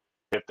on.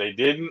 If they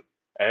didn't,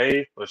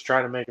 hey, let's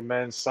try to make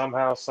amends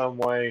somehow, some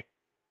way.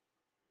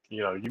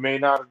 You may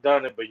not have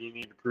done it, but you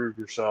need to prove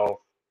yourself,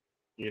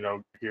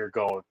 here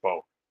going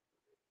forward.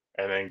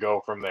 And then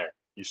go from there.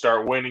 You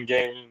start winning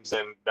games,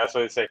 and that's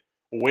what they say.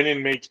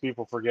 Winning makes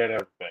people forget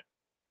everything.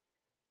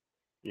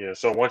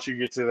 So once you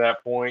get to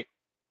that point,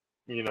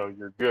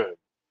 you're good.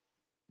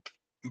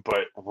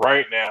 But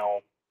right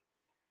now,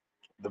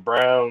 the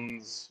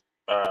Browns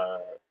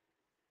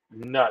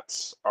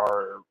nuts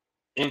are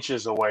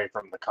inches away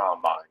from the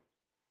combine.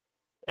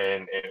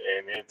 And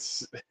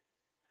it's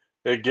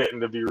they're getting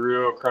to be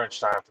real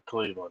crunch time for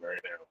Cleveland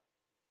right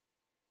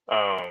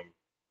now.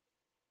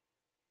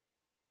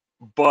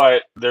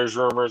 But there's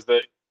rumors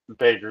that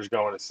Baker's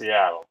going to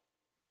Seattle,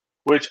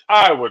 which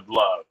I would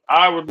love.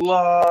 I would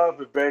love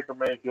if Baker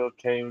Mayfield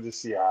came to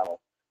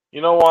Seattle.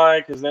 You know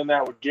why? Because then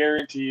that would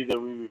guarantee that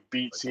we would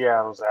beat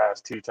Seattle's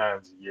ass 2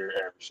 times a year,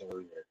 every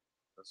single year.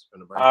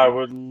 I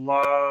would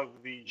love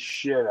the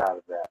shit out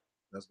of that.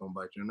 That's gonna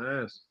bite you in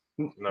the ass.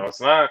 No,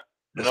 it's not.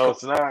 No,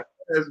 it's not.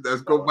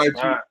 That's gonna bite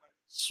you.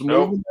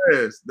 Smooth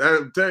ass.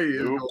 That'll tell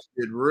you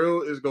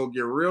it's gonna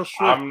get real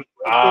short.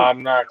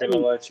 I'm not gonna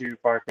let you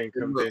fucking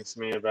convince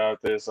me about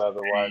this.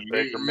 Otherwise,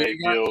 Baker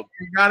Mayfield.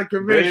 You gotta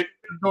convince.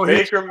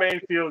 Baker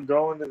Mayfield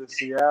going to the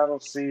Seattle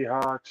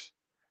Seahawks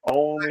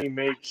only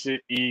makes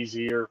it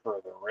easier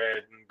for the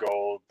red and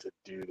gold to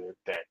do their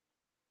thing.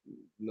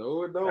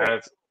 No, it don't.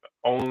 That's the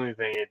only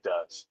thing it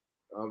does.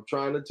 I'm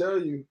trying to tell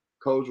you,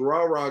 Coach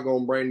Rah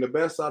gonna bring the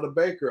best out of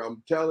Baker.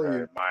 I'm telling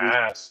you. My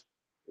ass.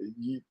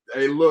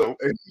 Hey, look.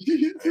 It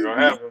ain't gonna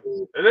happen.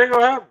 It ain't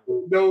gonna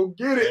happen. Don't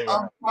get it.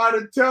 I'm trying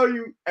to tell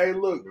you. Hey,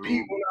 look.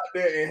 Pete went out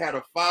there and had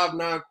a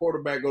 5'9"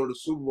 quarterback go to the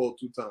Super Bowl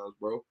 2 times,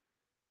 bro.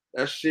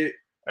 That shit.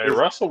 Hey,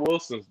 Russell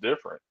Wilson's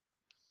different.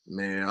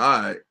 Man,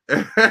 all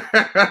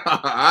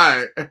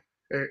right.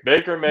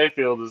 Baker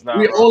Mayfield is not.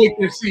 We only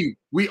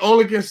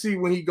can see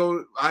when he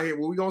goes. What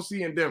we gonna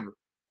see in Denver?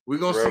 We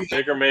gonna see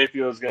Baker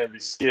Mayfield is gonna be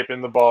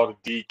skipping the ball to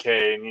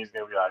DK, and he's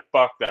gonna be like,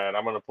 "Fuck that!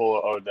 I'm gonna pull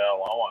an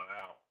Odell. I want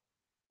out."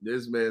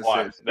 This man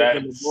said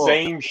that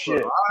same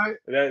shit. Right.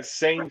 That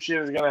same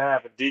shit is gonna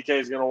happen. DK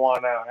is gonna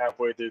want out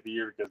halfway through the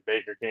year because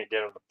Baker can't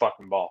get him the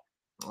fucking ball.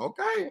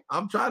 Okay,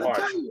 I'm trying to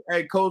tell you.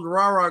 Hey, Coach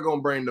Rah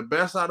gonna bring the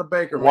best out of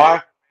Baker. Why?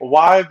 Man.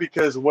 Why?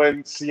 Because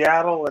when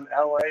Seattle and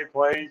LA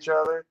play each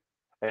other,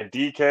 and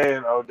DK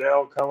and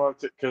Odell come up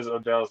to, because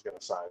Odell's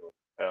gonna sign with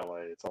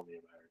LA. It's only a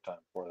matter of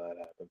time before that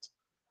happens.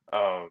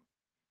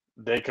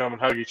 They come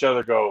and hug each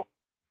other. Go,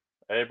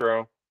 hey,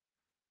 bro.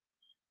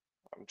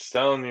 I'm just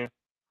telling you.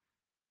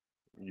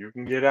 You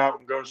can get out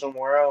and go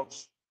somewhere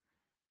else,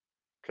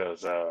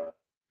 because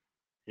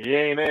he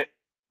ain't it.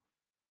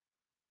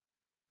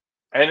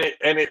 And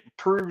it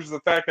proves the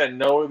fact that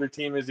no other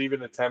team has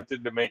even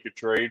attempted to make a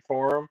trade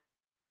for him.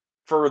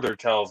 Further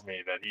tells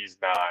me that he's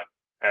not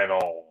at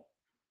all.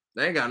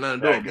 They ain't got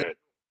nothing to do with it.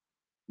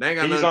 They ain't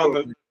got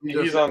nothing.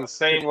 He's on the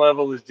same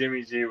level as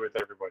Jimmy G with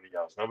everybody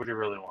else. Nobody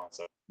really wants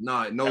him.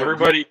 No.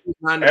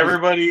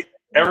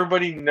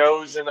 Everybody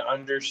knows and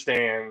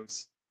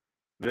understands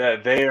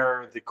that they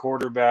are the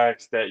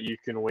quarterbacks that you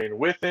can win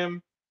with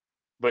him,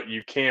 but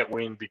you can't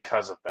win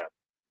because of them.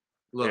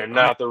 Look, they're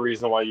not the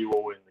reason why you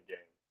will win the game.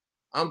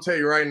 I'm telling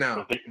you right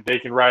now. They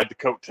can ride the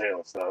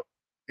coattails, though.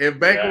 If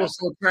Baker was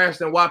so trash,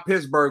 then why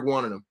Pittsburgh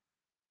wanted him?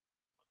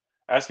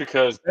 That's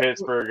because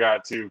Pittsburgh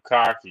got too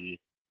cocky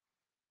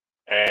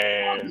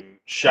and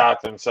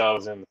shot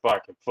themselves in the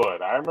fucking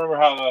foot. I remember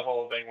how that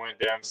whole thing went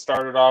down.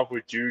 Started off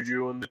with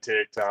Juju and the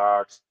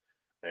TikToks.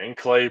 Then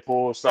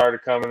Claypool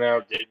started coming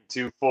out, getting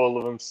too full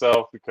of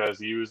himself because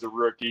he was a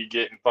rookie,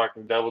 getting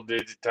fucking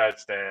double-digit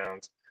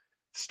touchdowns.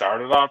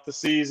 Started off the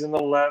season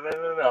 11-0. They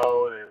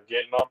were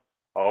getting up.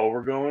 Oh,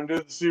 we're going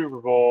to the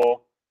Super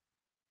Bowl.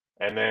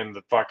 And then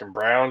the fucking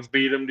Browns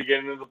beat them to get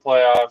into the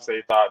playoffs.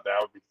 They thought that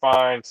would be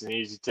fine. It's an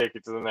easy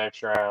ticket to the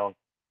next round.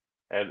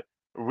 And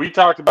we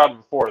talked about it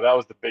before. That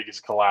was the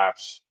biggest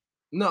collapse.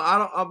 No, I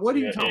don't. What are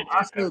you talking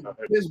about? I said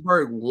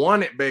Pittsburgh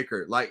wanted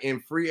Baker, like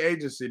in free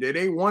agency.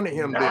 They wanted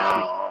him this year.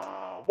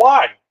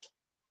 Why?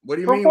 What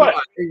do you mean? Why?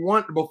 They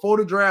before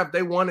the draft,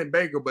 they wanted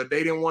Baker, but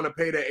they didn't want to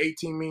pay that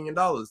 $18 million.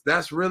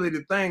 That's really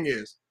the thing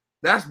is.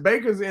 That's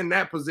Baker's in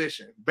that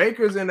position.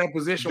 Baker's in that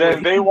position.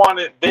 Then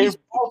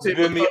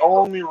the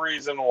only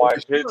reason why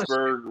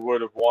Pittsburgh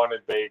would have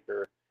wanted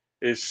Baker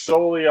is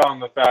solely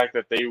on the fact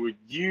that they would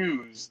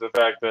use the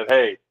fact that,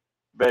 hey,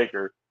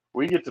 Baker,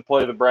 we get to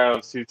play the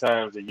Browns 2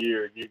 times a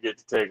year, and you get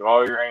to take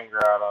all your anger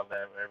out on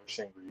them every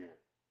single year.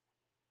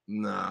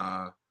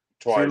 Nah.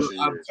 Twice a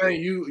year. I'm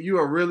saying you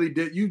are really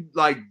you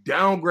like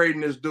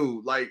downgrading this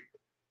dude. Like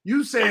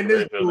you saying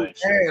this dude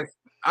ass.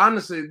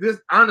 Honestly,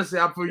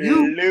 for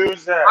you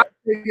lose that.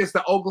 it's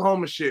the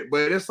Oklahoma shit,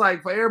 but it's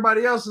like for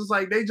everybody else, it's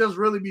like they just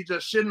really be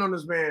just shitting on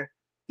this man.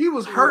 He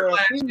was hurt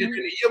last year, and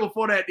the year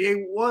before that,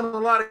 they won a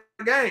lot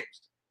of games.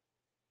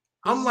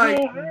 I'm like,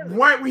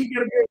 why would he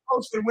get a good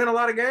coach to win a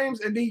lot of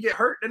games and then he get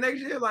hurt the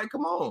next year? Like,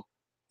 come on.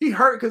 He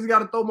hurt because he got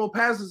to throw more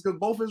passes because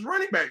both his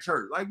running backs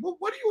hurt. Like,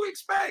 what do you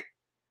expect?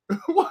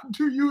 What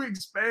do you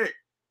expect?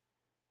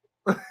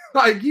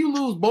 Like, you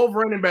lose both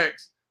running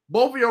backs,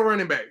 both of your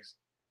running backs.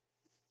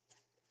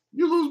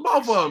 You lose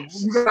both of them.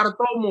 You got to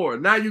throw more.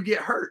 Now you get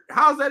hurt.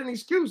 How's that an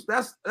excuse?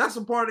 That's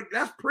a part of.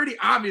 That's pretty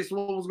obvious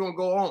what was going to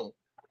go on.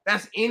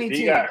 That's any team. If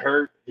he got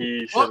hurt,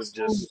 he should have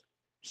just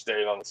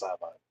stayed on the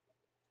sideline.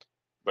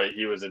 But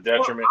he was a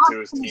detriment to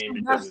his team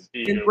because his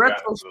ego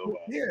got in the way.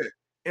 Yeah,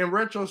 in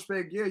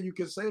retrospect, yeah, you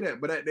can say that.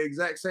 But at the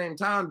exact same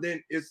time,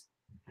 then it's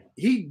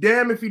he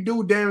damn if you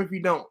do, damn if you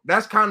don't.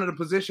 That's kind of the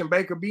position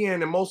Baker be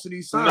in most of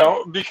these signs.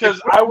 No,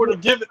 because I would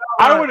have given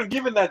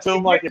that to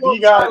him. Like if he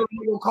got,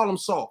 they gonna call him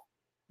soft.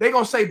 They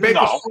gonna say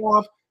Baker's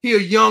soft. He a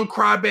young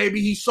crybaby.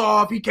 He's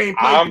soft. He can't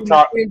play. I'm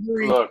talking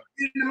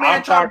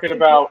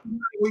about.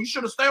 Well, you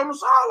should have stayed on the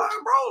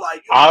sideline, bro.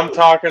 Like I'm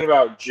talking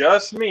about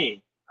just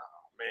me.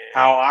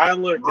 How I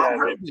looked at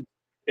it,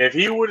 if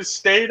he would have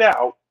stayed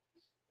out,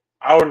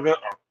 I would have been.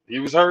 He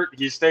was hurt.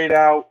 He stayed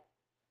out.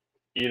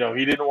 You know,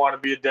 he didn't want to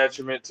be a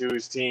detriment to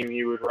his team.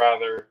 He would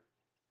rather,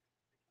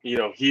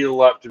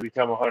 heal up to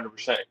become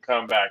 100%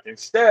 come back.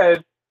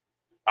 Instead,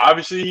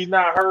 obviously, he's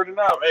not hurt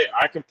enough. Hey,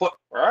 I can play.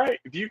 All right,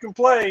 if you can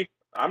play,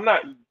 I'm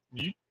not.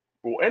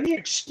 Any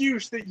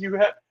excuse that you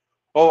have.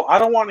 Oh, I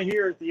don't want to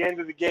hear at the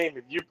end of the game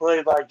if you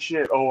played like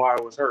shit. Oh, I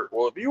was hurt.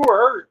 Well, if you were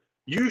hurt,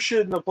 you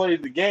shouldn't have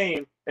played the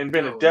game and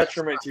been a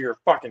detriment to your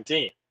fucking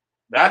team.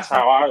 That's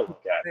how I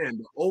look at it.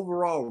 The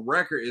overall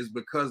record is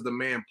because the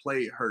man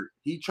played hurt.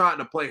 He tried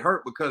to play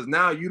hurt because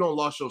now you don't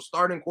lost your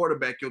starting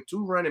quarterback, your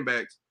two running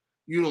backs.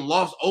 You don't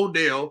lost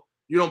Odell.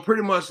 You don't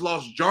pretty much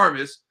lost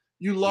Jarvis.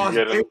 You lost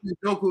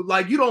Joku.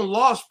 Like you don't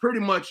lost pretty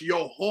much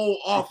your whole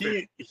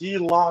offense. He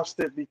lost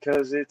it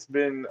because it's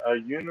been a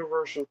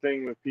universal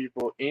thing with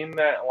people in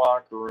that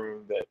locker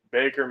room that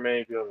Baker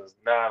Mayfield is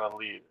not a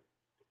leader.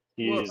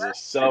 He's a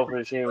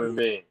selfish human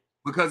being.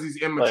 Because he's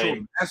immature.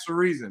 That's the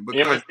reason.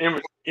 Because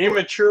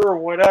immature or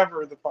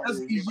whatever the fuck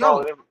you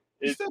call it.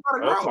 He's still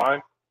gotta grow. That's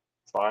fine.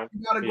 It's fine.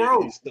 You gotta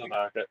grow. He's still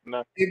not good.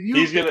 No. If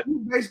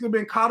you've basically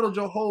been coddled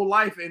your whole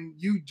life and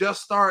you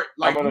just start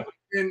you've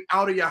been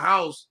out of your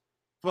house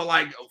for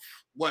like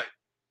what?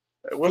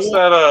 What's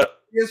that?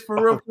 It's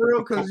for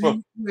real, because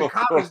you in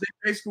college, they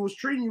basically was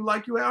treating you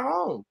like you at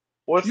home.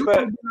 You've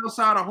been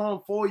outside of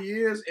home 4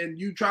 years and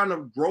you trying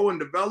to grow and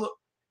develop.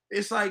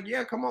 It's like,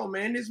 yeah, come on,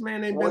 man. This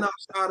man ain't been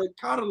outside of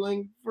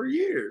coddling for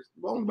years.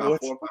 Only about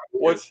 4 or 5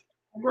 years.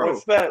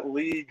 What's that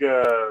league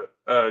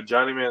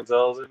Johnny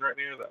Manziel's in right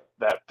now?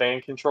 That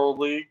fan-controlled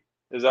league?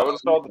 Is that what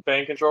it's called? The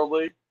fan-controlled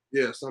league?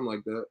 Yeah, something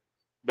like that.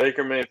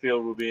 Baker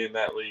Mayfield will be in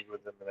that league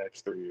within the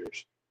next 3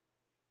 years.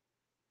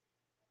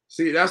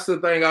 See, that's the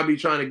thing I be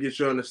trying to get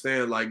you to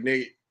understand. Like,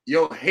 nigga,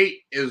 your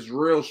hate is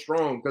real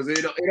strong because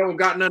it don't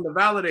got nothing to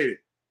validate it.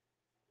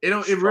 It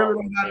really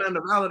don't got nothing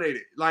to validate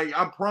it. Like,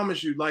 I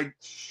promise you, like,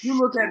 you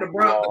look at the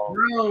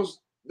Browns,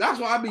 that's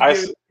why I be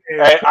giving.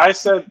 I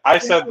said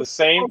the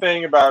same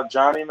thing about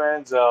Johnny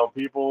Manziel.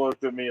 People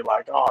looked at me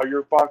like, oh,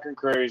 you're fucking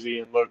crazy,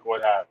 and look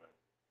what happened.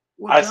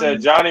 I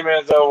said Johnny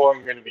Manziel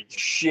wasn't going to be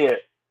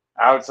shit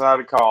outside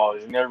of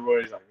college, and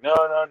everybody's like, no,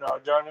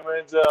 Johnny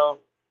Manziel,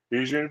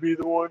 he's going to be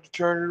the one to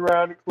turn it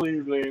around to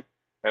Cleveland,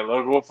 and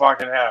look what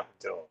fucking happened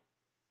to him.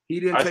 He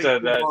didn't take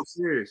football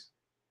serious.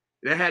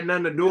 That had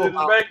nothing to do with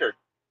Baker.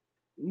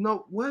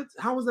 No, what?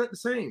 How is that the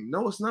same?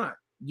 No, it's not.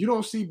 You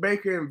don't see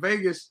Baker in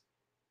Vegas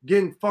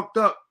getting fucked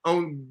up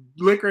on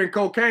liquor and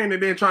cocaine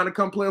and then trying to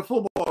come play a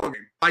football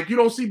game. Like, you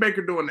don't see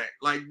Baker doing that.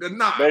 Like, they're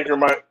not.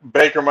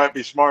 Baker might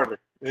be smarter.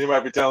 He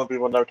might be telling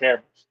people no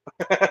cameras.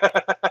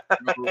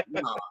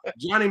 Nah.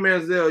 Johnny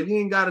Manziel, you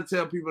ain't got to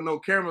tell people no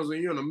cameras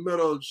when you're in the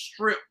middle of the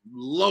strip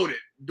loaded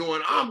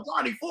doing, I'm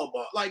Johnny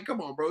football. Like, come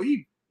on, bro.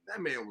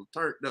 That man was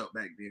turned up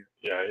back then.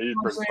 Yeah, he's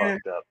pretty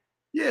fucked up.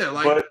 Yeah,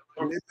 like,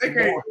 they can't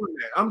do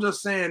that. I'm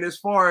just saying, as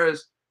far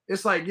as,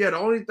 it's like, yeah, the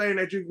only thing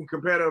that you can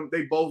compare them,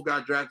 they both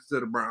got drafted to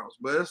the Browns.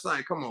 But it's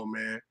like, come on,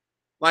 man.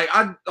 Like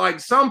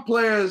some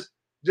players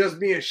just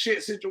be in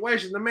shit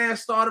situations. The man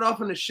started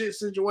off in a shit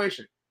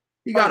situation.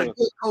 He got a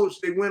good coach.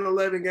 They win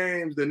 11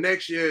 games. The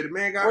next year, the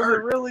man got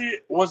hurt.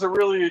 Was it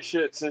really a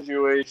shit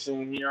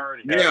situation? He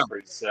already had a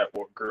pretty set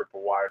group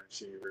of wide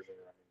receivers and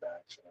running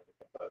backs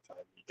by the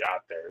time he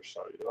got there.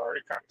 So he was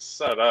already kind of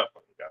set up.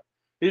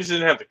 He just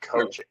didn't have the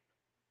coaching.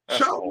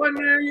 Chubb wasn't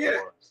there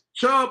yet.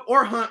 Chubb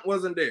or Hunt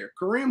wasn't there.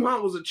 Kareem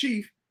Hunt was a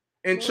Chief,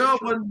 and Chubb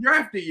wasn't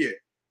drafted yet.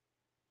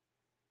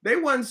 They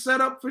wasn't set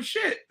up for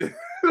shit.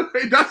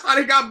 That's how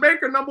they got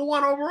Baker number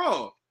 1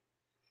 overall.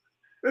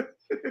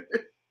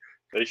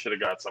 They should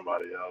have got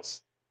somebody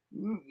else.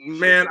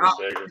 Man,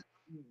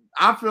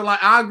 I feel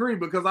like I agree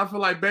because I feel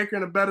like Baker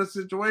in a better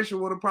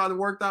situation would have probably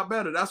worked out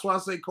better. That's why I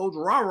say Coach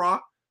Rah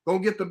gonna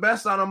get the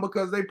best out of him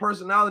because their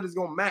personality is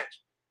gonna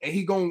match, and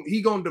he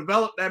gonna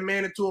develop that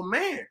man into a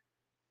man.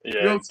 You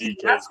Yeah, know what I'm saying?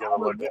 DK's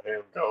gonna look at him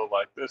and go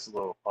like, "This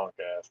little punk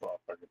ass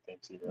motherfucker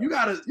thinks he You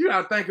knows."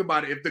 gotta think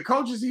about it. If the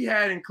coaches he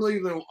had in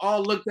Cleveland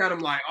all looked at him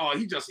like, oh,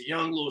 he's just a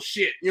young little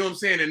shit. You know what I'm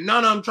saying? And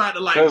none of them tried to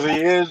like. Because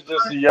he is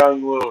just a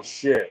young little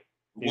shit.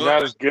 He's What?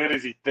 not as good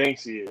as he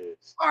thinks he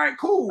is. All right,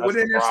 cool. That's But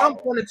then the at some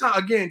problem. point in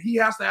time, again, he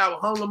has to have a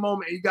humbling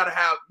moment, and you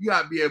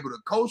gotta be able to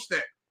coach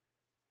that.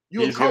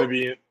 You a He's gonna coach.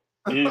 be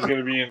he's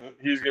gonna be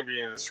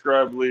in the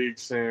scrub league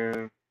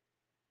soon.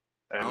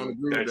 I don't And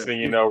agree with next that. thing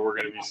you know, we're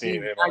gonna be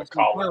seeing He's him on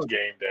actually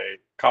talented.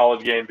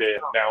 college game day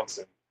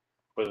announcing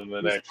within the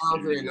He's next few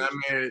talented, years.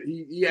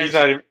 and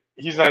I mean,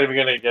 He's not even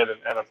gonna get an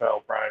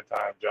NFL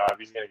primetime job.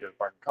 He's gonna get a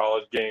fucking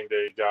college game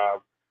day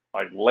job,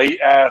 like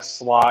late ass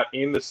slot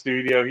in the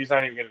studio. He's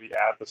not even gonna be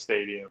at the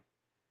stadium.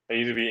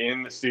 He's gonna be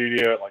in the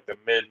studio at like the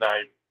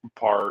midnight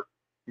part,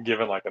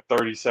 giving like a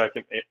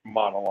 30-second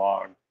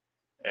monologue,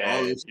 all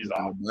and this he's is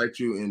gonna off. bite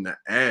you in the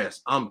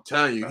ass. I'm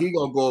telling you, he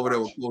gonna go over there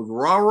with those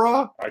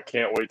rah-rah. I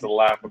can't wait to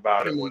laugh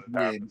about it when it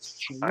happens.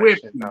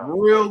 Swifty,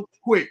 real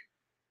quick.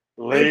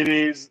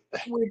 Ladies,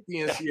 Swifty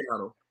in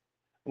Seattle.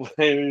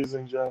 ladies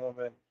and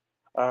gentlemen,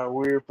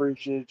 we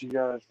appreciate you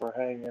guys for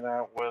hanging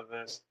out with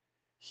us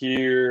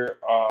here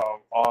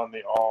on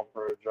the All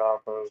Pro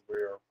Jaffos. We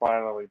are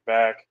finally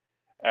back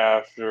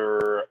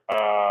after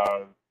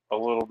a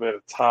little bit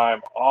of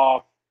time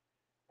off,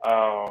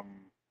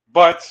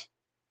 but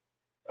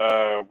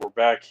we're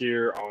back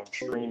here on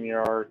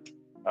StreamYard.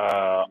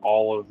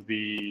 All of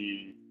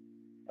the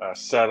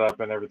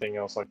setup and everything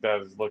else like that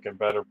is looking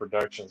better.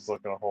 Production's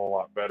looking a whole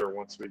lot better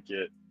once we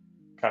get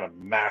kind of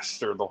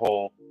master the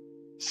whole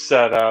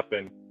setup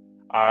and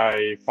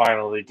I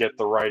finally get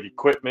the right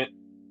equipment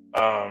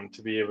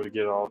to be able to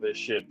get all this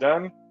shit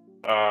done.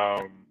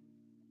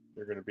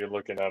 You're going to be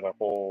looking at a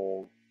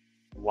whole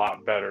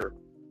lot better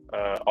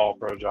All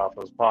Pro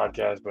Jaffos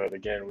podcast. But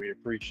again, we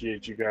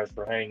appreciate you guys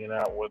for hanging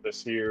out with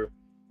us here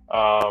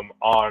on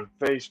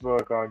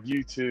Facebook, on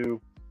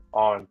YouTube,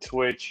 on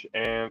Twitch,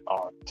 and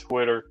on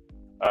Twitter.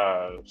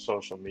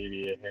 Social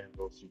media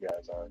handles, you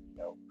guys already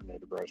know,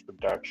 Native Bros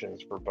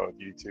Productions for both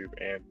YouTube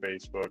and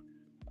Facebook.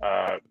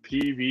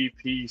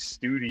 PvP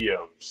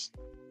Studios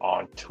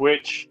on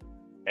Twitch,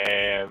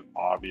 and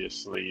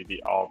obviously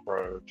the All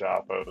Pro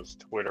Jaffos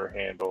Twitter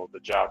handle, the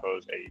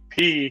Jaffos AP,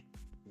 to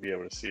be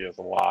able to see us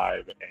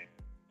live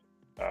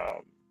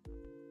and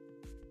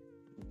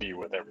be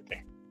with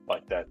everything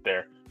like that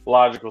there.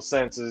 Logical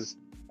Senses,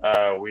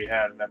 we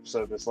had an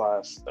episode this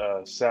last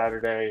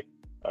Saturday,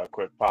 a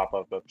quick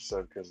pop-up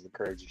episode because of the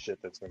crazy shit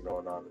that's been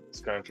going on in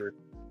this country.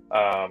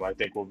 I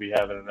think we'll be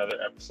having another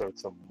episode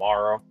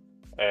tomorrow.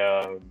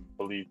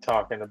 Believe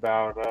talking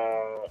about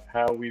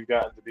how we've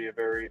gotten to be a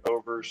very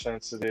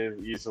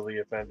oversensitive, easily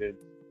offended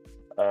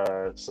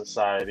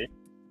society.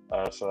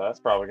 So that's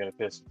probably going to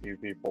piss a few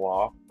people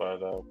off, but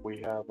we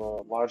have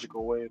a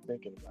logical way of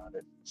thinking about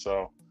it.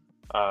 So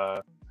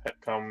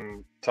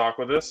come talk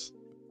with us,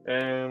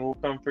 and we'll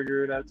come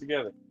figure it out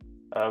together.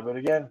 But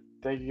again,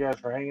 thank you guys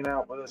for hanging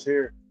out with us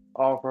here,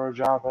 All Pro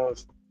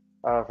Jaffos.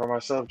 For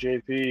myself,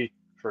 JP,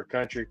 for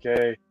Country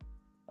K,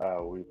 we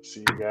will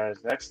see you guys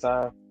next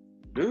time.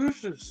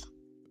 Deuces.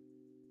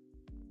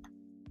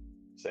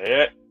 Say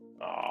it.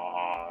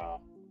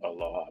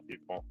 Aloha,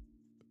 people.